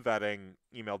 so I did some vetting,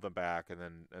 emailed them back, and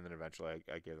then eventually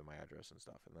I gave them my address and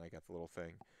stuff, and then I got the little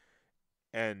thing,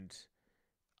 and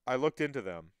I looked into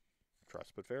them,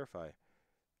 trust but verify,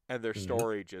 and their Mm-hmm.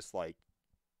 story just like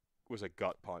was a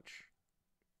gut punch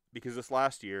because this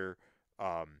last year,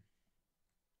 um,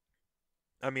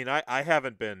 I mean, I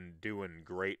haven't been doing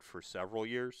great for several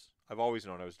years. I've always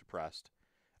known I was depressed.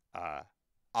 Uh,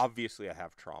 Obviously, I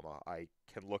have trauma. I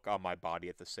can look on my body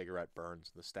at the cigarette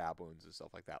burns and the stab wounds and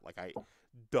stuff like that. Like,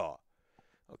 duh.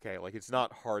 Okay, like, it's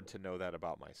not hard to know that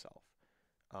about myself.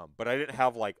 But I didn't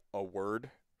have, like, a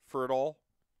word for it all.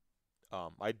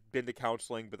 I'd been to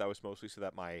counseling, but that was mostly so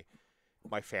that my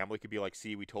family could be like,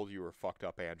 see, we told you were fucked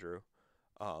up, Andrew.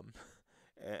 Um,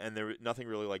 and there nothing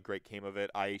really like great came of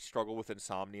it. I struggled with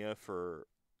insomnia for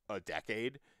a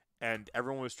decade, and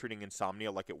everyone was treating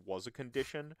insomnia like it was a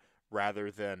condition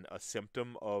rather than a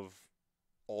symptom of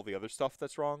all the other stuff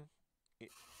that's wrong,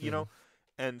 you Mm-hmm. know.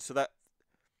 And so that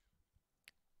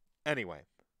anyway,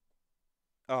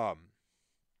 um,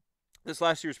 this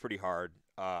last year was pretty hard.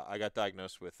 I got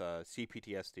diagnosed with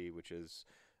CPTSD, which is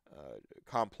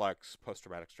complex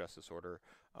post-traumatic stress disorder.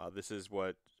 This is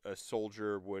what a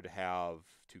soldier would have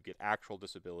to get actual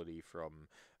disability from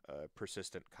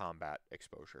persistent combat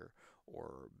exposure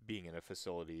or being in a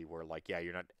facility where, like, yeah,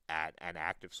 you're not an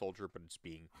active soldier, but it's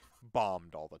being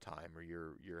bombed all the time, or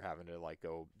you're having to like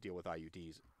go deal with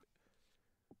IUDs,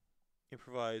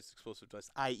 improvised explosive device,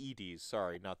 IEDs.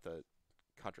 Sorry, not the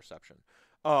contraception.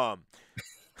 Um,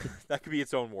 that could be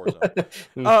its own war zone.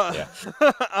 Yeah.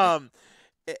 Um,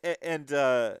 and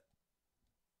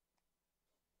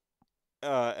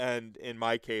and in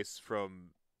my case, from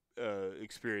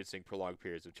experiencing prolonged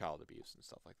periods of child abuse and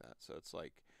stuff like that. So it's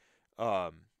like,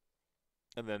 um,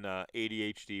 and then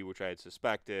ADHD, which I had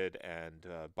suspected, and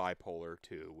bipolar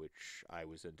 2, which I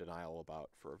was in denial about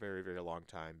for a very, very long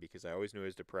time because I always knew I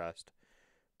was depressed,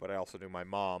 but I also knew my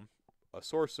mom, a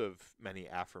source of many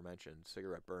aforementioned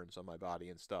cigarette burns on my body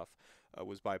and stuff,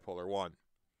 was bipolar 1.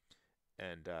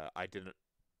 And I didn't,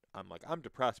 I'm like, I'm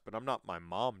depressed, but I'm not my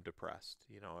mom depressed.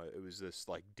 You know, it was this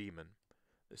like demon,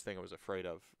 this thing I was afraid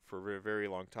of for a very, very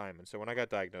long time. And so when I got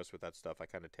diagnosed with that stuff, I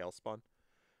kind of tailspun.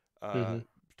 Uh, Mm-hmm.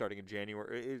 Starting in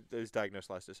January, it was diagnosed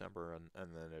last December, and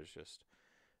then it was just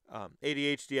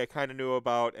ADHD. I kind of knew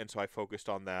about, and so I focused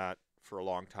on that for a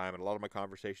long time. And a lot of my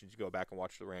conversations, you go back and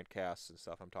watch the rantcasts and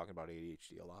stuff. I'm talking about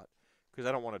ADHD a lot because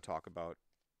I don't want to talk about.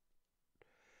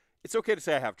 It's okay to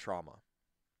say I have trauma.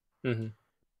 Mm-hmm.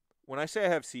 When I say I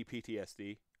have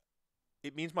CPTSD,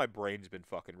 it means my brain's been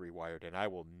fucking rewired, and I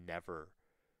will never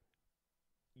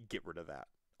get rid of that.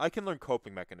 I can learn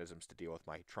coping mechanisms to deal with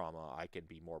my trauma. I can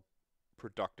be more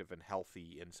productive and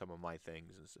healthy in some of my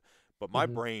things, but my Mm-hmm.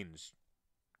 brain's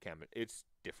it's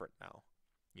different now.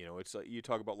 You know, it's you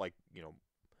talk about like, you know,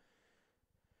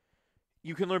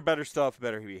 you can learn better stuff,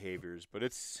 better behaviors, but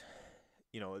it's,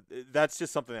 you know, that's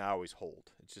just something I always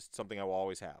hold. It's just something I will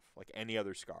always have, like any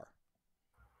other scar.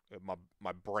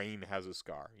 My brain has a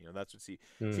scar. You know, that's what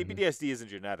Mm-hmm. CPTSD isn't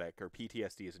genetic, or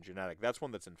PTSD isn't genetic. That's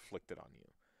one that's inflicted on you,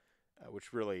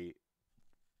 which really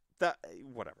that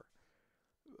whatever.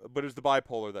 but it was the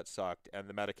bipolar that sucked, and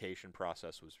the medication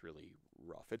process was really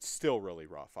rough. It's still really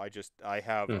rough.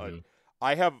 Mm-hmm.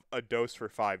 I have a dose for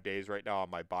 5 days right now on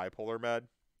my bipolar med,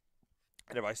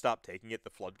 and if I stop taking it, the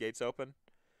floodgates open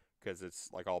because it's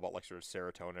like all about like sort of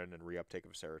serotonin and reuptake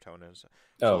of serotonin. So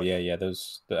Oh like, yeah, yeah.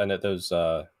 I know those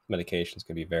medications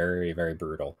can be very, very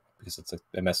brutal because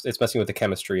it's messing with the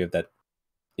chemistry of that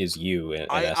is you in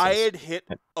I essence. had hit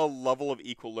a level of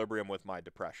equilibrium with my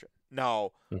depression.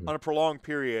 Now, Mm-hmm. on a prolonged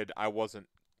period, I wasn't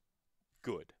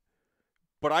good,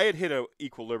 but I had hit a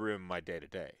equilibrium in my day to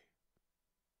day.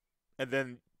 And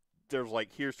then there's like,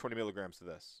 here's 20 milligrams of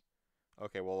this.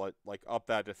 Okay, well, like up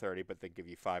that to 30, but then give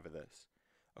you 5 of this.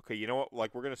 Okay, you know what?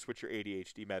 Like, we're gonna switch your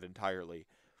ADHD med entirely.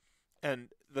 And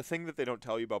the thing that they don't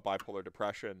tell you about bipolar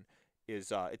depression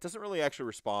is it doesn't really actually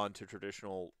respond to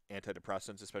traditional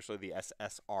antidepressants, especially the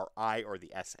SSRI or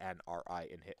the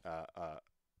SNRI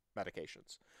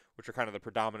medications, which are kind of the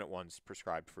predominant ones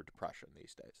prescribed for depression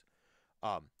these days.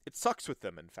 It sucks with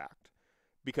them, in fact,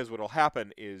 because what will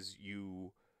happen is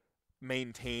you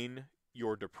maintain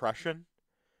your depression,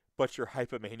 but your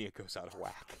hypomania goes out of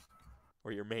whack,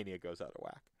 or your mania goes out of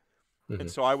whack. Mm-hmm.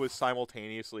 And so I was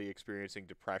simultaneously experiencing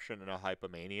depression and a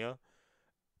hypomania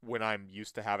when I'm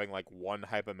used to having like one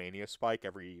hypomania spike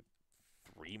every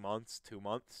 3 months, 2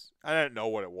 months. I didn't know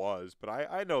what it was, but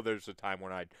I know there's a time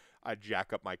when I'd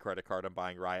jack up my credit card on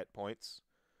buying Riot points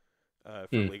for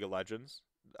League of Legends.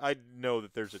 I know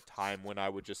that there's a time when I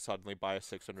would just suddenly buy a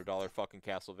 $600 fucking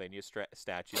Castlevania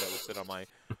statue that would sit on my.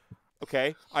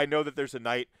 Okay, I know that there's a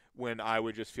night when I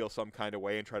would just feel some kind of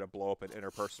way and try to blow up an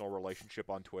interpersonal relationship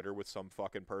on Twitter with some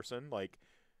fucking person. Like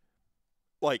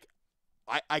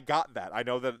I got that. I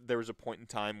know that there was a point in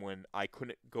time when I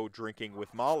couldn't go drinking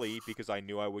with Molly because I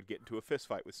knew I would get into a fist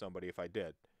fight with somebody if I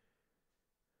did.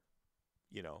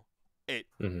 You know, it.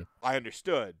 Mm-hmm. I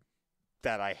understood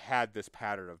that I had this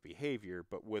pattern of behavior,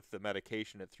 but with the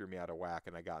medication, it threw me out of whack,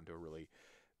 and I got into a really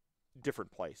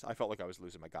different place. I felt like I was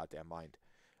losing my goddamn mind.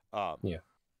 Yeah.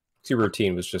 So your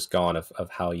routine was just gone of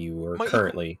how you were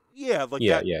currently. Yeah, like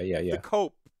Yeah, that. yeah, yeah, The yeah.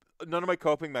 cope. None of my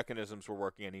coping mechanisms were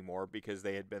working anymore because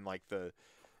they had been like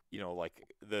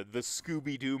like the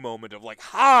Scooby Doo moment of like,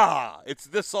 ha, it's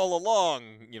this all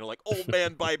along. Like old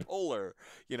man bipolar.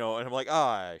 And I'm like,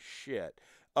 ah, shit.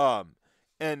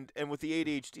 And with the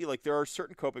ADHD, like there are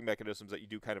certain coping mechanisms that you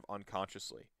do kind of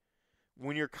unconsciously.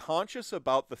 When you're conscious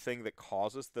about the thing that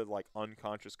causes the like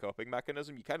unconscious coping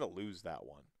mechanism, you kind of lose that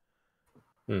one.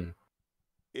 Mm.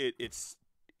 It's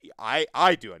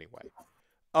I do anyway.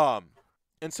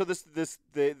 And so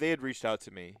they had reached out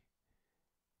to me,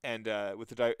 and with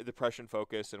the depression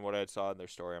focus and what I saw in their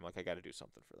story, I'm like, I got to do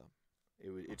something for them.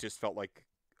 It just felt like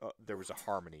there was a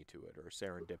harmony to it or a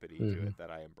serendipity to it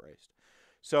that I embraced.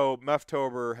 So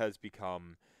Meftober has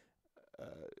become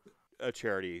a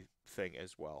charity thing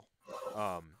as well.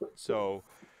 So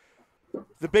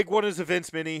the big one is a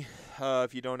Vince Mini.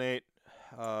 If you donate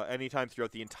anytime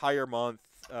throughout the entire month,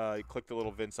 click the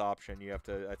little Vince option. You have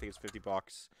to, I think it's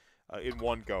 $50 in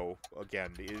one go.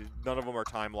 Again, none of them are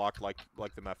time locked like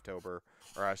the Meftober,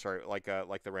 or sorry, like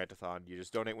the Rantathon. You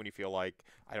just donate when you feel like.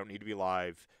 I don't need to be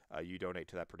live. You donate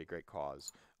to that pretty great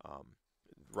cause.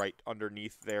 Right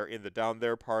underneath there in the down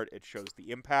there part, it shows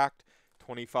the impact.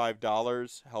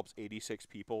 $25 helps 86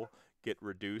 people get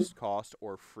reduced cost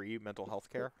or free mental health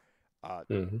care.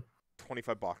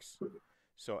 $25.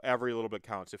 So every little bit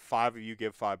counts. If 5 of you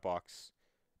give $5,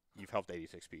 you've helped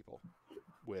 86 people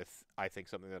with, I think,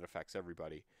 something that affects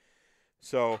everybody.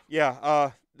 So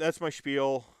yeah, that's my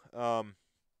spiel.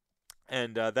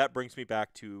 And that brings me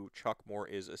back to Chuck Moore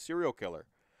is a serial killer.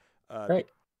 Right.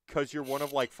 Because you're one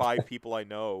of like 5 people I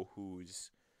know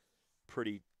who's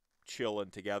pretty chill and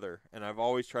together. And I've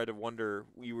always tried to wonder.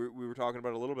 We were talking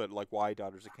about a little bit like why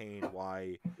Daughters of Cain,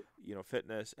 why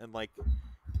fitness, and like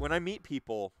when I meet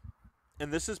people,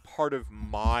 and this is part of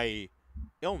my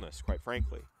illness, quite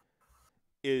frankly,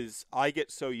 is I get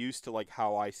so used to like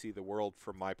how I see the world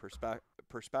from my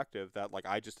perspective that like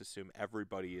I just assume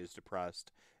everybody is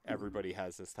depressed, everybody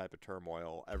has this type of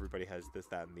turmoil, everybody has this,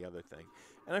 that, and the other thing,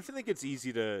 and I feel like it's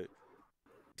easy to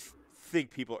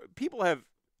think people have.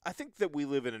 I think that we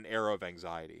live in an era of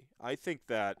anxiety. I think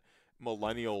that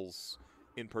millennials,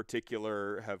 in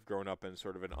particular, have grown up in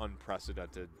sort of an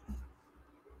unprecedented,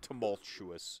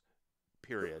 tumultuous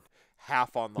period,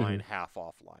 half online, half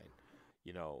offline.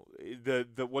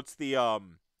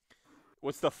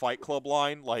 What's the Fight Club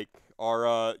line? Like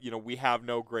our we have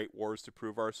no great wars to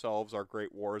prove ourselves. Our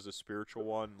great war is a spiritual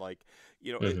one. Like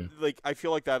like I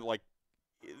feel like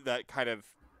that kind of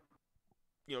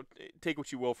take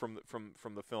what you will from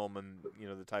the film and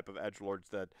the type of edgelords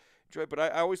that Joy, but I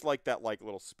always like that like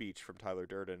little speech from Tyler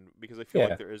Durden because I feel Yeah.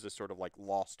 like there is this sort of like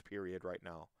lost period right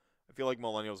now. I feel like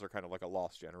millennials are kind of like a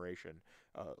lost generation,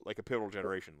 like a pivotal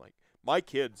generation. Like my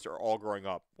kids are all growing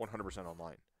up 100%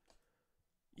 online,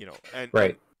 you know,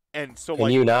 Right. and so And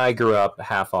like you and I grew up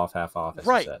half off, as you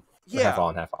right, said. Or half yeah,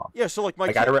 on, half off. yeah. So like my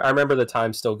Like kid, I remember the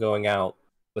time still going out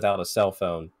without a cell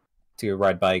phone to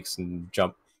ride bikes and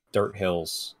jump dirt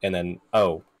hills, and then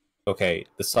okay,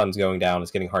 the sun's going down,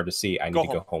 it's getting hard to see. I need go to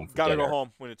home, go home for gotta go dinner,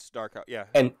 home when it's dark out. Yeah,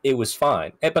 and it was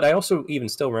fine. But I also even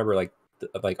still remember like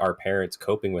our parents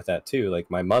coping with that too. Like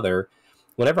my mother,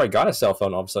 whenever I got a cell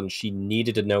phone, all of a sudden she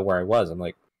needed to know where I was. I'm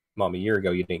like, Mom, a year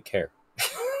ago you didn't care.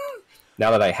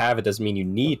 Now that I have it, doesn't mean you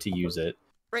need to use it.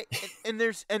 right.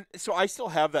 And so I still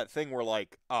have that thing where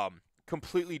like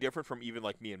completely different from even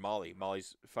like me and Molly.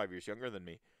 Molly's 5 years younger than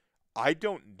me. I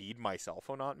don't need my cell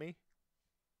phone on me.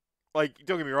 Like,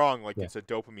 don't get me wrong, like Yeah. it's a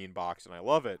dopamine box and I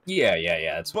love it.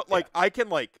 Yeah. But like I can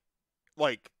like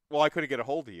well I couldn't get a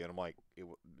hold of you and I'm like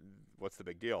what's the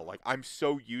big deal? Like I'm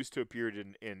so used to a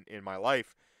period in my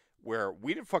life where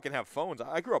we didn't fucking have phones.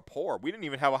 I grew up poor. We didn't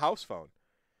even have a house phone.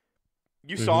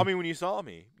 You saw me when you saw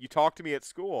me. You talked to me at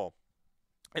school.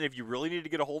 And if you really needed to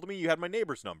get a hold of me, you had my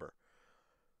neighbor's number.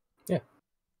 Yeah.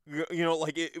 You know,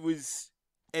 like it was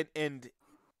and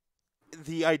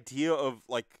the idea of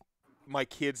like my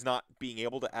kids not being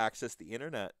able to access the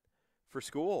internet for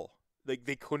school. Like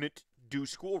they couldn't do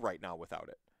school right now without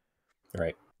it.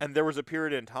 Right. And there was a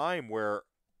period in time where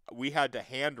we had to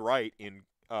handwrite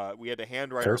our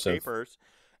Cursive. papers,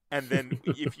 and then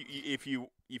if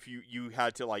you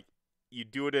had to like you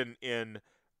do it in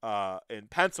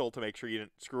pencil to make sure you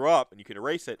didn't screw up and you could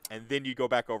erase it, and then you go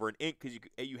back over in ink because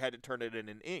you had to turn it in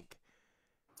ink.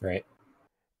 Right.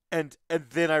 And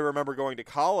then I remember going to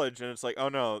college, and it's like, oh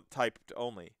no, typed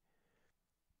only.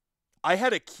 I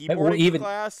had a keyboarding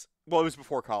class. Well, it was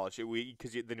before college. Then we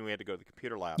had to go to the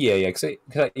computer lab. Yeah,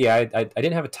 yeah, I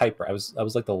didn't have a typewriter. I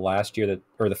was like the last year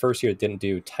or the first year that didn't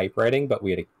do typewriting, but we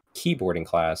had a keyboarding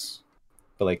class.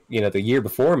 But like the year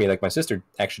before me, like my sister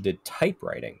actually did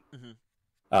typewriting.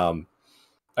 Mm-hmm.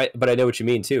 But I know what you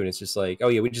mean too, and it's just like, oh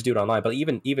yeah, we just do it online. But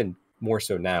even more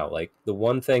so now, like the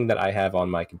one thing that I have on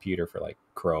my computer for like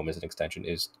Chrome as an extension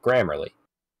is Grammarly,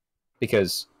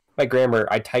 because my grammar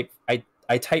I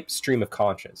type stream of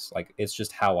conscious, like it's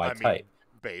just how I type.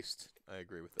 Based, I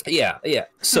agree with that. Yeah, yeah.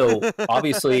 So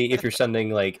obviously, if you're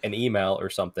sending like an email or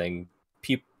something,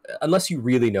 unless you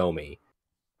really know me,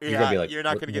 you're gonna be like, you're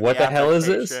not gonna get what the hell is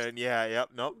this? Yeah, yep,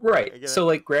 nope. Right. So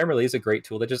like Grammarly is a great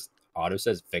tool that just auto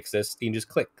says fix this. You can just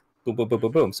click, boom, boom, boom,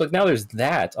 boom, boom. So like, now there's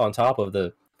that on top of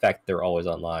the fact that they're always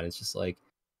online. It's just like,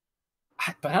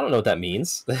 but I don't know what that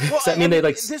means. Well, Does that mean they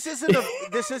like? This isn't a.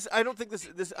 This is. I don't think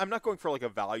this. I'm not going for like a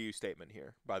value statement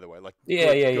here. By the way, like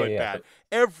good, bad.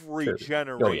 Every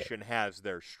generation has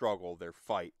their struggle, their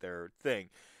fight, their thing.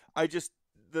 I just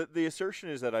the assertion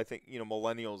is that I think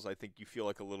millennials. I think you feel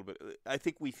like a little bit. I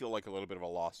think we feel like a little bit of a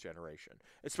lost generation,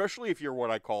 especially if you're what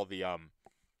I call the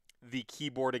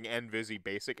keyboarding and Visi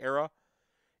basic era.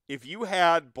 If you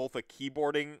had both a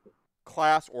keyboarding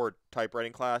class or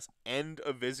typewriting class and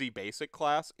a Visi basic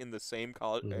class in the same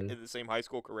college in the same high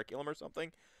school curriculum or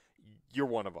something, you're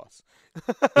one of us.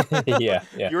 yeah.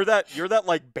 You're that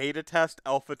like beta test,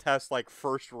 alpha test, like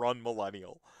first run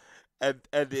millennial. And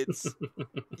it's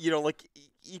like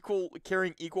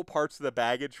carrying equal parts of the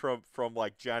baggage from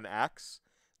like Gen X,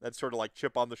 that sort of like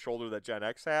chip on the shoulder that Gen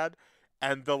X had,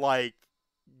 and the like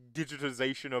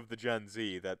digitization of the Gen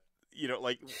Z that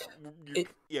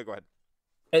go ahead.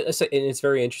 And it's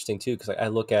very interesting too, because I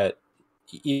look at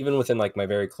even within like my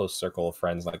very close circle of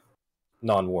friends, like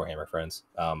non-Warhammer friends,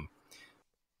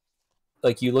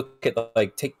 like you look at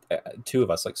like take two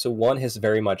of us, like so one has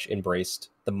very much embraced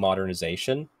the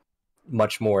modernization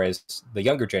much more as the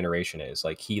younger generation is.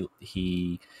 Like you'll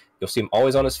see him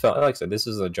always on his phone. Like I said, this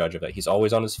is a judge of it. He's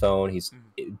always on his phone. He's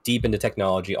deep into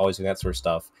technology, always doing that sort of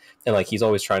stuff, and like he's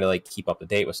always trying to like keep up to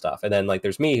date with stuff. And then like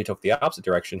there's me who took the opposite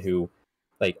direction, who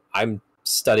like I'm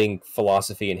studying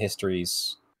philosophy and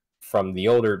histories from the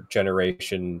older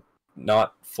generation,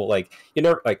 not full like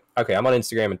like okay, I'm on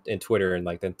Instagram and Twitter, and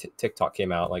like then TikTok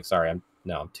came out. Like sorry, I'm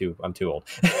too old.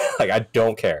 Like I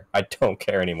don't care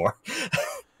anymore.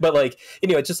 But like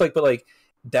it's just like, but like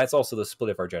that's also the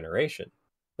split of our generation.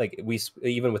 Like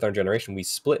even with our generation, we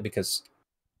split because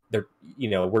they're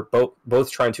we're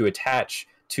both trying to attach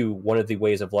to one of the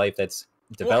ways of life that's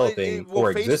developing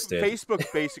or existed. Facebook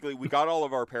basically, we got all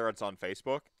of our parents on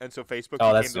Facebook, and so Facebook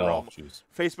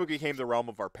Facebook became the realm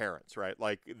of our parents, right?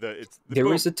 Like there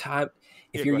was a time,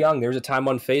 if you're young, there was a time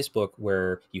on Facebook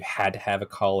where you had to have a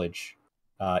college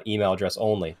email address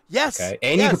only. Yes. Okay.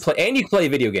 And yes. you can play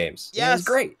video games. Yes. It was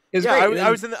great. It was great. great. I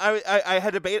was in the, I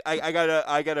had a beta. I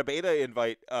got a beta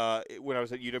invite when I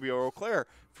was at UW Eau Claire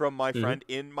from my friend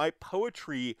in my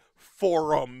poetry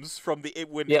forums from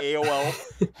when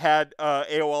AOL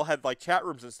had like chat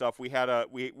rooms and stuff.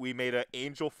 We made an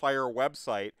Angel Fire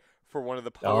website for one of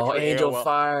the poetry. Oh, Angel AOL.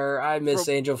 Fire! I miss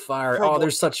Angel Fire.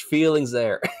 There's such feelings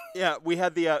there. Yeah, we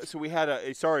had the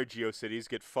sorry, GeoCities,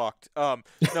 get fucked. No,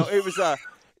 it was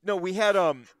no, we had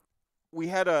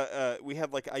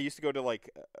like, I used to go to like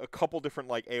a couple different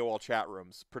like AOL chat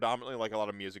rooms, predominantly like a lot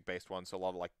of music based ones, so a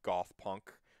lot of like goth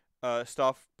punk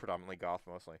stuff, predominantly goth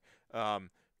mostly,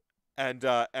 and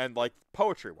like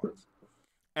poetry ones,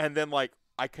 and then like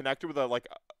I connected with like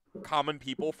common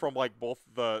people from like both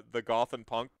the goth and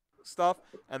punk stuff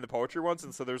and the poetry ones,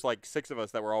 and so there's like 6 of us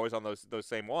that were always on those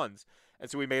same ones, and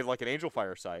so we made like an Angel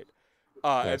Fire site,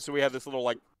 and so we had this little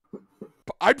like,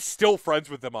 I'm still friends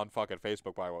with them on fucking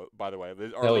Facebook by the way,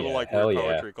 our little like weird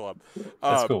poetry club.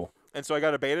 That's cool. And so I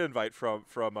got a beta invite from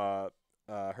her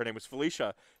name was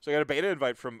Felicia, so I got a beta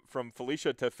invite from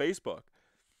Felicia to Facebook,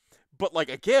 but like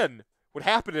again, what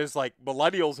happened is like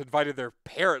millennials invited their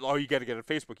parent, oh, you got to get on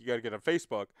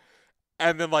Facebook,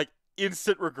 and then like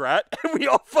instant regret, and we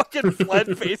all fucking fled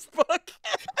Facebook.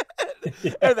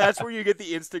 And that's where you get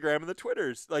the Instagram and the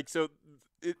Twitters. Like, so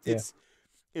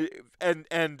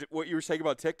and what you were saying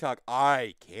about TikTok,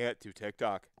 I can't do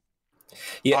TikTok.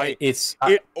 Yeah,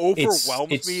 it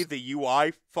overwhelms me. The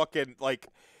UI fucking like,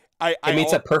 I mean,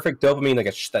 it's that perfect dopamine,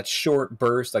 like that short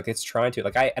burst, like it's trying to,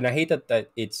 like, I hate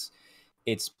that its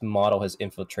model has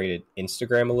infiltrated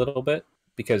Instagram a little bit,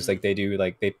 because like they do,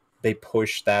 like they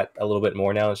push that a little bit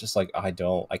more now. It's just like, I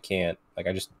can't, like,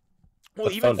 I just,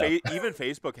 well, even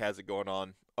Facebook has it going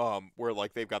on, where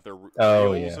like they've got their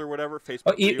reels or whatever.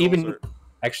 Facebook reels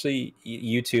actually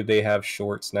YouTube, they have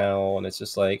shorts now, and it's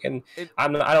just like, and I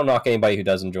don't knock anybody who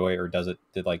does enjoy it or does it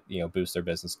to like, boost their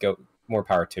business. Go, more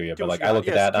power to you. But like, I look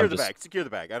at that, secure the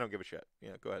bag. I don't give a shit.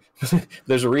 Yeah, go ahead.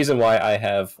 There's a reason why I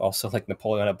have also like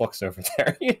Napoleonic books over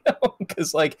there,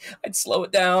 because like I'd slow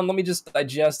it down. Let me just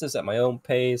digest this at my own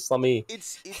pace.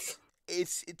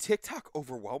 It's TikTok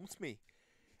overwhelms me.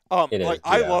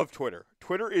 I love Twitter.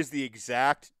 Twitter is the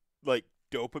exact like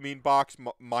dopamine box,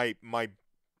 my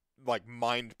like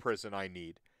mind prison I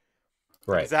need.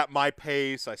 Right. Is at my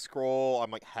pace. I scroll. I'm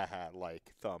like, haha,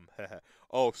 like thumb.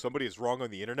 Oh, somebody is wrong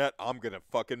on the internet. I'm gonna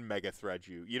fucking mega thread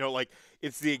you. Like,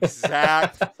 it's the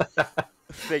exact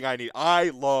thing I need. I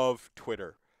love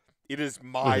Twitter. It is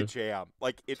my jam.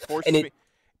 Like, it forces me.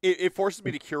 It forces me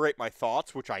to curate my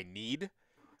thoughts, which I need.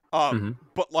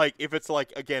 But like, if it's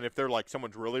like, again, if they're like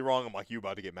someone's really wrong, I'm like, you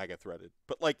about to get mega threaded.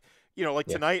 But like,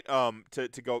 tonight,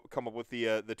 to go come up with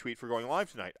the tweet for going live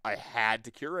tonight, I had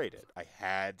to curate it.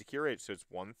 So it's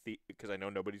one because I know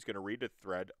nobody's gonna read a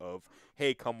thread of,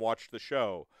 hey, come watch the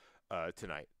show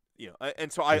tonight.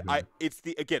 And so it's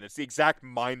the exact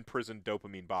mind prison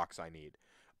dopamine box I need.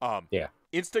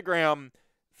 Instagram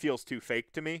feels too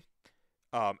fake to me.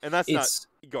 And that's not.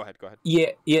 Go ahead.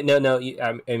 Yeah. No.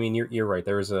 I mean, you're right.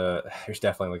 There's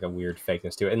definitely like a weird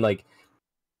fakeness to it, and like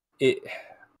it.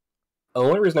 The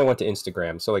only reason I went to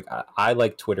Instagram, so like I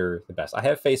like Twitter the best. I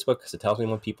have Facebook because it tells me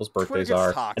when people's birthdays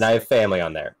are, toxic. And I have family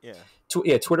on there. Yeah.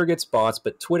 Twitter gets bots,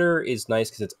 but Twitter is nice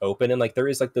because it's open, and like there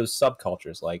is like those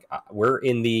subcultures. Like we're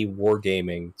in the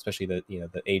wargaming, especially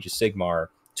the Age of Sigmar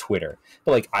Twitter,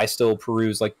 but like I still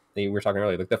peruse, like we were talking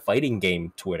earlier, like the fighting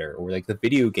game Twitter or like the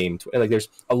video game Twitter. Like there's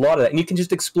a lot of that, and you can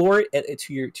just explore it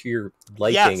to your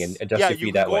liking and adjust your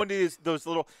feed that way. Yeah, you can go into those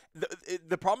little.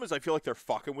 The problem is I feel like they're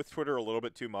fucking with Twitter a little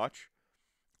bit too much.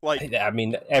 Like, I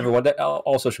mean, everyone,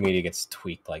 all social media gets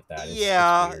tweaked like that.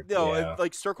 It's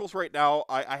like circles right now.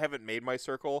 I haven't made my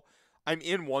circle. I'm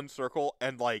in one circle,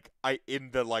 and like in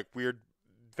the like weird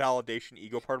validation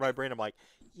ego part of my brain, I'm like,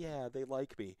 yeah, they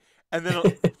like me, and then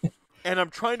and I'm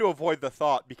trying to avoid the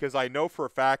thought because I know for a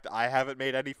fact I haven't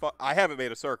made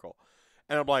a circle,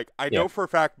 and I'm like, I know for a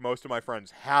fact most of my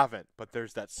friends haven't, but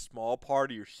there's that small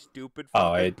part of your stupid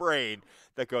fucking brain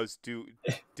that goes, do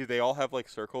they all have like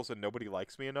circles and nobody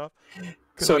likes me enough?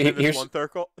 So here's one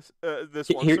circle.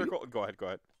 Circle. Go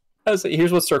ahead.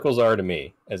 Here's what circles are to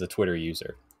me as a Twitter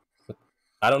user.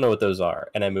 I don't know what those are,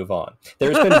 and I move on.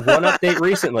 There's been one update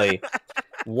recently,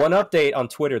 one update on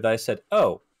Twitter that I said,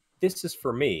 oh, this is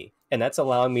for me, and that's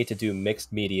allowing me to do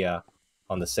mixed media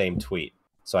on the same tweet.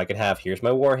 So I can have, here's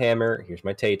my Warhammer, here's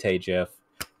my Tay-Tay GIF,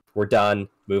 we're done,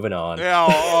 moving on. Yeah,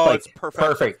 like, it's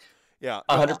perfect. Yeah,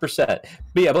 100%. But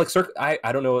yeah, but like circle, I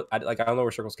don't know, I don't know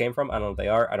where circles came from. I don't know what they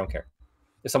are. I don't care.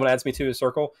 If someone adds me to a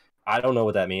circle, I don't know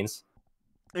what that means.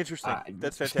 Interesting.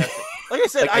 That's fantastic. Like I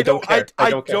said, like, I don't care. I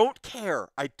don't care. don't care.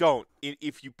 I don't.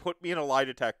 If you put me in a lie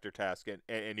detector task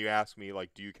and you ask me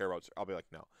like, do you care about? I'll be like,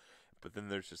 no. But then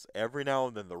there's just every now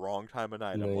and then the wrong time of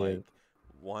night. I'm like,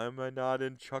 why am I not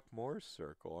in Chuck Moore's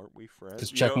circle? Aren't we friends?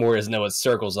 Because Chuck Moore doesn't know what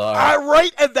circles are.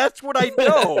 Right, and that's what I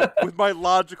know with my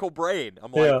logical brain.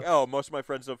 I'm like, oh, most of my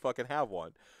friends don't fucking have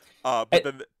one.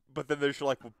 But then there's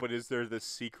like, but is there this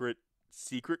secret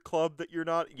club that you're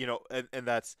not? You know, and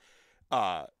that's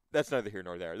neither here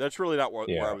nor there. That's really not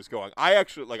where I was going. I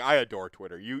actually I adore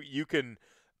Twitter. You can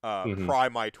pry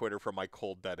my Twitter from my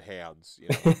cold dead hands. You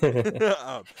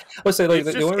know? Let's say like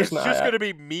it's just gonna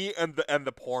be me and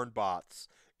the porn bots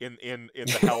in the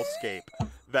hellscape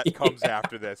that comes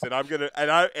after this, and I'm gonna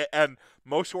and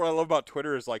most of what I love about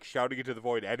Twitter is like shouting into the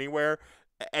void anyway.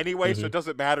 So it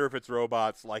doesn't matter if it's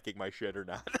robots liking my shit or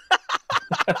not.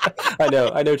 I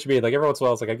know what you mean. Like every once in a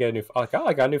while, it's like I got a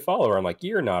new follower. I'm like,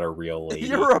 you're not a real lady.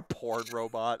 You're a porn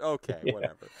robot. Okay,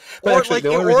 whatever. But actually,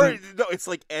 no, it's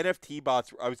like NFT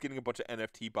bots. I was getting a bunch of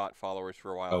NFT bot followers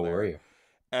for a while. Oh, were you?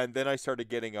 And then I started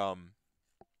getting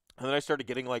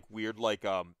like weird like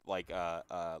techie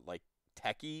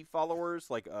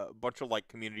followers, like a bunch of like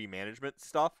community management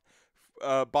stuff.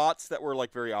 Bots that were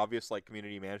like very obvious, like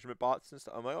community management bots and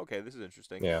stuff. I'm like, okay, this is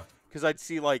interesting. Yeah. Because I'd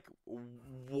see like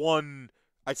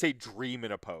I'd say dream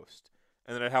in a post,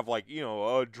 and then I'd have like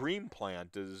a dream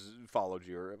plant has followed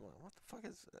you, or I'm like, what the fuck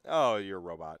is? Oh, you're a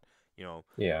robot. You know.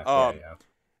 Yeah.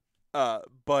 But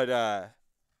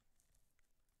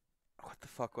what the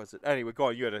fuck was it? Anyway, go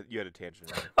on. You had a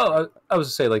tangent. Oh, I was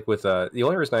to say like with the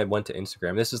only reason I went to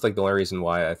Instagram. This is like the only reason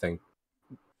why I think.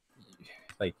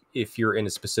 Like if you're in a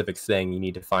specific thing, you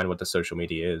need to find what the social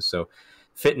media is. So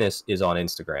fitness is on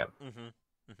Instagram.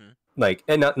 Like,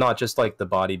 and not just like the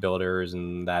bodybuilders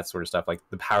and that sort of stuff, like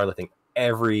the powerlifting,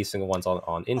 every single one's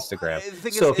on Instagram.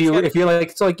 So if you're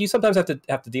like, so like you sometimes have to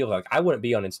deal with like, I wouldn't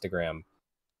be on Instagram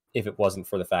if it wasn't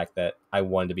for the fact that I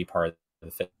wanted to be part of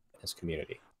the fitness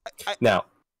community. I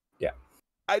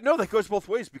know that goes both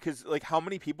ways, because like how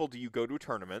many people do you go to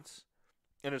tournaments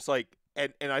and it's like,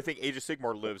 and I think Age of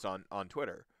Sigmar lives on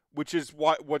Twitter, which is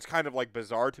what's kind of like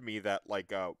bizarre to me, that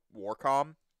like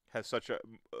Warcom has such a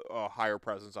higher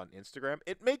presence on Instagram.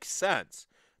 It makes sense.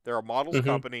 They're a models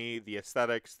company, the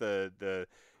aesthetics, yeah,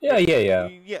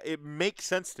 it makes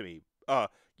sense to me.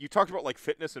 You talked about like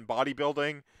fitness and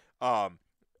bodybuilding.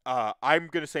 I'm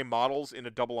gonna say models in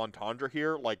a double entendre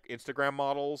here, like Instagram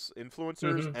models,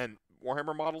 influencers, and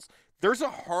Warhammer models. There's a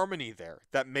harmony there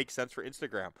that makes sense for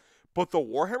Instagram. But the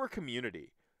Warhammer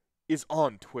community is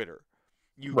on Twitter.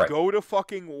 You go to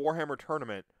fucking Warhammer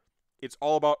tournament, it's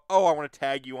all about, oh, I want to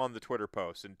tag you on the Twitter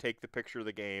post and take the picture of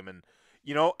the game, and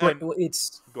and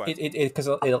it's because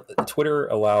Twitter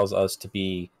allows us to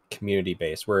be community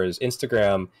based, whereas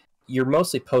Instagram, you're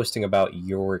mostly posting about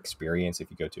your experience.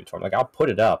 If you go to a tournament, like I'll put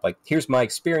it up, like here's my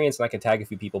experience, and I can tag a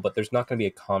few people, but there's not going to be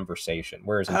a conversation.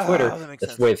 Whereas in Twitter,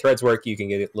 that's the way threads work. You can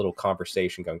get a little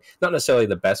conversation going, not necessarily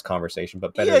the best conversation,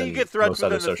 but better. Yeah, you get threads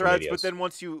within the threads, medias. But then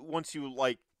once you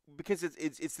like, because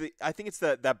I think it's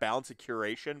that balance of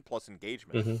curation plus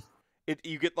engagement.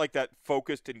 You get like that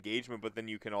focused engagement, but then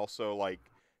you can also like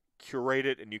curate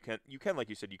it, and you can like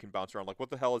you said, you can bounce around like, what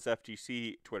the hell is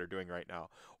FGC Twitter doing right now?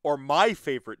 Or my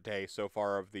favorite day so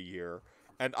far of the year,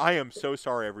 and I am so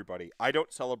sorry everybody, I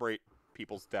don't celebrate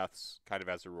people's deaths kind of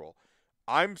as a rule.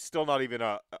 I'm still not even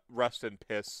a rest and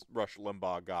piss Rush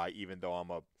Limbaugh guy, even though I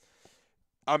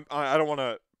don't want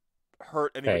to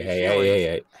hurt anybody's feelings.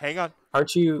 Hey. Hang on.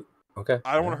 Aren't you okay?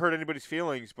 I don't want to hurt anybody's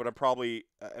feelings, but I'm probably,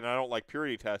 and I don't like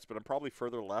purity tests, but I'm probably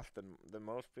further left than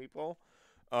most people.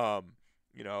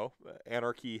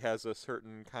 Anarchy has a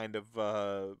certain kind of,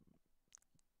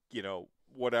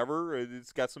 whatever.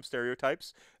 It's got some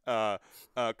stereotypes.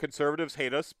 Conservatives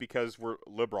hate us because we're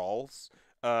liberals,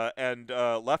 and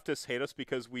leftists hate us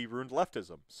because we ruined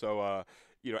leftism. So,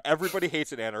 everybody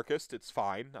hates an anarchist. It's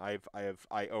fine. I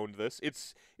owned this. It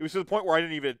was to the point where I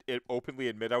didn't even openly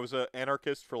admit I was an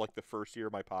anarchist for like the first year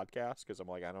of my podcast, because I'm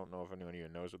like, I don't know if anyone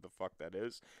even knows what the fuck that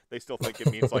is. They still think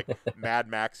it means like Mad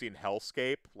Maxian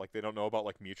hellscape. Like they don't know about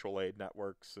like mutual aid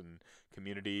networks and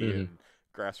community and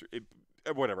grassroots.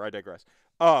 Whatever. I digress.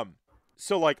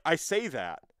 So like I say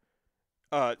that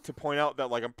to point out that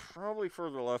like I'm probably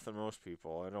further left than most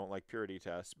people. I don't like purity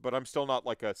tests, but I'm still not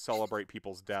like a celebrate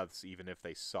people's deaths even if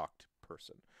they sucked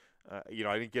person. I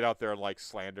didn't get out there and like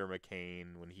slander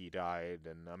McCain when he died,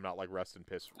 and I'm not like rest in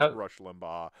piss Rush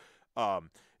Limbaugh, blah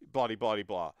blah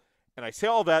blah. And I say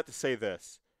all that to say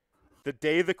this: the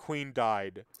day the Queen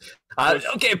died.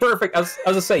 Okay, perfect. I was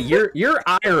gonna say you're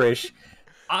Irish.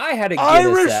 I had a Guinness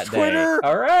Irish that Twitter day.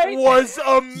 All right, was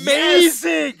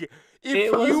amazing. Yes.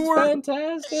 It was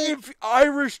fantastic. If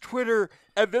Irish Twitter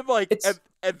and then like It's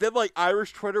and then like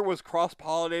Irish Twitter was cross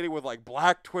pollinating with like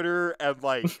Black Twitter and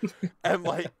like and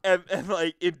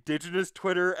like Indigenous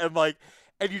Twitter and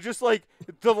you just like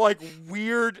the like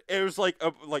weird. It was like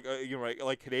you know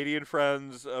like Canadian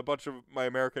friends, a bunch of my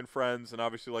American friends, and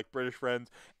obviously like British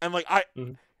friends, and like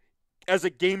as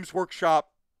a Games Workshop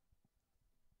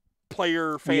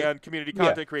player, fan, community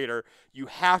content creator, you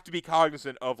have to be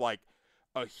cognizant of like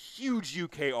a huge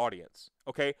UK audience.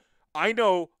 Okay, I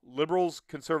know liberals,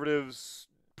 conservatives,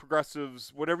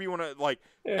 progressives, whatever you want to like.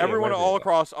 Everyone all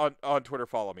across on Twitter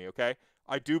follow me. Okay,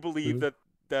 I do believe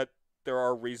that there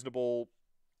are reasonable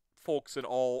folks in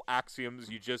all axioms.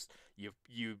 You just you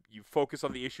focus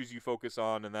on the issues you focus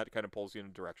on, and that kind of pulls you in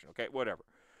a direction. Okay, whatever,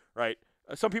 right?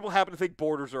 Some people happen to think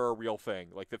borders are a real thing,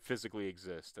 like that physically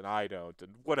exist, and I don't,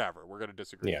 and whatever. We're gonna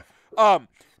disagree. Yeah.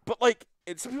 But like,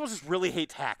 some people just really hate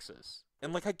taxes,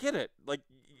 and like, I get it. Like,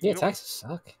 taxes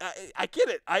suck. I get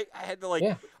it. I had to like.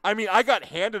 Yeah. I mean, I got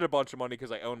handed a bunch of money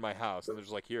because I owned my house, and they're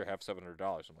just like, here, have $700.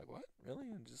 I'm like, what?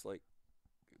 Really? And just like,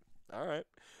 all right.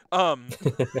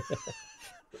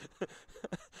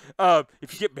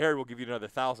 If you get married, we'll give you another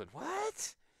 $1,000.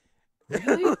 What?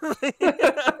 Really?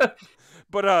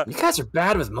 But you guys are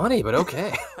bad with money, but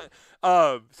okay.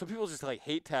 Some people just like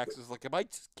hate taxes. Like, am I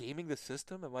just gaming the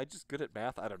system? Am I just good at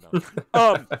math? I don't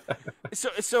know.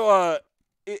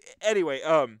 Anyway,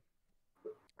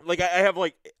 like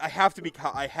I had to be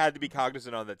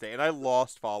cognizant on that day, and I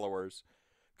lost followers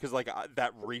because like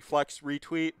that reflex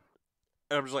retweet,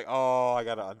 and I'm just like, oh, I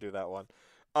gotta undo that one,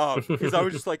 because I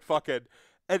was just like fucking,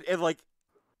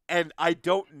 and I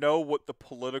don't know what the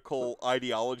political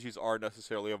ideologies are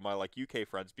necessarily of my like UK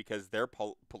friends, because their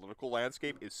political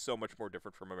landscape is so much more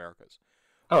different from America's.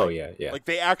 Oh, like, yeah. Like,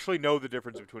 they actually know the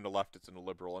difference between a leftist and a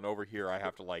liberal, and over here I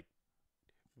have to like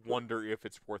wonder if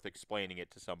it's worth explaining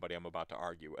it to somebody I'm about to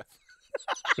argue with.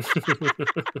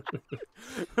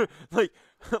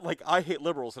 like I hate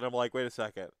liberals, and I'm like, wait a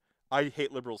second. I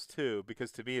hate liberals too,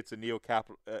 because to me it's a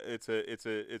neo-capitalist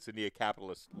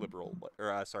liberal, or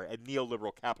a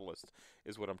neoliberal capitalist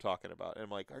is what I'm talking about. And I'm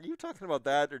like, are you talking about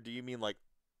that, or do you mean like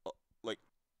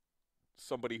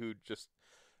somebody who just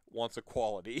wants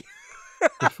equality?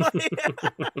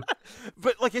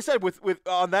 But like I said, with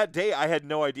on that day, I had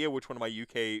no idea which one of my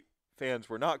UK fans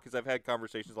were not, because I've had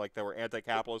conversations like that were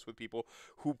anti-capitalist with people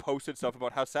who posted stuff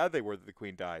about how sad they were that the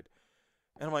Queen died.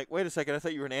 And I'm like, wait a second, I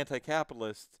thought you were an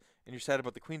anti-capitalist and you're sad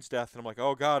about the Queen's death. And I'm like,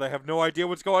 oh God, I have no idea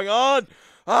what's going on.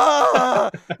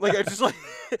 Like, I just like,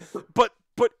 but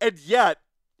and yet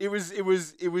it was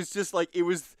just like, it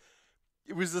was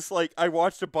just like, I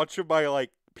watched a bunch of my like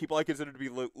people I consider to be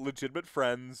legitimate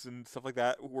friends and stuff like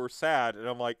that who were sad, and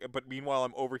I'm like, but meanwhile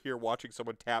I'm over here watching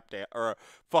someone tap dance or a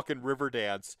fucking river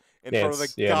dance in front of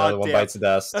the another one bites the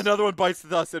dust. Another one bites the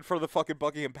dust in front of the fucking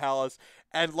Buckingham Palace.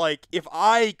 And like, if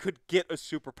I could get a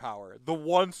superpower, the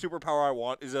one superpower I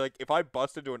want is like, if I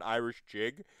bust into an Irish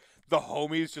jig, the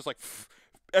homies just like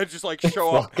and just like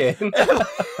show up.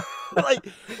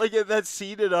 like in that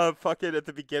scene in fucking at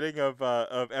the beginning of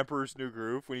Emperor's New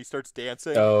Groove when he starts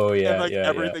dancing. Oh yeah, and like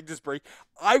everything just breaks.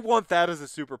 I want that as a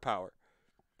superpower.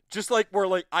 Just like where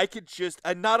like I could just,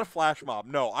 and not a flash mob.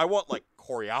 No, I want like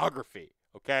choreography.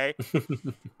 Okay,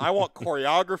 I want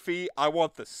choreography. I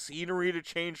want the scenery to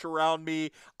change around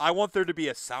me. I want there to be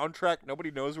a soundtrack.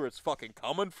 Nobody knows where it's fucking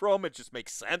coming from. It just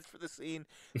makes sense for the scene.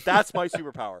 That's my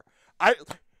superpower.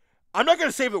 I'm not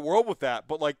gonna save the world with that,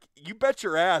 but like, you bet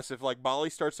your ass if like Molly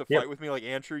starts to fight with me, like,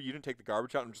 Andrew, you didn't take the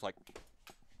garbage out, I'm just like,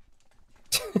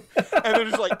 and then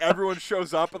just like everyone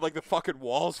shows up and like the fucking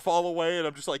walls fall away, and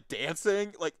I'm just like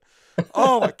dancing, like,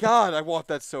 oh my God, I want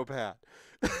that so bad.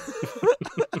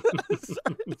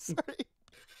 sorry.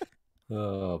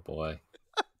 Oh boy.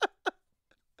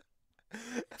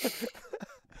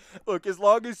 Look, as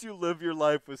long as you live your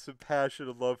life with some passion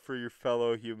and love for your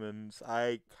fellow humans,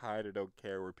 I kind of don't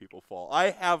care where people fall.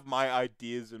 I have my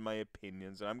ideas and my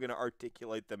opinions, and I'm going to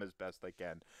articulate them as best I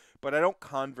can. But I don't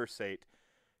conversate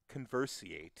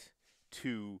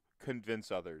to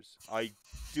convince others. I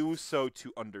do so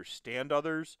to understand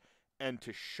others and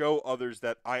to show others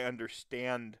that I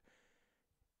understand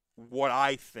what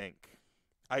I think.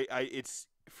 It's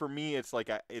for me, it's like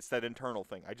it's that internal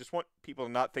thing. I just want people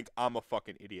to not think I'm a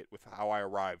fucking idiot with how I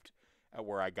arrived at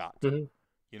where I got. Mm-hmm.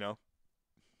 You know?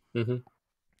 Mm-hmm.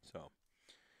 So.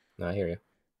 No, I hear you.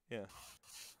 Yeah.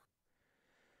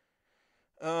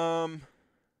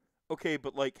 Okay,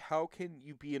 but like, how can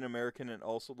you be an American and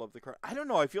also love the crown? I don't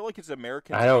know. I feel like it's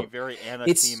American to be very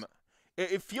anti-team.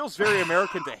 It feels very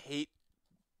American to hate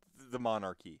the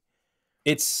monarchy.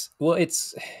 It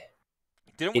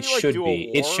Didn't It we like should do be.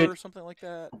 a It war should. or something like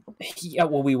that? Yeah,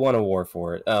 well, we won a war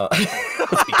for it.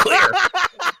 Let's be clear.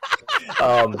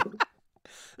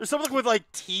 There's something with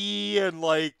like tea and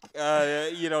like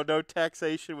no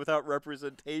taxation without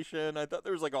representation. I thought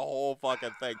there was like a whole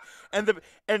fucking thing.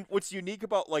 And what's unique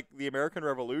about like the American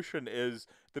Revolution is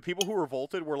the people who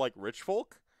revolted were like rich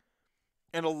folk.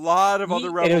 And a lot of other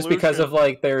revolutions. And it was because of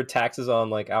like their taxes on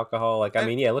like alcohol. Like, I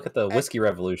mean, yeah, look at the and, whiskey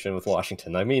revolution with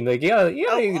Washington. I mean, like, yeah,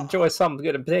 enjoy something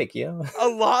good and take, you know. A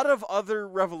lot of other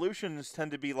revolutions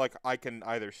tend to be like, I can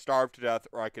either starve to death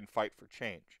or I can fight for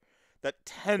change. That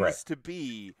tends to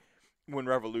be when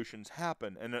revolutions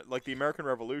happen. And like the American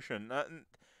Revolution,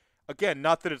 again,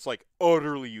 not that it's like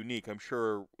utterly unique. I'm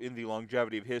sure in the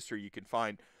longevity of history you can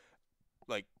find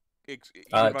like.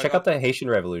 Check out the Haitian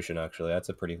Revolution. Actually, that's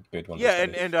a pretty good one. Yeah,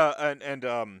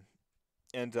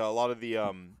 and a lot of the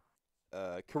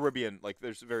Caribbean, like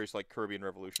there's various like Caribbean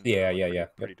revolutions. Yeah,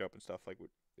 pretty dope and stuff like with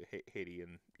Haiti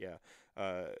and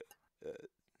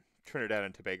Trinidad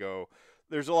and Tobago.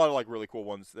 There's a lot of like really cool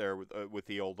ones there with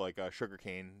the old like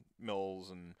sugarcane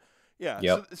mills and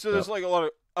So there's like a lot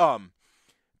of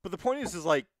but the point is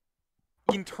like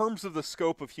in terms of the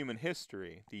scope of human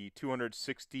history, the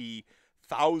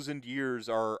 260,000 years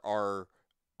our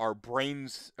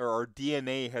brains or our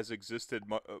DNA has existed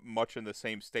much in the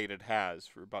same state it has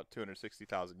for about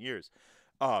 260,000 years.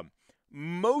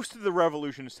 Most of the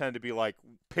revolutions tend to be like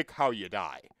pick how you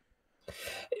die.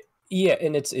 Yeah,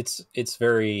 and it's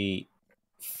very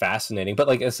fascinating. But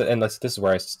like I said, and this is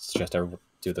where I suggest I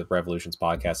do the Revolutions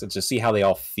podcast. It's just see how they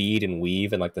all feed and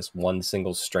weave in like this one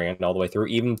single strand all the way through,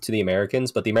 even to the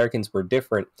Americans. But the Americans were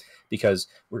different because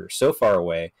we were so far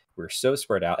away, we were so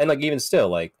spread out, and like even still,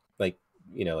 like we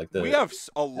have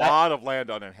a lot of land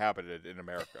uninhabited in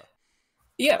America.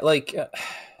 Yeah, like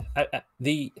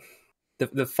the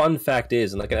fun fact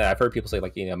is, and like I've heard people say,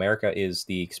 like America is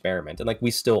the experiment, and like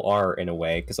we still are in a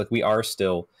way because like we are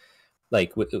still.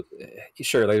 Like,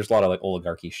 sure, there's a lot of like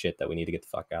oligarchy shit that we need to get the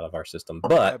fuck out of our system,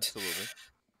 but absolutely,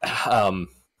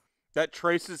 that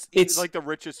traces it's like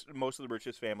most of the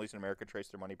richest families in America trace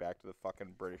their money back to the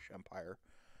fucking British Empire.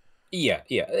 Yeah,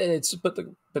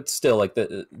 but still, like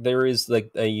there is like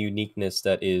a uniqueness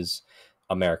that is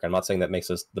America. I'm not saying that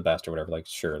makes us the best or whatever. Like,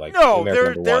 sure, like no,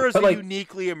 there is a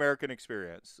uniquely American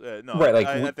experience. No, right?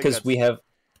 Like because we have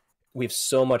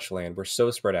so much land. We're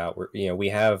so spread out. We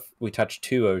touch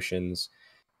 2 oceans.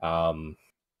 And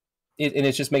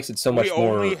it just makes it so much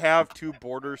more. We only have 2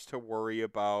 borders to worry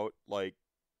about. Like,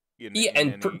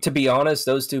 to be honest,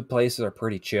 those 2 places are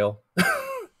pretty chill.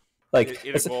 Like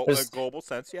in a global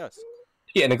sense, yes.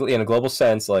 Yeah, in a global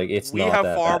sense, like we have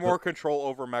far more control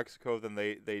over Mexico than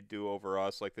they do over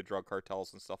us. Like the drug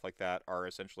cartels and stuff like that are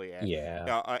essentially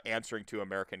answering to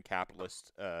American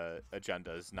capitalist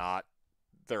agendas, not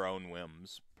their own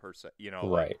whims per se,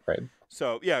 right.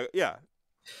 So yeah.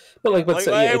 But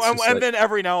and then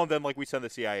every now and then, like we send the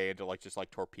CIA in to like just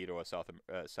like torpedo a South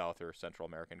or Central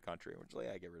American country, which like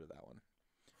get rid of that one.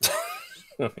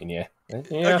 I mean, yeah.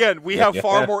 Again, we have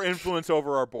far more influence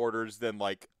over our borders than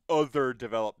like other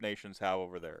developed nations have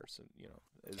over theirs. And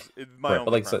is my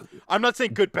own. I'm not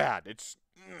saying good bad. It's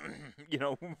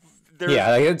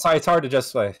it's hard to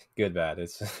justify good bad.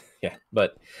 It's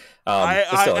but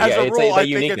as a rule, I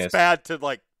think it's bad to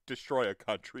like destroy a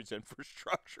country's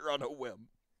infrastructure on a whim.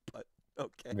 But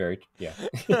okay,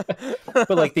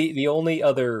 but like the only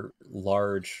other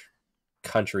large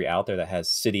country out there that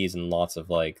has cities and lots of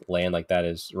like land like that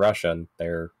is Russia, and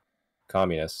they're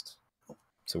communist.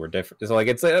 So we're different. So like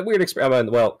it's a weird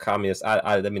experiment. Well, communist.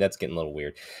 I mean that's getting a little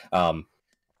weird. I don't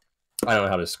know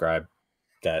how to describe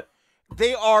that.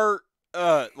 They are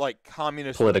like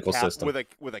communist political system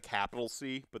with a capital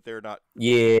C, but they're not.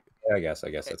 Yeah, I guess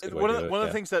that's a good one of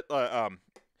the things that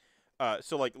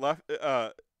so like left.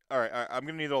 All right, I'm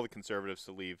gonna need all the conservatives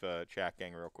to leave chat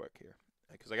gang real quick here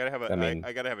because I gotta have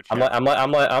I gotta have a chat.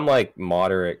 I'm like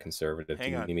moderate conservative.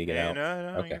 Hang on. You need me to get out?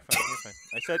 No, okay. You're fine.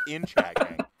 I said in chat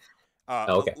gang.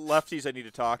 Okay. Lefties, I need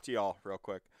to talk to y'all real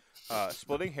quick.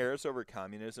 Splitting hairs over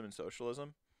communism and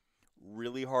socialism,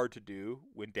 really hard to do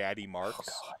when Daddy Marx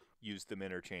used them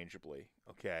interchangeably.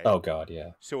 Okay. Oh God,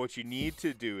 yeah. So what you need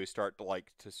to do is start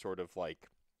to sort of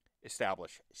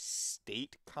establish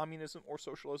state communism or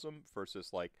socialism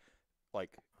versus sort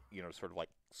of like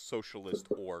socialist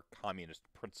or communist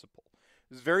principle.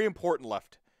 This is very important,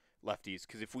 lefties,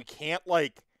 because if we can't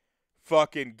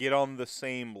fucking get on the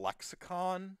same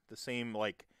lexicon, the same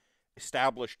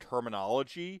established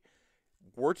terminology,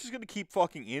 we're just gonna keep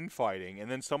fucking infighting, and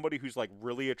then somebody who's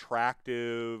really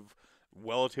attractive,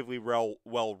 relatively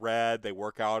well read, they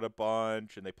work out a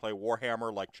bunch, and they play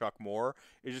Warhammer like Chuck Moore,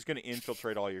 is just going to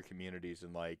infiltrate all your communities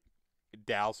and like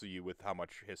dazzle you with how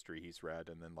much history he's read,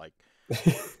 and then like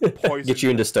poison Get you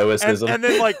into stoicism. and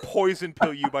then like poison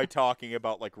pill you by talking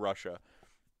about like Russia.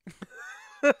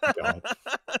 God.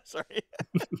 Sorry.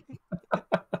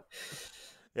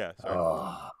 Yeah,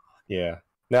 sorry. Yeah.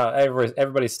 Now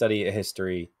everybody study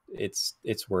history.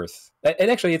 It's worth,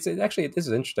 and actually this is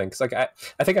interesting because like I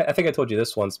think I told you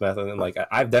this once, Matt, and like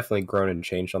I've definitely grown and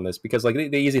changed on this because like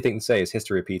the easy thing to say is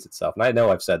history repeats itself, and I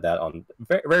know I've said that on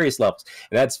various levels,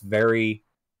 and that's very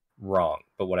wrong.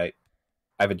 But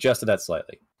I've adjusted that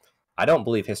slightly. I don't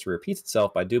believe history repeats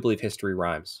itself, but I do believe history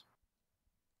rhymes.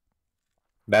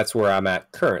 That's where I'm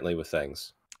at currently with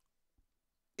things.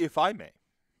 If I may,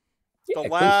 Yeah, the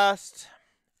last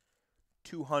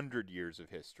 200 years of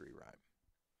history rhyme.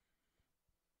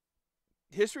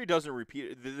 History doesn't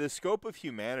repeat. The scope of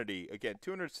humanity, again,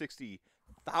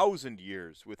 260,000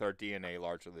 years with our DNA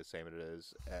largely the same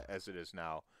as it is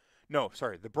now. No,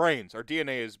 sorry, the brains. Our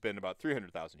DNA has been about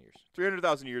 300,000 years.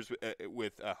 300,000 years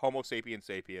with Homo sapiens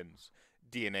sapiens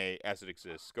DNA as it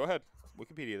exists. Go ahead,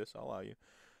 Wikipedia this. I'll allow you.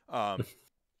 And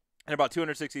about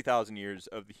 260,000 years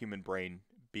of the human brain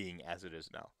being as it is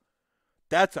now.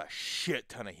 That's a shit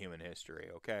ton of human history,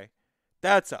 okay?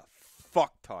 That's a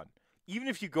fuck ton. Even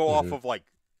if you go off of, like,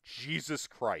 Jesus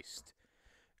Christ,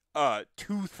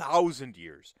 2,000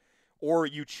 years, or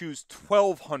you choose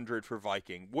 1,200 for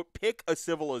Viking, pick a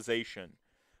civilization.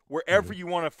 Wherever you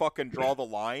want to fucking draw the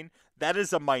line, that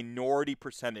is a minority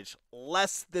percentage,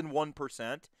 less than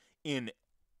 1% in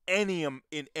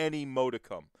any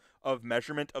modicum of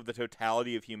measurement of the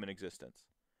totality of human existence.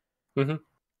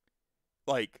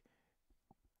 Like,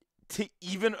 to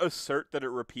even assert that it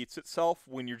repeats itself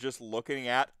when you're just looking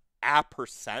at a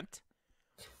percent,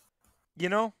 you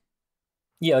know?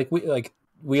 Yeah,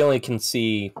 we only can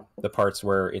see the parts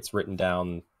where it's written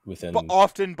down within, but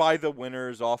often by the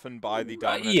winners, often by the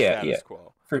dominant status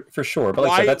quo. For sure. But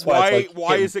like I said, that's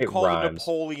why is it called rhymes. a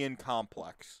Napoleon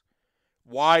complex?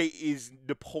 Why is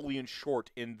Napoleon short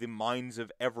in the minds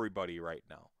of everybody right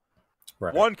now?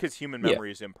 Right. One, because human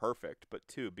memory is imperfect, but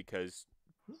two, because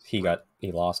he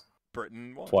lost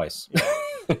Britain won. Twice.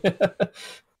 Yeah.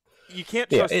 You can't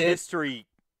trust history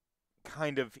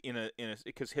kind of in a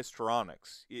because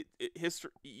histrionics.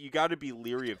 History, you got to be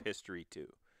leery of history too.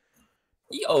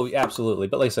 Oh, absolutely.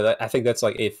 But like I said, I think that's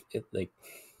like if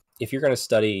you're going to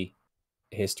study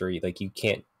history, like you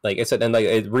can't, like I said, and like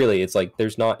it's like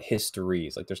there's not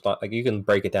histories, like there's not, like you can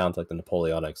break it down to like the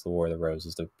Napoleonics, the War of the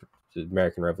Roses, the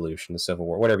American Revolution, the Civil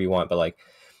War, whatever you want, but like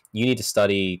you need to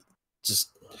study,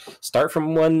 just start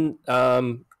from when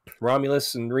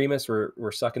Romulus and Remus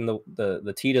were sucking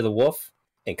the teat of the wolf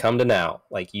and come to now.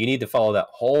 Like you need to follow that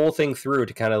whole thing through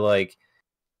to kind of like,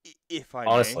 if I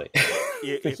honestly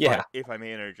if I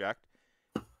may interject,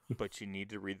 but you need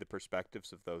to read the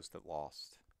perspectives of those that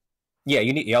lost. Yeah,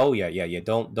 you need. Oh, yeah.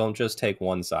 Don't just take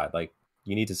one side. Like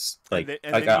you need to like.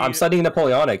 I'm studying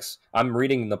Napoleonics. I'm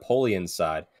reading Napoleon's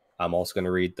side. I'm also going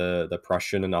to read the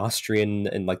Prussian and Austrian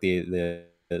and like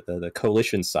the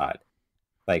coalition side.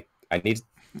 Like I need.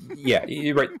 Yeah,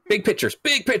 you're right. Big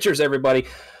pictures, everybody.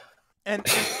 And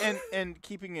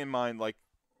keeping in mind like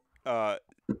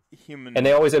human, and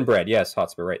they always inbred. Yes,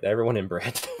 Hotspur, right? Everyone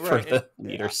inbred for the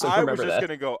leaders. So I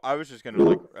was just gonna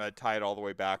like tie it all the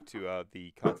way back to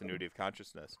the continuity of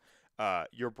consciousness.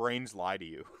 Your brains lie to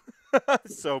you.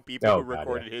 So people who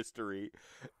recorded history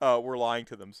were lying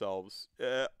to themselves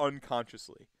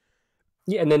unconsciously.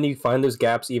 Yeah, and then you find those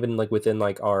gaps even like within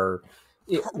like our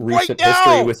recent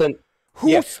history within.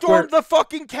 Who stormed the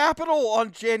fucking Capitol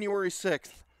on January 6th?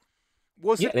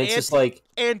 Was it it's just like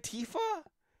Antifa?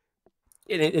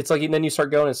 It's like, and then you start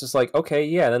going, it's just like, okay,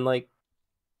 yeah, then like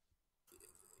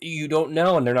you don't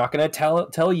know, and they're not going to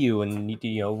tell you, and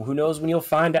you know, who knows when you'll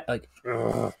find out, like,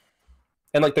 ugh.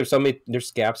 And like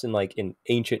there's gaps in like in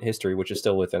ancient history, which is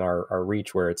still within our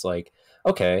reach, where it's like,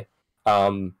 okay,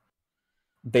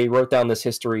 they wrote down this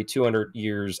history 200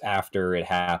 years after it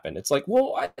happened. It's like,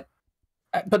 well,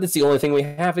 but it's the only thing we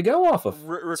have to go off of.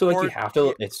 So like you have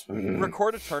to,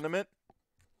 record a tournament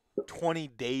 20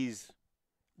 days.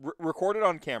 Record it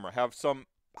on camera. Have some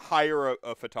hire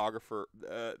a photographer.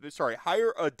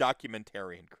 Hire a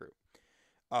documentarian crew,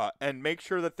 and make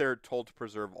sure that they're told to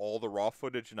preserve all the raw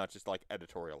footage and not just like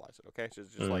editorialize it. Okay, so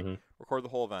it's just like record the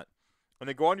whole event, and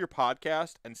then go on your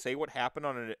podcast and say what happened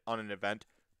on an event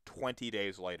 20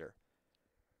 days later,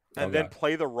 and then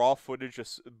play the raw footage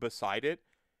beside it.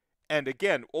 And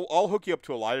again, I'll hook you up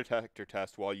to a lie detector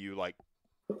test while you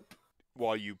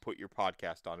put your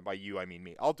podcast on. And by you, I mean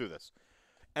me. I'll do this.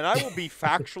 And I will be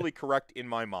factually correct in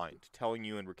my mind, telling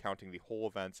you and recounting the whole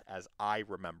events as I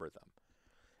remember them.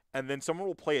 And then someone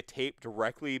will play a tape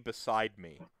directly beside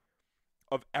me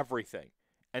of everything.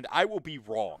 And I will be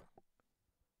wrong.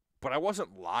 But I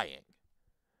wasn't lying.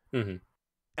 Mm-hmm.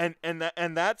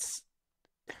 And that's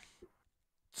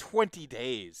 20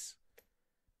 days.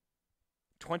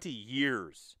 20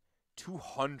 years.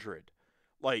 200.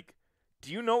 Like,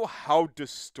 do you know how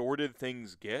distorted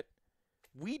things get?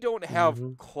 We don't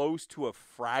have close to a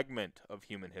fragment of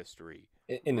human history.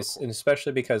 And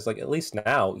especially because, like, at least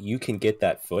now you can get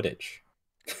that footage.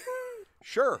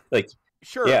 Sure. Like,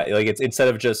 sure. Yeah, like it's instead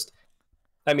of just.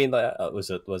 I mean, was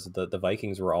it the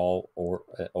Vikings were all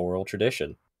oral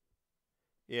tradition?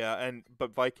 Yeah,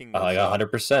 but Viking.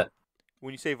 100%.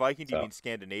 When you say Viking, do you mean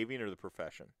Scandinavian or the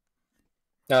profession?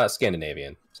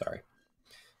 Scandinavian. Sorry.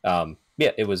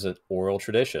 Yeah, it was an oral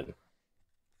tradition.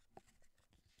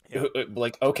 Yeah.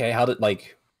 Like, okay, how did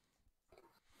like?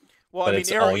 Well,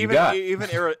 but I mean, even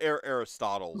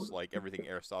Aristotle's, like everything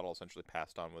Aristotle essentially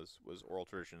passed on was oral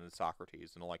tradition, and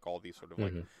Socrates, and like all these sort of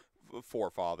like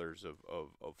forefathers of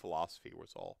philosophy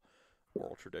was all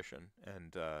oral tradition,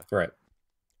 and right.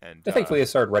 And thankfully, they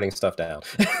started writing stuff down.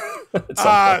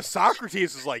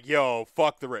 Socrates was like, "Yo,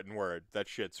 fuck the written word. That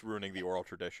shit's ruining the oral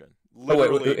tradition."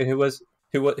 Literally. Oh, wait, and who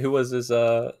was his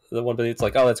the one? But it's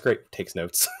like, oh, that's great. Takes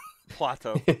notes.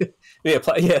 Plato. Yeah,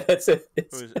 that's it.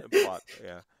 Plot.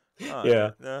 Yeah.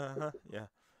 Yeah. Yeah.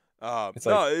 It's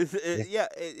no, like,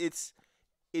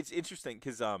 it's interesting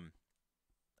because I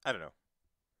don't know.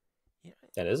 Yeah.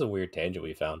 That is a weird tangent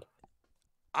we found.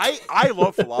 I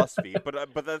love philosophy,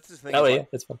 but that's the thing. Oh yeah,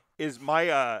 it's fun. Is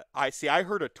my I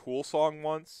heard a Tool song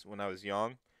once when I was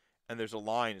young, and there's a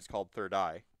line. It's called Third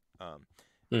Eye,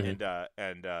 and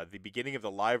the beginning of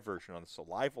the live version on the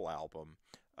Salival album,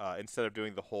 instead of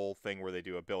doing the whole thing where they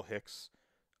do a Bill Hicks,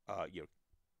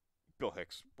 Bill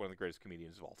Hicks, one of the greatest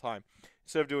comedians of all time,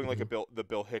 instead of doing like the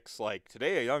Bill Hicks like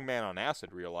today a young man on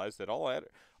acid realized that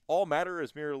all matter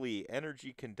is merely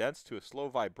energy condensed to a slow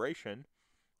vibration.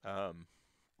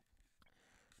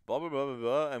 Blah blah blah blah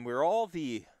blah, and we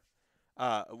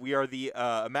are the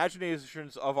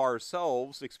imaginations of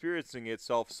ourselves experiencing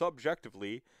itself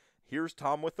subjectively. Here's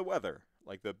Tom with the weather,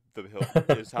 like the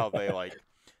is how they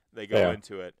go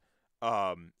into it.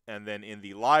 And then in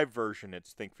the live version,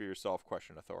 it's think for yourself,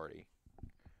 question authority.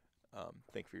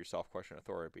 Think for yourself, question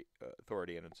authority,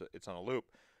 and it's on a loop,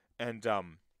 and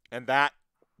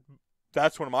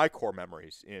that's one of my core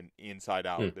memories in Inside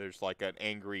Out. There's like an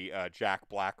angry Jack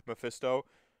Black Mephisto.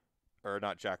 Or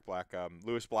not Jack Black,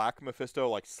 Lewis Black Mephisto,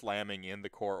 like slamming in the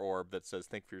core orb that says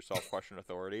 "Think for yourself, question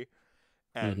authority,"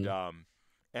 and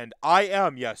I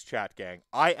am, yes, chat gang,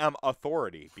 I am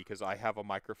authority because I have a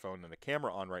microphone and a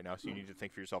camera on right now. So you need to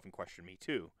think for yourself and question me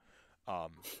too.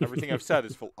 Everything I've said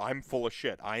is full. I'm full of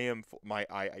shit. I am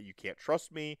you can't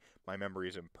trust me. My memory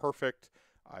is imperfect.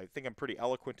 I think I'm pretty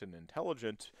eloquent and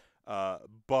intelligent,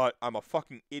 but I'm a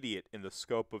fucking idiot in the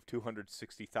scope of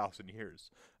 260,000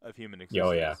 years of human existence.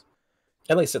 Oh yeah.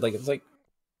 And like I said, like it's like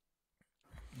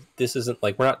this isn't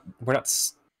like we're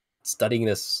not studying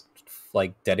this,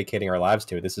 like dedicating our lives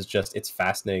to it. This is just it's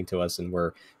fascinating to us, and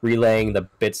we're relaying the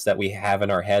bits that we have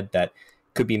in our head that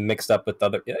could be mixed up with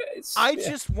other. I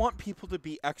just want people to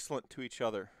be excellent to each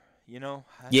other, you know.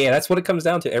 Yeah, that's what it comes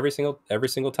down to every single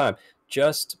time.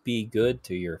 Just be good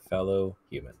to your fellow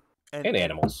human and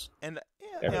animals and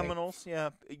animals.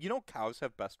 Yeah, you know, cows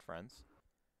have best friends.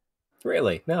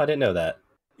 Really? No, I didn't know that.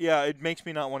 Yeah, it makes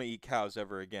me not want to eat cows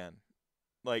ever again.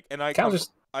 Like, and I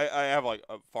have like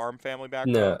a farm family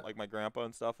background, like my grandpa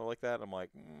and stuff like that. I'm like,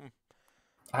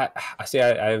 I see.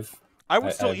 I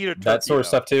would still eat a turkey. That sort of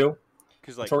stuff too.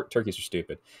 Because like turkeys are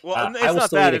stupid. Well, it's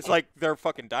not that. It's like they're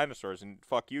fucking dinosaurs, and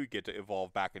fuck you get to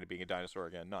evolve back into being a dinosaur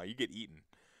again. No, you get eaten.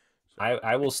 So.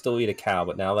 I will still eat a cow,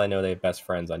 but now that I know they have best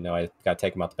friends, I know I got to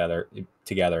take them out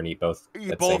together and eat both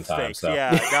at the same time. So.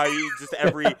 Yeah, now you just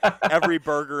every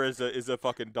burger is a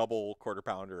fucking double quarter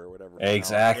pounder or whatever.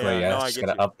 Exactly. Yeah, just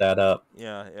gotta up that up.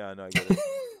 Yeah, no, I get it.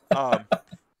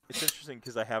 It's interesting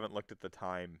because I haven't looked at the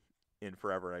time in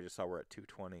forever, and I just saw we're at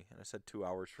 2:20, and I said 2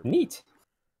 hours for me. Neat.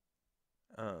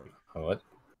 What?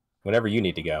 Whenever you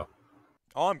need to go.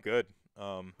 Oh, I'm good.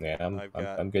 Yeah,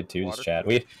 I'm good too. Just chat.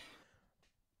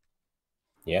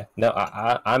 Yeah. No,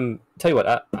 I'm. Tell you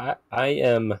what, I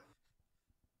am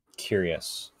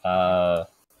curious. Age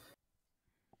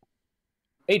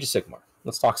of Sigmar.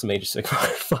 Let's talk some Age of Sigmar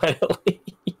finally.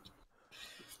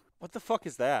 What the fuck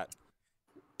is that?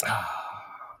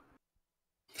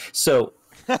 So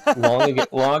long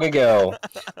ago,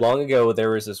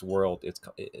 there was this world. It's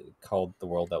called the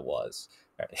world that was.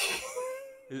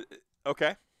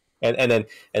 Okay. And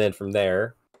then from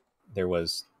there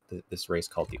was this race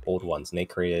called the Old Ones, and they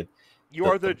created. You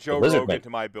are the Joe Lizard Rogan Men. to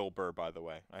my Bill Burr, by the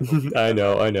way. I hope you get I that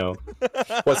know, right. I know.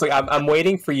 Well, it's like I'm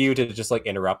waiting for you to just like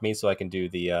interrupt me so I can do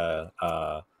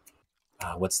the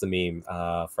what's the meme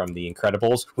from The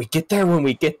Incredibles? We get there when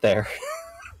we get there.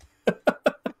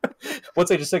 What's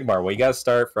Age of Sigmar? Well, you got to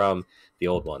start from the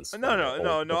Old Ones. No.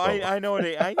 I know what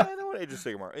I know what Age of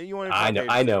Sigmar. You want to talk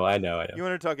I know. You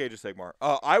want to talk Age of Sigmar?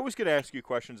 I was going to ask you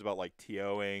questions about like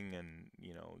TOing and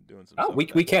doing some. Oh,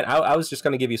 stuff we can't. I was just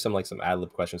going to give you some ad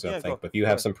lib questions. I think, but if you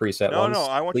have some preset ones, no,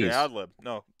 I want please. you to ad lib.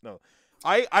 No.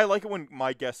 I like it when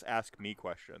my guests ask me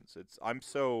questions. I'm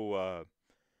so.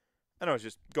 I don't know.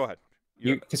 Just go ahead.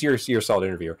 Because you're a solid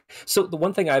interviewer. So the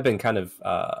one thing I've been kind of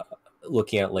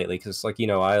looking at lately, because like I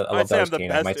love say I'm the Kane,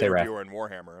 best my interviewer in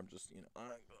Warhammer. I'm just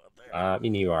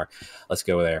you are. Let's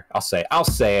go there. I'll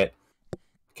say it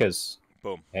because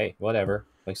boom. Hey, whatever.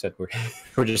 Like I said,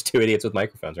 we're just two idiots with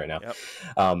microphones right now.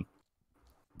 Yep.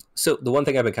 So the one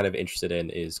thing I've been kind of interested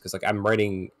in is because like I'm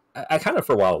writing. I kind of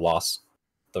for a while lost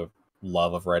the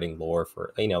love of writing lore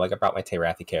for like about my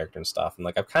Teyrathi character and stuff, and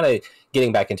like I'm kind of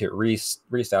getting back into it,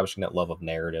 reestablishing that love of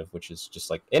narrative, which is just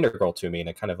like integral to me, and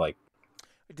I kind of like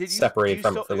separated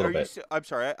from it for a little bit. I'm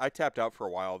sorry, I tapped out for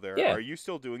a while there. Yeah. Are you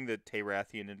still doing the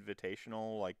Teyrathian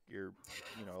Invitational? Like you're,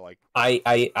 like I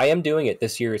am doing it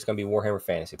this year. It's going to be Warhammer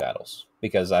Fantasy Battles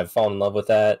because I've fallen in love with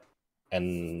that,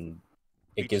 and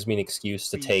it gives me an excuse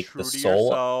to take the soul.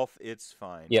 Yourself. It's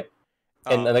fine. Yep.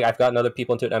 And like I've gotten other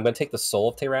people into it. And I'm going to take the soul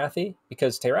of Teyrathi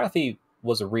because Teyrathi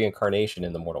was a reincarnation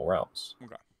in the Mortal Realms.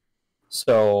 Okay.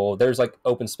 So there's like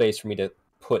open space for me to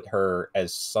put her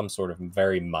as some sort of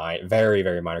very,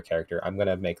 very minor character. I'm going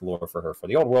to make lore for her for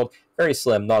the old world. Very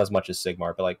slim, not as much as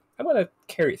Sigmar, but like I'm going to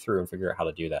carry it through and figure out how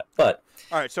to do that. But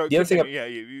all right, so the other thing,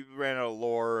 you ran out of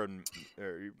lore and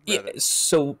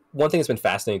so one thing that's been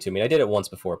fascinating to me, and I did it once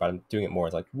before, but I'm doing it more.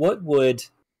 Like, what would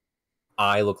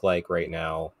I look like right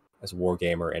now as a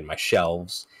wargamer in my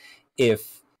shelves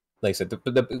if, like I said,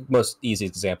 the most easy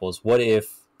example is what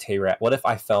if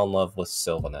I fell in love with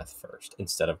Sylvaneth first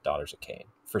instead of Daughters of Cain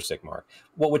for Sigmar?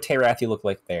 What would Teyrathi look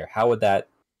like there? How would that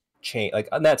change? Like,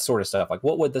 and that sort of stuff. Like,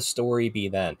 what would the story be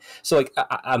then? So, like,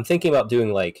 I'm thinking about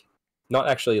doing, like, not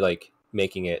actually, like,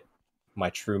 making it my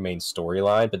true main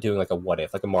storyline, but doing, like, a what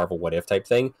if, like a Marvel what if type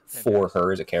thing for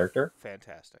her as a character.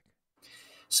 Fantastic.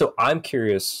 So, I'm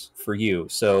curious for you.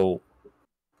 So,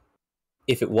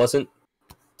 if it wasn't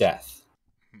death,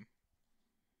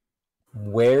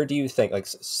 where do you think, like,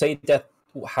 say death,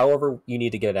 however you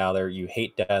need to get it out of there, you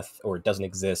hate death or it doesn't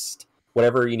exist,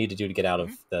 whatever you need to do to get out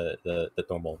of the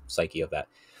normal psyche of that,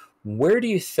 where do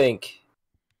you think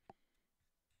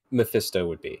Mephisto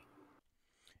would be?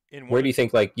 Where do you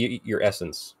think, like, your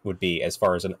essence would be as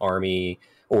far as an army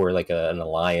or, like, an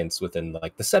alliance within,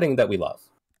 like, the setting that we love?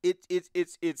 It's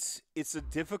a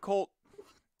difficult...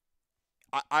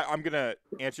 I'm going to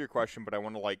answer your question, but I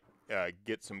want to, like,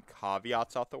 get some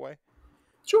caveats out the way.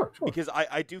 Sure. Because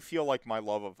I do feel like my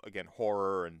love of, again,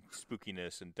 horror and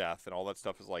spookiness and death and all that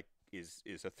stuff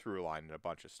is a through line in a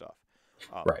bunch of stuff.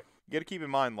 Right. You got to keep in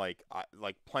mind, like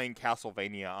playing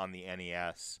Castlevania on the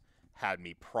NES had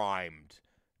me primed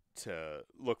to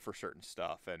look for certain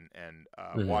stuff, and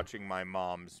watching my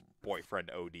mom's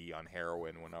boyfriend OD on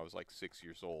heroin when I was like 6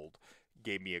 years old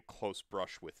gave me a close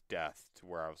brush with death to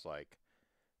where I was like,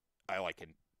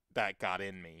 that got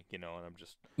in me, and I'm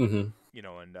just, and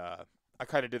I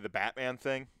kind of did the Batman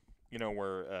thing,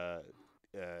 where,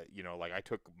 like I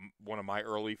took one of my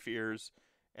early fears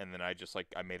and then I just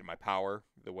I made it my power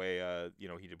the way,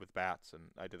 he did with bats, and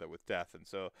I did that with death. And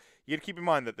so you got to keep in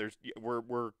mind that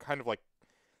we're kind of like,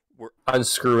 we're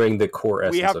unscrewing the core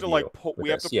essence. We have of to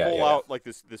you pull out like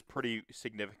this pretty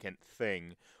significant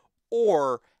thing,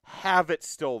 or have it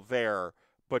still there,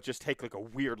 but just take like a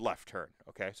weird left turn.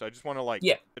 Okay, so I just want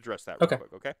to address that real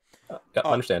quick. Okay,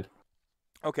 understand.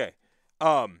 Okay,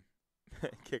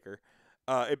 kicker.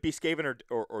 It'd be Skaven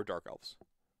or Dark Elves.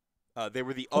 They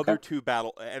were the other two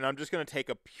battle, and I'm just gonna take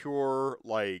a pure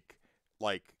like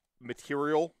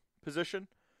material position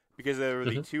because they were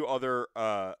the two other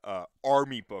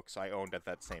army books I owned at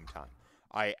that same time.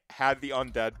 I had the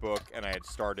Undead book, and I had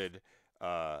started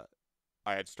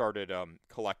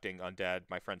collecting Undead.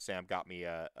 My friend Sam got me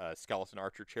a Skeleton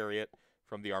Archer Chariot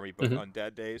from the army book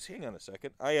Undead days. Hang on a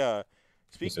second.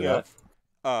 Speaking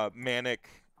of manic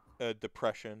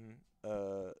depression,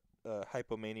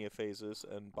 hypomania phases,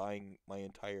 and buying my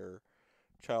entire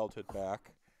childhood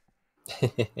back.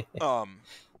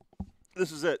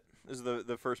 This is it. This is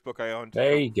the first book I owned.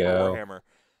 There you go. Warhammer.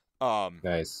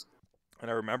 Nice. And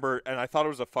I remember, and I thought it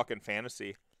was a fucking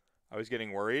fantasy. I was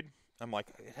getting worried. I'm like,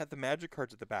 it had the magic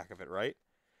cards at the back of it, right?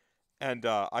 And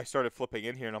I started flipping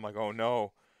in here, and I'm like, oh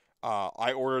no.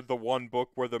 I ordered the one book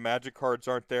where the magic cards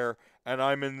aren't there, and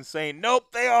I'm insane.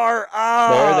 Nope, they are. They're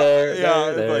Ah, there.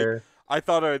 yeah. They're Like there. I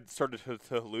thought I'd started to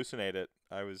hallucinate it.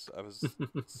 I was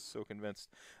so convinced.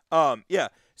 Yeah.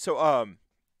 So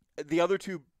the other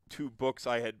two books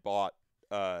I had bought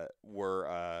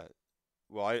were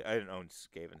well, I didn't own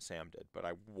Skaven. Sam did, but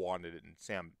I wanted it, and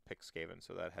Sam picked Skaven,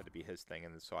 so that had to be his thing,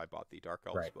 and so I bought the Dark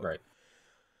Elves book. Right.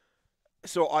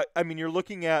 So I mean, you're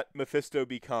looking at Mephisto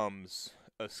becomes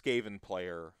a Skaven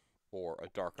player or a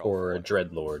Dark Elf Or player. a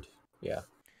Dreadlord. Yeah.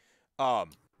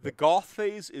 The Goth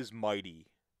phase is mighty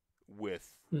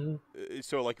with Mm-hmm.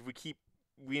 so like if we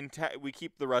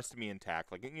keep the rest of me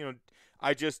intact. Like, you know,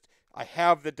 I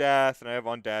have the Death and I have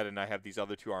Undead and I have these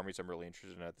other two armies I'm really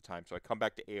interested in at the time. So I come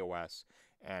back to AOS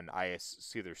and I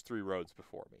see there's 3 roads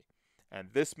before me, and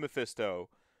this Mephisto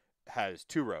has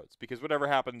 2 roads because whatever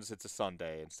happens, it's a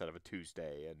Sunday instead of a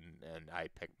Tuesday, and I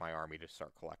pick my army to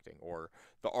start collecting, or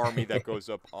the army that goes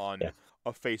up on Yeah.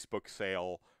 a Facebook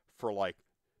sale for like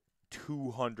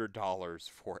 $200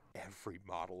 for every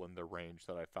model in the range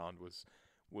that I found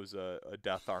was a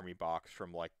Death Army box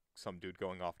from like some dude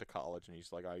going off to college, and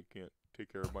he's like, I can't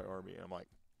take care of my army, and I'm like,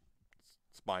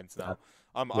 it's mine now.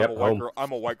 I'm a white girl.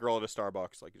 I'm a white girl at a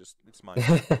Starbucks. Like, it's mine.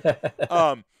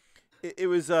 It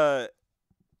was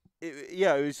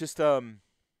it was just so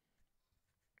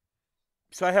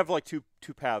I have like two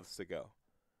paths to go.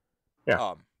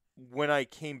 Yeah. When I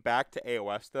came back to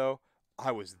AOS though,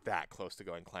 I was that close to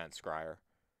going Clan Scryer.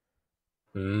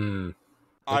 Okay.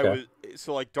 I was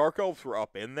so like Dark Elves were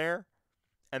up in there,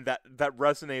 and that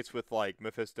resonates with like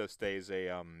Mephisto stays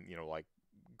a you know, like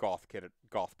goth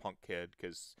punk kid,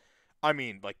 because I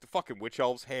mean, like the fucking Witch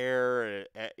Elf's hair,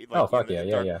 like, oh fuck you know,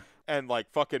 yeah, yeah. and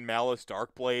like fucking Malice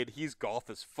Darkblade, he's goth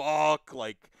as fuck.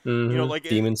 Like, Mm-hmm. you know, like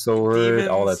Demon Sword, demons,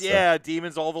 all that stuff. yeah,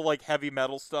 demons, all the like heavy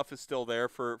metal stuff is still there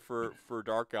for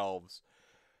Dark Elves,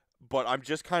 but I'm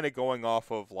just kind of going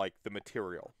off of like the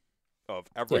material of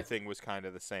everything was kind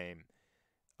of the same,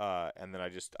 and then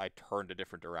I turned a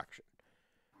different direction,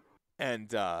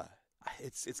 and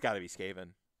it's got to be Skaven,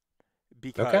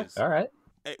 because all right.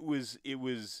 it was.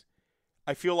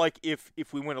 I feel like if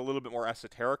we went a little bit more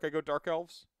esoteric, I go Dark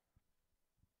Elves.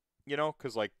 You know,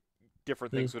 because like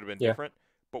different things would have been different,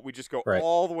 but we just go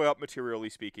all the way up materially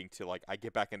speaking to like I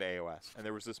get back into AOS, and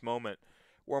there was this moment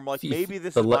where I'm like, maybe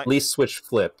this is the least switch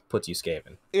flip puts you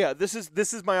Skaven. Yeah, this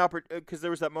is my opportunity, because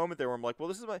there was that moment there where I'm like, well,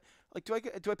 this is my, like, do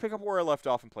I pick up where I left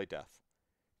off and play Death,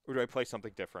 or do I play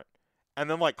something different? And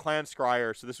then like Clan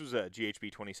Scryer, so this was a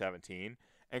GHB 2017,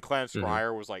 and Clan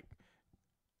Scryer was like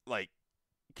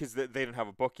because they didn't have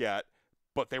a book yet,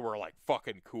 but they were like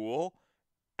fucking cool.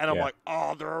 And I'm like,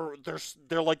 oh,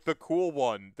 they're like the cool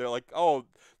one. They're like, oh,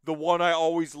 the one I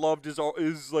always loved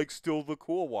is like still the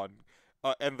cool one.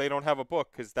 And they don't have a book,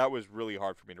 because that was really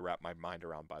hard for me to wrap my mind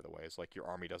around, by the way. It's like, your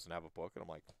army doesn't have a book, and I'm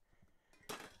like,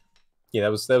 yeah,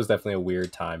 that was definitely a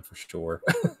weird time for sure.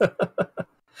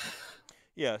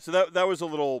 yeah, so that was a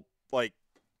little like,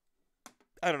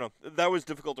 I don't know, that was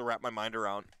difficult to wrap my mind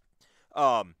around.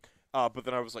 But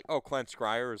then I was like, oh, Clan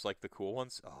Scryer is like the cool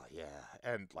ones. Oh yeah,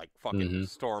 and like fucking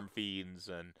Storm Fiends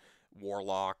and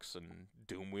Warlocks and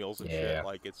Doom Wheels and shit.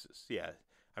 Like, it's just, yeah.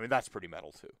 I mean, that's pretty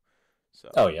metal too. So.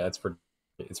 Oh yeah, it's pretty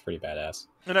badass.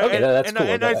 And that's cool.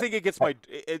 And I think it gets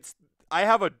I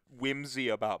have a whimsy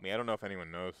about me. I don't know if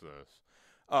anyone knows this.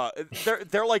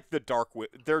 They're like the dark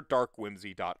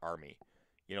whimsy army.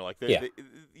 You know, like they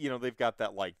you know, they've got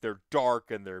that, like, they're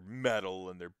dark and they're metal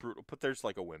and they're brutal, but there's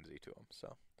like a whimsy to them.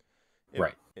 So.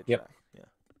 Yeah.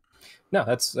 No,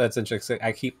 that's interesting.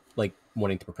 I keep like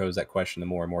wanting to propose that question to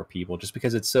more and more people, just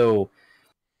because it's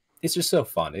just so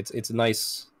fun. It's a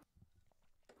nice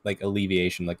like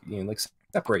alleviation, like, you know, like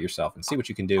separate yourself and see what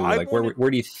you can do. Like where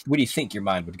do you think your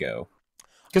mind would go?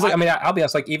 Because like, I mean, I'll be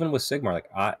honest, like even with Sigmar, like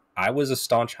I was a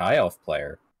staunch high elf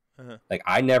player. Like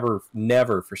I never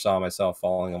foresaw myself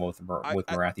falling in love with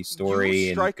Marathi's story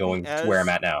and going to where I'm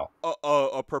at now.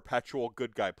 A perpetual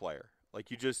good guy player. Like,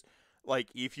 you just, like,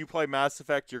 if you play Mass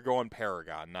Effect, you're going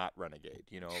Paragon, not Renegade.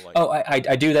 You know, like. Oh, I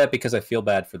do that because I feel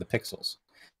bad for the pixels.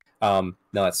 Now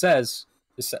that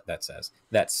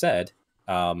said,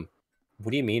 what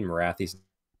do you mean Marathi's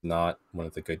not one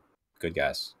of the good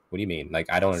guys? What do you mean? Like,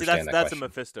 I don't understand that question.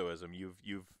 That's a Mephistoism.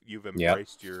 You've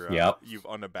embraced your you've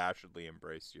unabashedly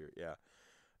embraced your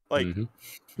like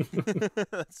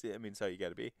that's it. I mean, it's how you got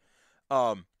to be.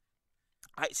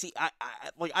 I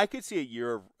could see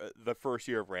the first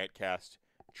year of RantCast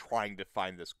trying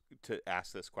to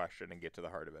ask this question and get to the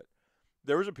heart of it.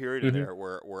 There was a period in there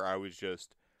where I was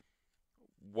just,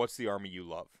 what's the army you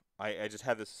love? I just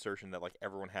had this assertion that like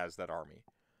everyone has that army,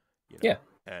 you know.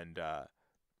 Yeah.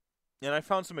 And I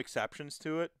found some exceptions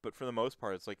to it, but for the most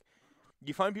part, it's like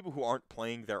you find people who aren't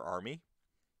playing their army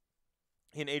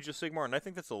in Age of Sigmar, and I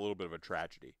think that's a little bit of a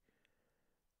tragedy.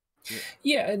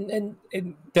 Yeah, and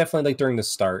definitely like during the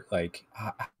start, like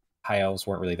high elves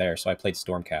weren't really there, so I played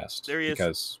Stormcast. There he is.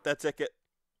 Because that's Icket.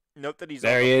 Note that he's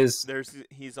there on he is.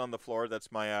 He's on the floor.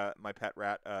 That's my my pet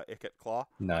rat, Icket Claw.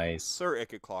 Nice. Sir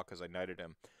Icket Claw, because I knighted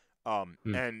him.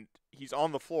 And he's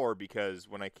on the floor because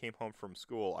when I came home from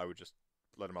school, I would just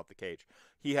let him out the cage.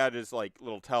 He had his like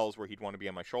little tells where he'd want to be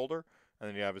on my shoulder, and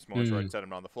then he'd have his moments where I'd set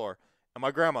him on the floor. And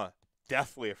my grandma,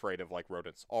 deathly afraid of like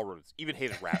rodents, all rodents, even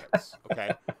hated rabbits.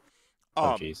 Okay.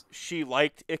 Oh jeez. She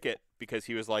liked Icket because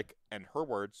he was like, in her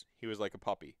words, he was like a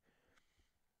puppy.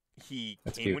 He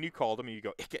came cute. when you called him, and you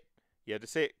go Icket. You had to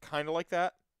say it kind of like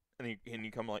that, and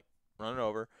you come like running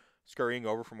over, scurrying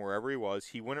over from wherever he was.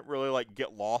 He wouldn't really like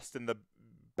get lost in the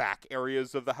back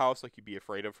areas of the house like you'd be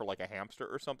afraid of for like a hamster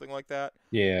or something like that.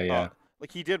 Yeah.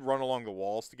 Like he did run along the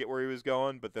walls to get where he was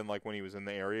going, but then like when he was in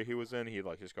the area he was in, he'd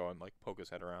like just go and like poke his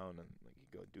head around and like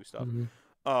he'd go do stuff.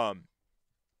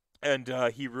 And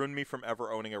he ruined me from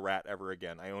ever owning a rat ever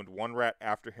again. I owned one rat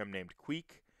after him named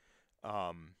Queek,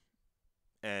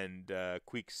 and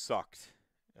Queek sucked.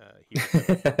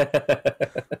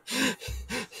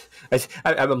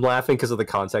 I'm laughing because of the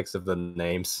context of the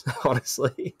names,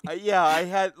 honestly. Yeah,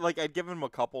 I'd given him a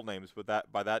couple names,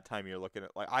 but by that time you're looking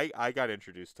at like I got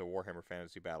introduced to Warhammer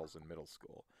Fantasy Battles in middle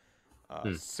school,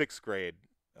 6th grade.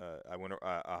 I went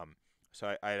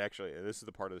so I had actually, this is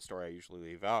the part of the story I usually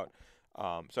leave out.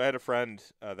 So I had a friend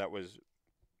that was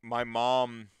my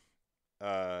mom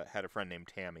had a friend named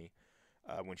Tammy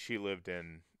when she lived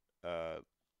in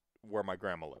where my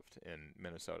grandma lived in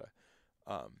Minnesota.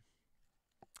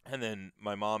 And then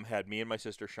my mom had me and my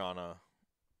sister Shauna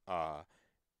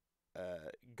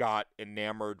got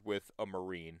enamored with a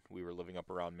Marine. We were living up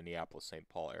around Minneapolis, St.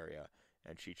 Paul area,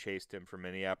 and she chased him from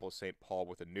Minneapolis, St. Paul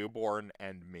with a newborn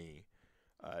and me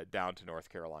down to North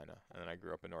Carolina. And then I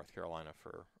grew up in North Carolina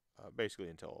for basically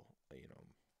until,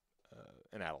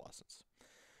 in adolescence.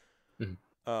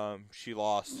 She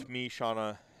lost me,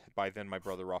 Shauna, by then my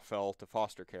brother Raphael, to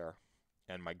foster care.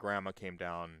 And my grandma came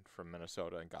down from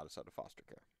Minnesota and got us out of foster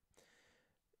care.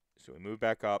 So we moved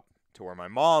back up to where my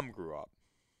mom grew up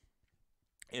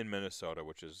in Minnesota,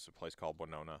 which is a place called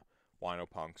Winona. Wino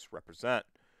punks represent.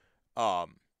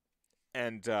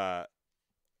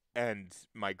 And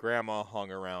my grandma hung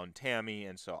around Tammy,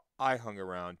 and so I hung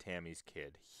around Tammy's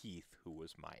kid, Heath, who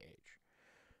was my age.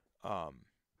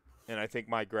 And I think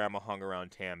my grandma hung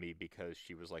around Tammy because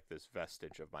she was like this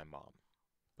vestige of my mom.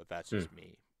 But that's just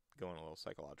me going a little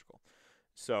psychological.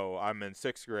 So I'm in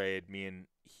 6th grade. Me and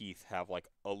Heath have like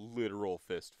a literal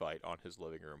fist fight on his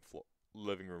living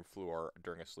room floor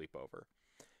during a sleepover.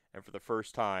 And for the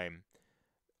first time,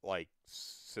 like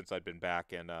since I'd been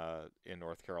back in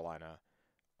North Carolina,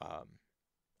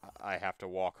 I have to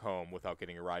walk home without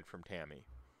getting a ride from Tammy.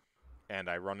 And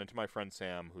I run into my friend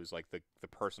Sam, who's like the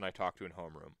person I talk to in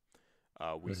homeroom.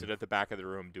 We sit at the back of the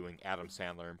room doing Adam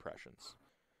Sandler impressions.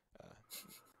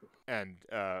 And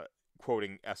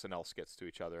quoting SNL skits to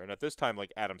each other. And at this time,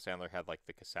 like Adam Sandler had like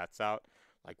the cassettes out,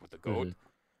 like with the goat.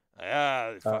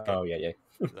 Fucking, oh yeah.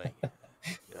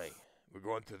 like we're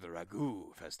going to the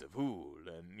ragu festival,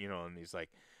 and and he's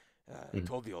like, I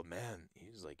told the old man,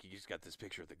 he's like, you just got this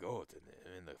picture of the goat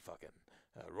in the fucking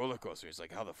roller coaster. He's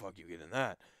like, how the fuck you get in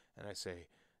that? And I say,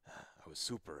 I was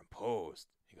superimposed.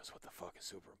 He goes, what the fuck is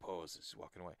superimposed? He's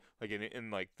walking away, like in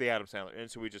like the Adam Sandler.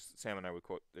 And so Sam and I would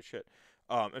quote the shit.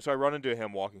 And so I run into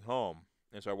him walking home,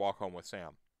 and so I walk home with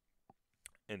Sam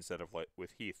instead of like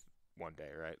with Heath one day,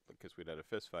 right? Because we'd had a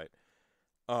fist fight.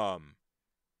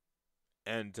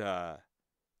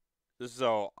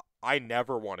 So I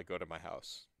never want to go to my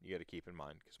house. You got to keep in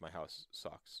mind because my house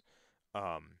sucks.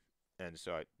 And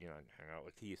so I hang out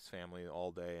with Heath's family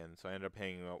all day, and so I ended up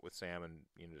hanging out with Sam and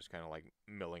just kind of like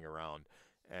milling around.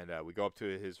 And we go up to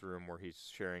his room where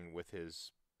he's sharing with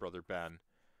his brother Ben.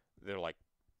 They're like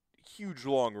huge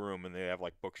long room, and they have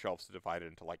like bookshelves divided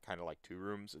into like kind of like 2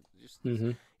 rooms. It's just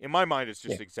in my mind, it's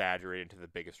just exaggerated into the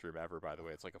biggest room ever. By the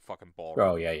way, it's like a fucking ballroom.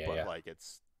 Oh yeah. But like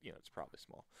it's it's probably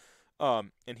small.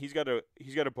 And he's got a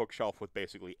bookshelf with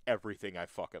basically everything I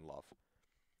fucking love.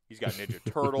 He's got Ninja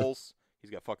Turtles.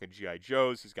 He's got fucking G.I.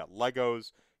 Joes. He's got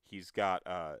Legos. He's got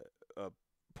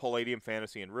Palladium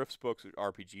Fantasy and Rifts books,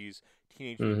 RPGs.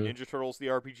 Teenage Mutant Ninja Turtles, the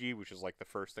RPG, which is like the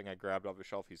first thing I grabbed off the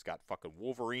shelf. He's got fucking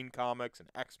Wolverine comics and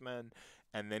X-Men.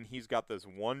 And then he's got this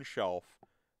one shelf,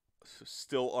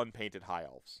 still unpainted High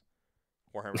Elves.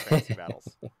 Warhammer Fantasy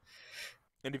Battles.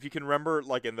 And if you can remember,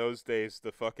 like in those days,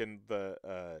 the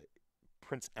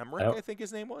Prince Emmerich, Oh, I think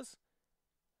his name was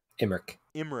Emmerich.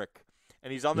 Imric,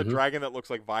 and he's on the Mm-hmm. dragon that looks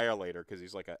like Violator because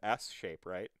he's like a S shape,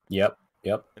 right? Yep.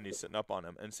 Yep. And he's sitting up on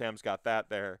him, and Sam's got that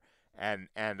there, and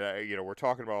you know, we're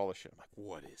talking about all this shit. I'm like,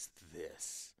 what is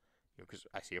this? You know, because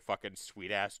I see a fucking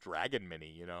sweet ass dragon mini,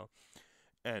 you know,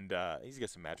 and he's got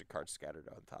some magic cards scattered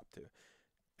on top too,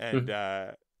 and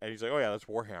Mhm. and he's like, oh yeah, that's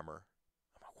Warhammer.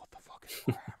 I'm like, what the fuck is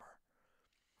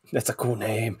Warhammer? That's a cool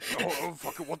name. Oh,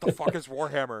 fucking, what the fuck is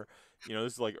Warhammer? You know,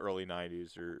 this is like early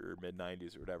 '90s or mid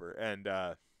 '90s or whatever, and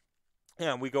yeah,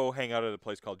 and we go hang out at a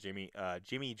place called Jimmy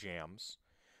Jams.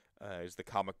 Is the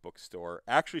comic book store.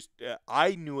 Actually,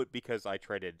 I knew it because I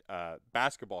traded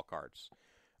basketball cards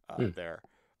there.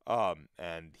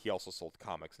 And he also sold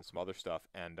comics and some other stuff.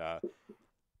 And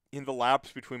in the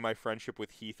lapse between my friendship with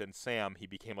Heath and Sam, he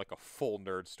became like a full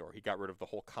nerd store. He got rid of the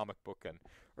whole comic book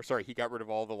he got rid of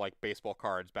all the like baseball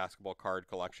cards, basketball card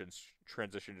collections,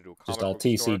 transitioned into a comic Just all book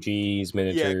store. TCGs,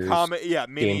 miniatures,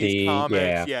 Minis, D&D,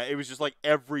 comics, yeah. it was just like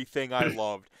everything I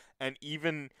loved. And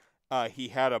even he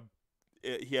had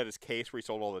his case where he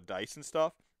sold all the dice and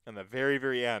stuff, and the very,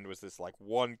 very end was this like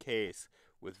one case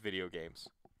with video games.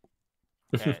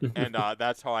 And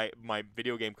that's how my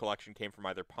video game collection came from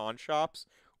either pawn shops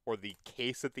or the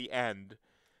case at the end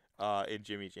in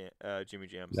Jimmy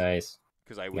Jams. Nice.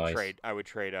 Because I would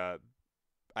trade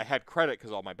I had credit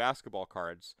because all my basketball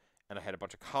cards, and I had a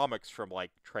bunch of comics from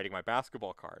like trading my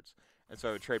basketball cards, and so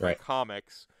I would trade my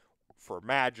comics for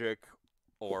Magic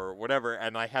or whatever,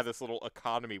 and I had this little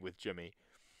economy with Jimmy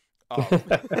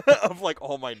of like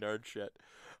all my nerd shit,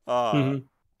 Mm-hmm.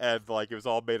 and like it was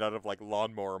all made out of like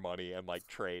lawnmower money and like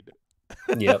trade.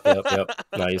 Yep.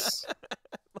 Nice.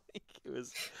 Like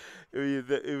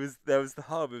that was the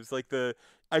hub. It was like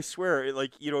I swear,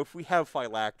 like, you know, if we have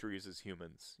phylacteries as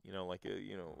humans, you know, like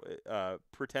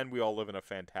pretend we all live in a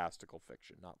fantastical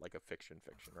fiction, not like a fiction,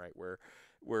 right?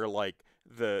 Where like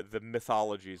the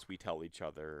mythologies we tell each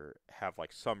other have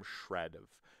like some shred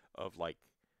of like,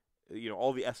 you know,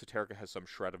 all the esoterica has some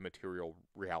shred of material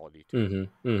reality to it.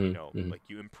 Mm-hmm. Mm-hmm. You know, Mm-hmm. like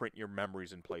you imprint your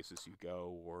memories in places you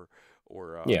go,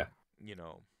 or Yeah. you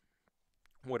know,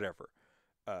 whatever.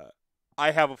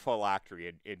 I have a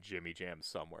phylactery in Jimmy Jam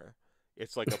somewhere.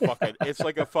 It's like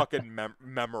a fucking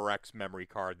Memorex memory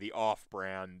card, the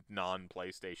off-brand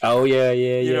non-PlayStation. Oh yeah.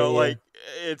 You know, like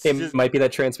it just might be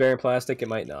that transparent plastic. It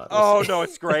might not. Oh no,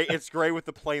 it's gray. It's gray with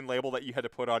the plain label that you had to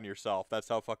put on yourself. That's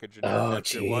how fucking generic Oh that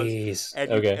shit was. jeez.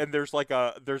 And Okay. and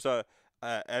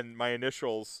and my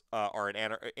initials are an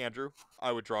Andrew.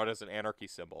 I would draw it as an anarchy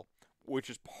symbol, which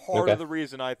is part of the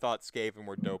reason I thought Skaven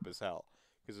were dope as hell,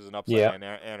 because it was an upside down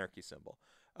anarchy symbol.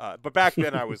 But back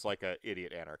then I was like an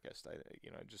idiot anarchist.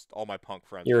 Just all my punk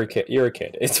friends. You're a kid.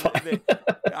 It's fine.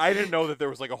 I didn't know that there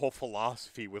was like a whole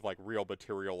philosophy with like real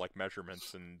material like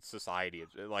measurements and society.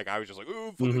 Like I was just like,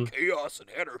 ooh, fucking chaos and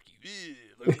anarchy.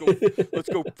 Let's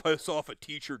go piss off a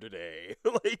teacher today.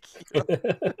 Like,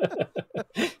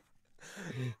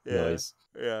 Nice.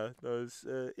 Yeah. Those.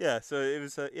 So it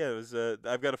was. It was.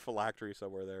 I've got a phylactery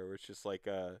somewhere there, which just like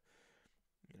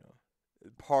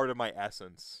part of my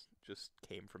essence just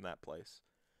came from that place.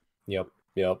 Yep.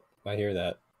 I hear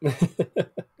that.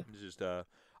 It's just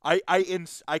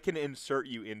I can insert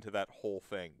you into that whole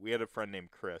thing. We had a friend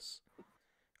named Chris,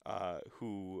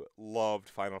 who loved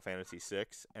Final Fantasy VI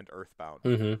and Earthbound.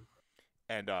 Mm-hmm.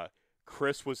 And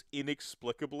Chris was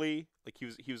inexplicably like he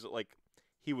was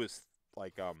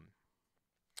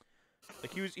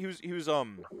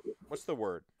what's the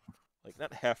word? Like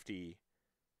not hefty.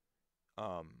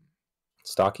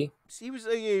 Stocky? He was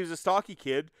a stocky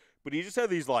kid, but he just had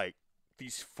these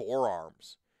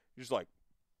forearms. Just like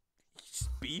he's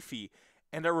beefy.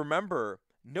 And I remember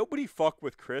nobody fucked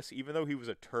with Chris, even though he was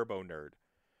a turbo nerd.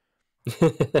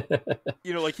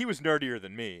 You know, like he was nerdier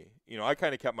than me. You know, I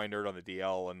kind of kept my nerd on the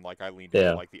DL, and like I leaned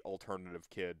into like the alternative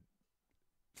kid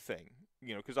thing.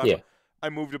 You know, because I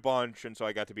moved a bunch, and so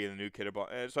I got to be the new kid a bunch,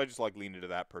 and so I just like leaned into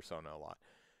that persona a lot.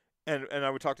 And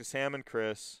I would talk to Sam and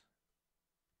Chris.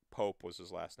 Pope was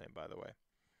his last name, by the way.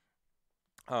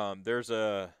 There's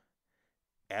a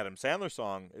Adam Sandler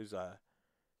song. Is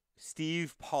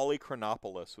Steve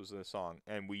Polychronopoulos was the song,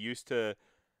 and we used to.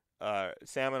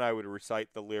 Sam and I would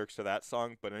recite the lyrics to that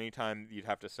song, but anytime you'd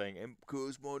have to sing, "And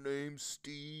 'cause my name's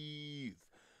Steve,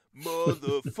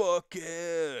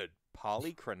 motherfucking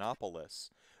Polychronopoulos,"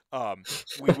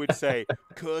 we would say,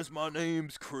 "'Cause my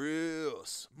name's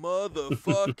Chris,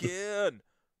 motherfucking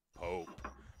Pope."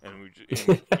 And we just,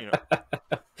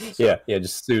 so,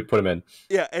 just put him in.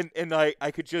 Yeah, and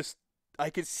I could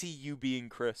see you being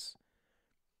Chris.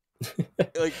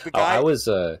 Like the guy. I was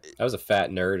a fat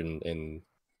nerd in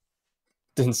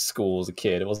in school as a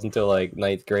kid. It wasn't until like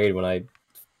 9th grade when I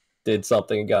did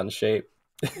something and got in shape.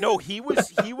 No, he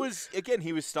was again,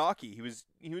 he was stocky. He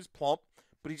was plump,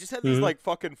 but he just had these Mhm. like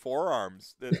fucking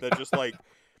forearms that just like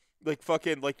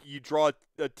fucking like you draw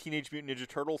a Teenage Mutant Ninja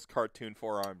Turtles cartoon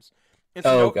forearms. And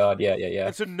so Oh no god, yeah.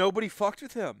 and so nobody fucked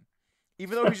with him.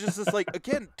 Even though he's just this like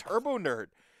again, turbo nerd.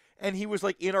 And he was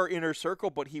like in our inner circle,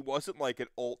 but he wasn't like an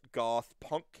alt goth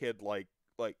punk kid like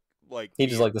He me.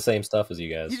 just liked the same stuff as you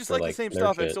He guys just for liked the like same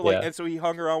nerd stuff, shit. Yeah. and so he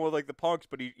hung around with like the punks,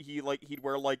 but he'd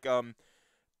wear like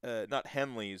not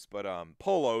Henleys, but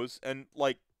polos and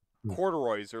like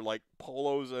corduroys or like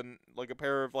polos and like a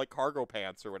pair of like cargo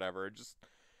pants or whatever. Just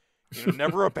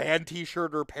never a band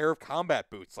T-shirt or a pair of combat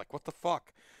boots. Like what the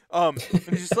fuck? And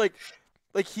he's just like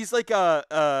he's like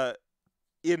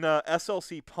in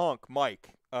SLC Punk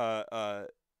Mike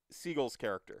Siegel's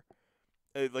character.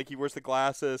 Like he wears the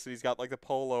glasses and he's got like the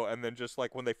polo, and then just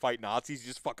like when they fight Nazis, he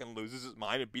just fucking loses his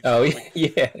mind and beats. Oh them, like,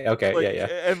 yeah. Okay. like, Yeah.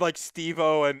 and like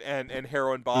Steve-O and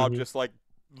Hero and Bob Mhm. just like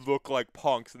look like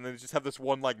punks, and then just have this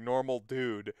one like normal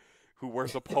dude who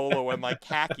wears a polo and like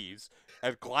khakis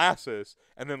and glasses,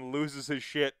 and then loses his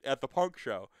shit at the punk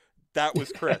show. That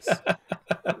was Chris.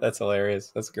 That's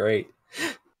hilarious. That's great.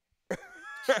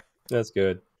 That's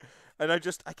good. And I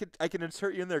can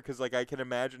insert you in there because like I can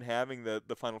imagine having the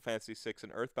Final Fantasy VI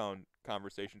and Earthbound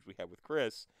conversations we had with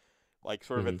Chris, like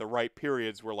sort of at the right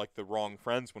periods where like the wrong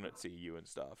friends wouldn't see you and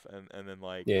stuff, and then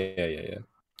like Yeah.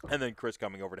 and then Chris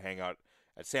coming over to hang out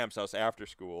at Sam's house after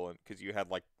school, and because you had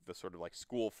like the sort of like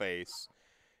school face.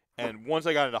 And once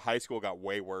I got into high school, it got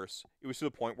way worse. It was to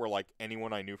the point where like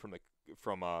anyone I knew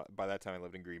from by that time I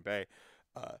lived in Green Bay,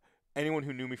 anyone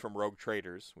who knew me from Rogue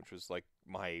Traders, which was like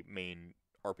my main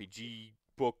RPG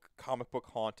comic book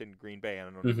haunt in Green Bay, and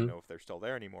I don't even know if they're still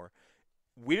there anymore.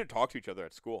 We didn't talk to each other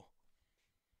at school.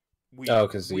 We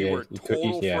were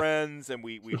total friends, and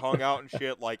we hung out and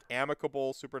shit, like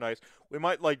amicable, super nice. We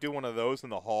might like do one of those in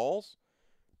the halls.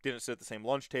 Didn't sit at the same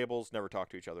lunch tables. Never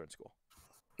talked to each other in school.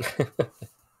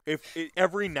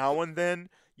 Every now and then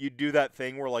you'd do that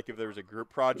thing where like if there was a group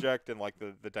project and like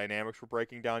the dynamics were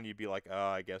breaking down, you'd be like, oh,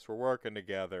 I guess we're working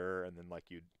together, and then like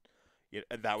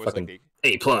and that was fucking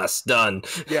like A+ done.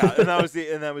 Yeah, and that was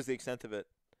the extent of it.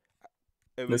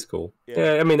 That's cool.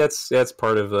 Yeah, I mean that's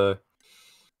part of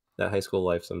that high school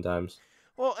life sometimes.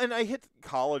 Well, and I hit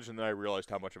college and then I realized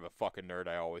how much of a fucking nerd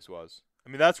I always was. I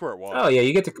mean, that's where it was. Oh yeah,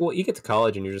 you get to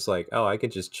college and you're just like, oh, I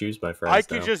could just choose my friends. I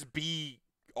could just be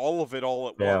all of it all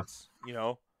at once.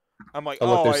 I'm like,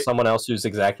 look, there's someone else who's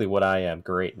exactly what I am.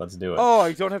 Great, let's do it. Oh,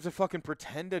 I don't have to fucking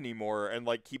pretend anymore and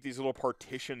like keep these little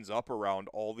partitions up around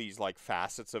all these like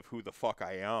facets of who the fuck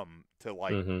I am to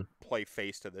like play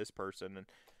face to this person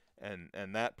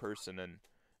and that person. And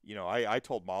I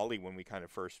told Molly when we kind of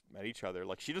first met each other,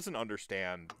 like she doesn't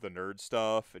understand the nerd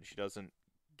stuff, and she doesn't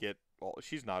get. Well,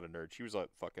 she's not a nerd. She was a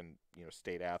fucking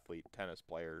state athlete, tennis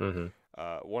player.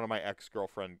 One of my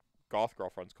goth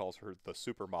girlfriends calls her the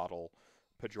supermodel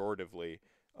pejoratively,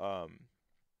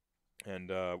 and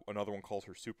another one calls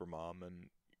her supermom. And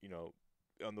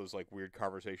on those like weird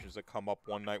conversations that come up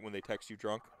one night when they text you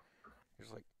drunk,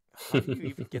 it's like, how do you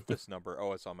even get this number?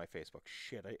 Oh, it's on my Facebook.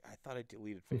 Shit, I thought I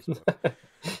deleted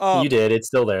Facebook. You did. It's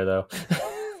still there though.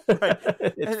 Right.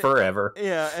 It's forever.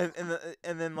 Yeah,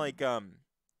 and then like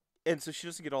and so she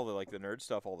doesn't get all the like the nerd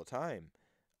stuff all the time.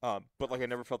 But like I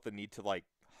never felt the need to like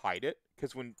hide it,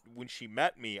 because when she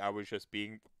met me, I was just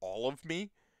being all of me,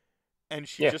 and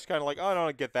she just kind of like, oh, I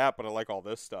don't get that, but I like all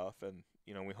this stuff, and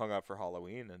we hung out for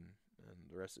Halloween, and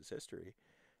the rest is history.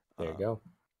 There you go.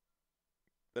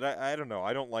 But I don't know.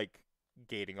 I don't like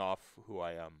gating off who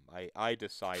I am. I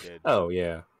decided. Oh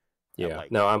yeah, yeah.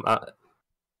 Like, no,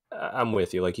 I'm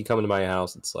with you. Like you come into my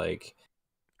house, it's like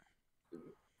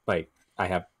I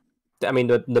have. I mean,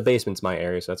 the basement's my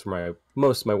area, so that's where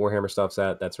most of my Warhammer stuff's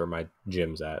at. That's where my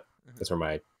gym's at. That's where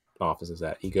my office is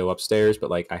at. You go upstairs, but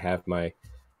like I have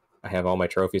all my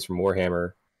trophies from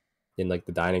Warhammer in like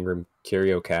the dining room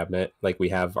curio cabinet. Like we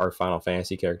have our Final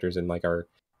Fantasy characters in like our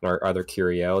other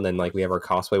curio, and then like we have our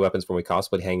cosplay weapons from we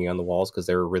cosplay hanging on the walls because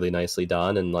they were really nicely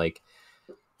done. And like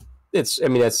that's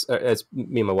me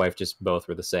and my wife just both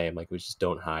were the same. Like we just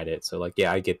don't hide it. So like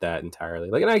yeah, I get that entirely.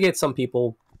 Like, and I get some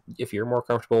people, if you're more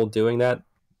comfortable doing that,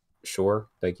 sure,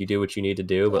 like you do what you need to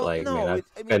do. But like, no,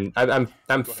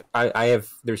 I have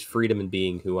there's freedom in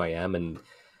being who I am, and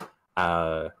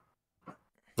like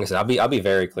I said, I'll be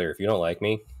very clear. If you don't like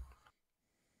me,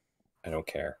 I don't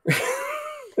care.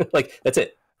 Like that's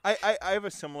it. I have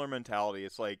a similar mentality.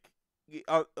 It's like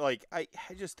I've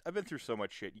been through so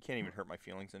much shit. You can't even hurt my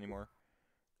feelings anymore.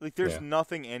 Like there's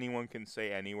nothing anyone can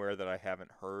say anywhere that I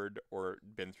haven't heard or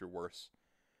been through worse.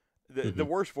 The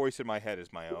worst voice in my head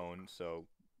is my own, so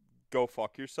go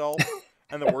fuck yourself.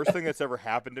 And the worst thing that's ever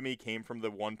happened to me came from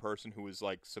the one person who was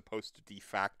like supposed to de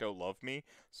facto love me.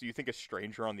 So you think a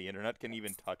stranger on the internet can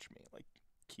even touch me? Like,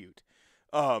 cute.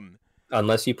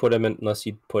 Unless you put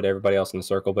everybody else in the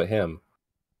circle but him.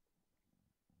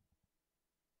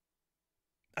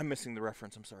 I'm missing the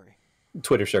reference. I'm sorry.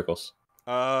 Twitter circles.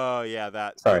 Oh yeah,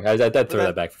 that. Sorry, I'd throw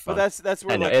that back for fun. But that's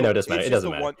where I know, like, it doesn't matter. It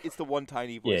doesn't matter. It's the one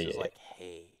tiny voice is like,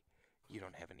 hey, you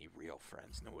don't have any real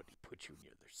friends. Nobody put you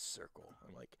near their circle.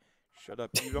 I'm like, shut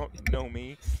up. You don't know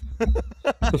me.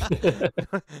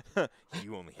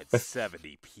 You only had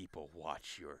 70 people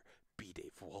watch your B.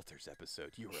 Dave Walters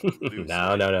episode. You're a loser.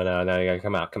 No. You gotta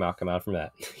come out from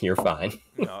that. You're fine.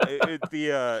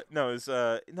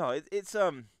 It's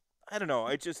I don't know.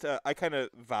 I just I kind of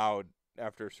vowed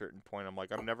after a certain point. I'm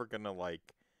like, I'm never gonna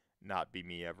like not be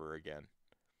me ever again.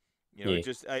 You know,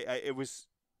 it was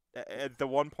at the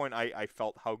one point I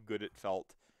felt how good it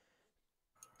felt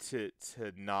to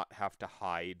not have to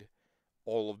hide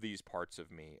all of these parts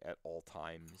of me at all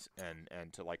times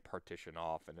and to like partition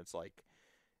off, and it's like,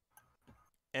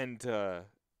 and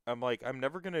I'm like, I'm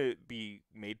never gonna be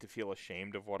made to feel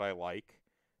ashamed of what I like.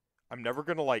 I'm never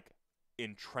gonna like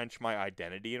entrench my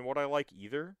identity in what I like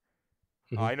either.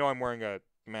 I know I'm wearing a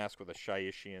mask with a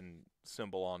Shaishian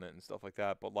symbol on it and stuff like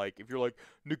that, but like if you're like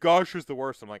Nagash is the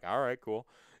worst, I'm like, all right, cool.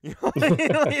 You know,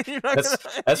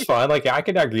 that's fine. Like I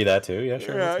could agree that too. Yeah,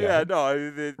 sure. Yeah. No,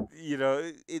 you know,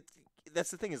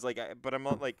 that's the thing is like, but I'm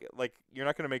not like you're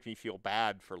not gonna make me feel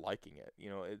bad for liking it. You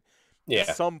know,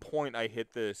 at some point I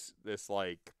hit this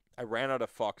like I ran out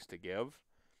of fucks to give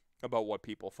about what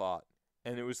people thought.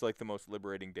 And it was like the most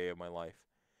liberating day of my life.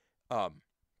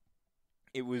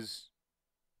 It was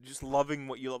just loving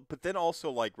what you love, but then also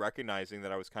like recognizing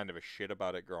that I was kind of a shit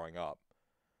about it growing up.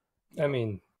 I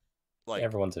mean, like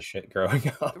everyone's a shit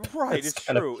growing up, right? It's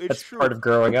true. It's true. Part of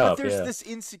growing up. But there's this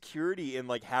insecurity in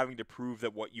like having to prove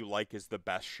that what you like is the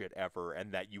best shit ever,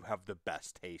 and that you have the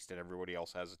best taste, and everybody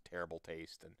else has a terrible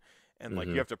taste, and like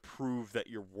you have to prove that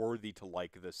you're worthy to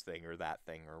like this thing or that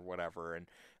thing or whatever, and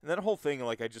that whole thing,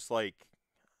 like I just like,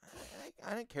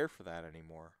 I don't care for that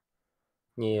anymore.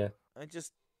 Yeah. I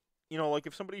just, you know, like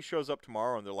if somebody shows up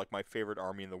tomorrow and they're like, my favorite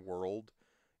army in the world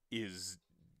is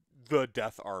the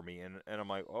Death Army, and I'm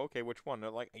like, oh, okay, which one? They're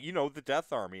like, you know, the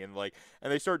Death Army, and like,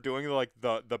 and they start doing like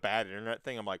the bad internet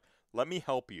thing. I'm like, let me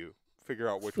help you figure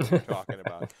out which one you're talking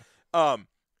about.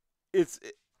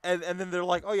 And then they're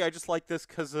like, oh yeah, I just like this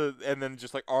because and then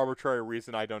just like arbitrary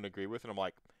reason I don't agree with, and I'm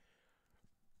like,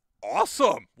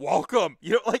 awesome, welcome.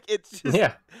 You know, like it's just,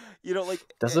 you know, like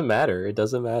doesn't matter. It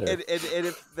doesn't matter. And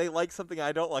if they like something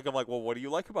I don't like, I'm like, well, what do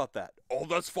you like about that? Oh,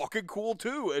 that's fucking cool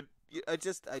too. And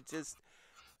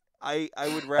I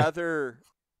would rather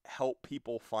help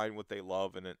people find what they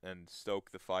love and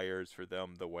stoke the fires for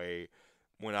them the way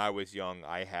when I was young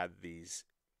I had these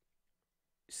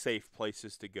safe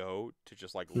places to go to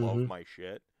just like love my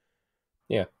shit.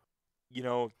 Yeah. You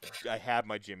know, I had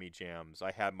my Jimmy Jams.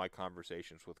 I had my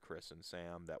conversations with Chris and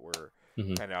Sam that were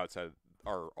kind of outside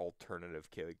our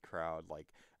alternative kid crowd. Like,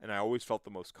 and I always felt the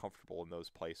most comfortable in those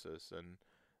places, and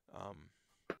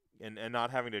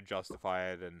not having to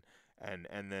justify it, and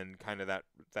then kind of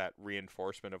that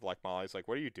reinforcement of like Molly's like,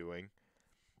 what are you doing?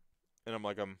 And I'm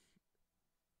like, I'm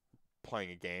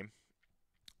playing a game.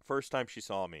 First time she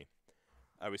saw me,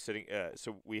 I was sitting.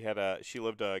 So we had she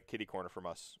lived a kitty corner from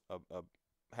us, a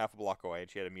half a block away,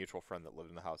 and she had a mutual friend that lived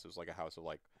in the house. It was like a house of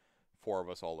like 4 of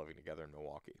us all living together in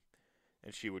Milwaukee,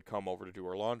 and she would come over to do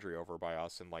her laundry over by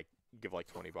us and like give like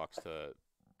 $20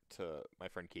 to my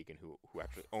friend Keegan, who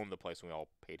actually owned the place, and we all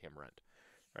paid him rent,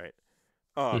 right?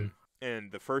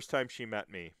 And the first time she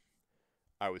met me,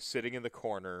 I was sitting in the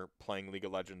corner playing League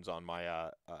of Legends on my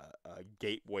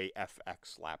Gateway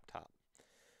FX laptop.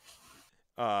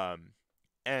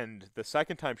 And the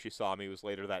second time she saw me was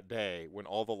later that day when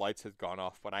all the lights had gone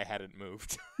off, but I hadn't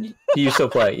moved. You still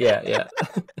play, yeah.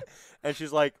 And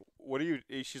she's like, "What are you?"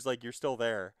 She's like, "You're still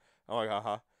there." I'm like, "Uh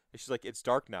huh." And she's like, "It's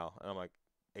dark now," and I'm like,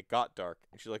 "It got dark."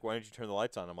 And she's like, "Why didn't you turn the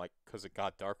lights on?" I'm like, "'Cause it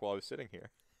got dark while I was sitting here."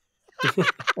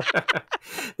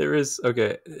 There is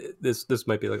this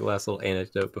might be like a last little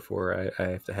anecdote before I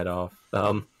have to head off.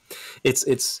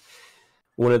 It's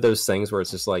one of those things where it's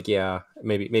just like, yeah,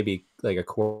 maybe like a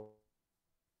core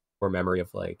memory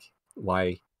of like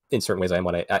why in certain ways I am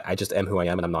what I just am who I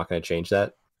am, and I'm not going to change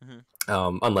that.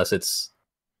 Unless it's,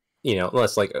 you know,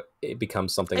 unless like it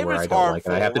becomes something where I don't harmful, like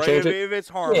and I have to change it. If it's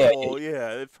harmful, if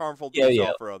it's harmful to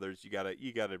yourself or others, you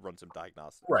gotta run some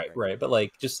diagnostics. Right. But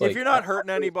like, just like, if you're not hurting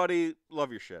anybody,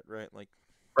 love your shit, right? Like,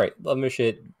 right, love your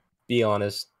shit. Be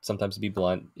honest. Sometimes be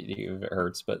blunt. It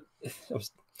hurts, but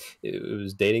it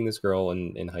was dating this girl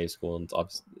in high school, and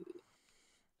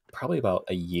probably about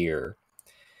a year,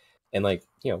 and like,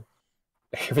 you know,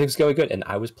 everything's going good, and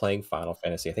I was playing Final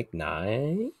Fantasy, I think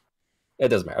 9. It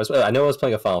doesn't matter. I know I was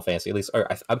playing a Final Fantasy, at least, or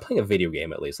I'm playing a video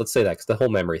game at least. Let's say that, because the whole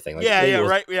memory thing. Like, Yeah, maybe yeah, it was,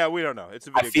 right. Yeah, we don't know. It's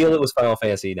a I video feel game. it was Final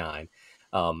Fantasy 9,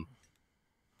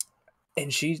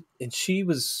 and she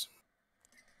was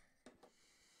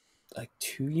like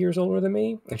 2 years older than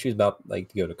me, and she was about like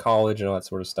to go to college and all that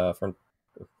sort of stuff, or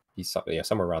yeah,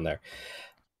 somewhere around there.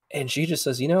 And she just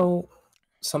says, you know,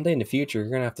 someday in the future,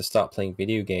 you're gonna have to stop playing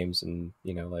video games and,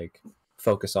 you know, like,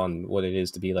 focus on what it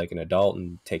is to be like an adult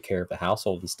and take care of the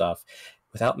household and stuff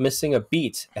without missing a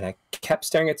beat. And I kept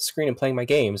staring at the screen and playing my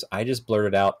games. I just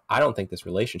blurted out, I don't think this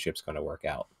relationship's going to work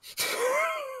out.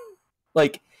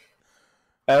 Like,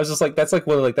 I was just like, that's like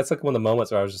one of the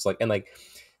moments where I was just like, and like,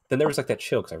 then there was like that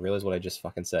chill because I realized what I just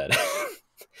fucking said.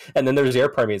 And then there's the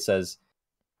other part of me that says,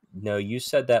 no, you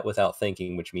said that without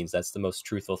thinking, which means that's the most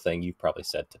truthful thing you've probably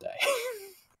said today.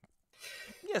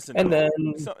 Yes and And no.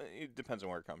 then, So, it depends on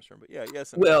where it comes from, but yeah,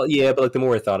 yes and well, yeah, but like the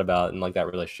more I thought about it, and like that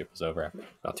relationship was over after,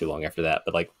 not too long after that,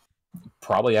 but like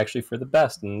probably actually for the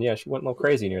best. And yeah, she went a little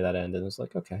crazy near that end, and it was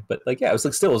like, okay, but like, yeah, it was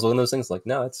like, still, it was one of those things like,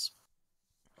 no, it's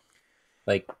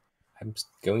like, I'm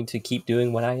going to keep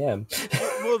doing what I am.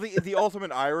 Well, the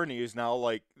ultimate irony is now,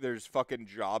 like, there's fucking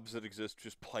jobs that exist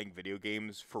just playing video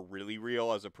games for really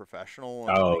real as a professional.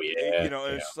 And, Oh like, yeah, you know,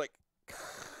 and yeah. it's just like,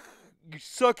 you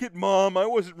suck it, Mom. I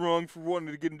wasn't wrong for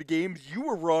wanting to get into games. You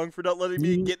were wrong for not letting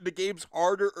me get into games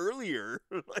harder earlier.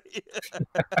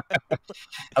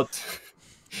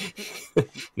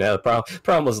 No, the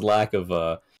problem was lack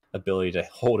of ability to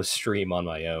hold a stream on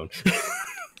my own.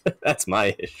 That's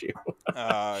my issue.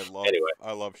 Anyway,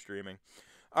 I love streaming.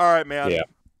 All right, man. yeah.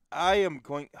 I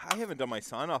haven't done my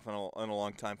sign off in a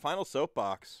long time. Final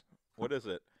soapbox. What is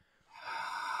it?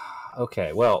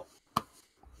 Okay, well,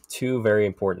 two very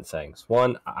important things.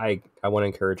 One, I want to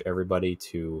encourage everybody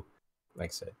to,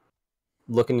 like I said,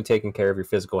 look into taking care of your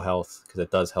physical health, because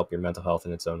it does help your mental health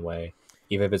in its own way.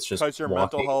 Even if it's just Because your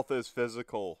walking. mental health is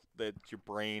physical, that your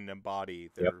brain and body.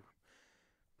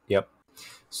 Yep.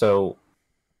 So,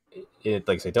 like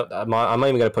I said, I'm not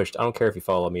even gonna push. I don't care if you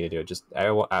follow me to do it. Just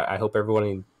I hope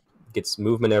everyone gets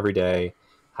movement every day,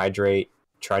 hydrate,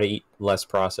 try to eat less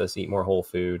processed, eat more whole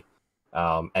food,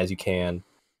 as you can,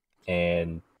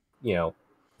 and, you know,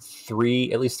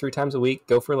 at least three times a week,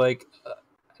 go for like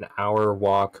an hour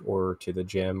walk or to the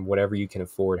gym, whatever you can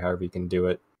afford, however you can do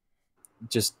it.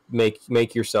 Just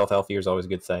make yourself healthier is always a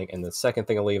good thing. And the second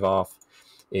thing I'll leave off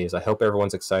is, I hope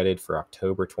everyone's excited for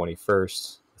October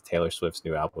 21st with Taylor Swift's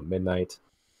new album Midnight.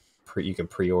 You can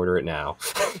pre-order it now.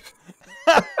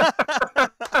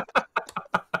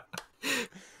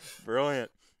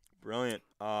 Brilliant.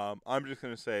 I'm just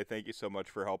gonna say thank you so much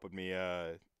for helping me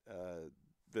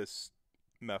this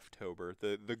Mephistober,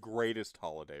 the greatest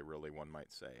holiday, really, one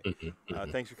might say.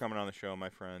 Thanks for coming on the show, my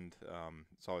friend.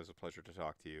 It's always a pleasure to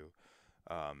talk to you.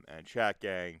 And chat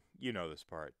gang, you know this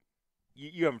part.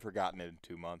 You haven't forgotten it in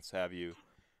 2 months, have you?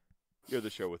 You're the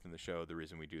show within the show, the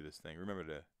reason we do this thing. Remember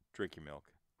to drink your milk,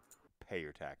 pay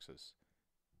your taxes,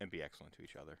 and be excellent to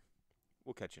each other.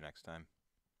 We'll catch you next time.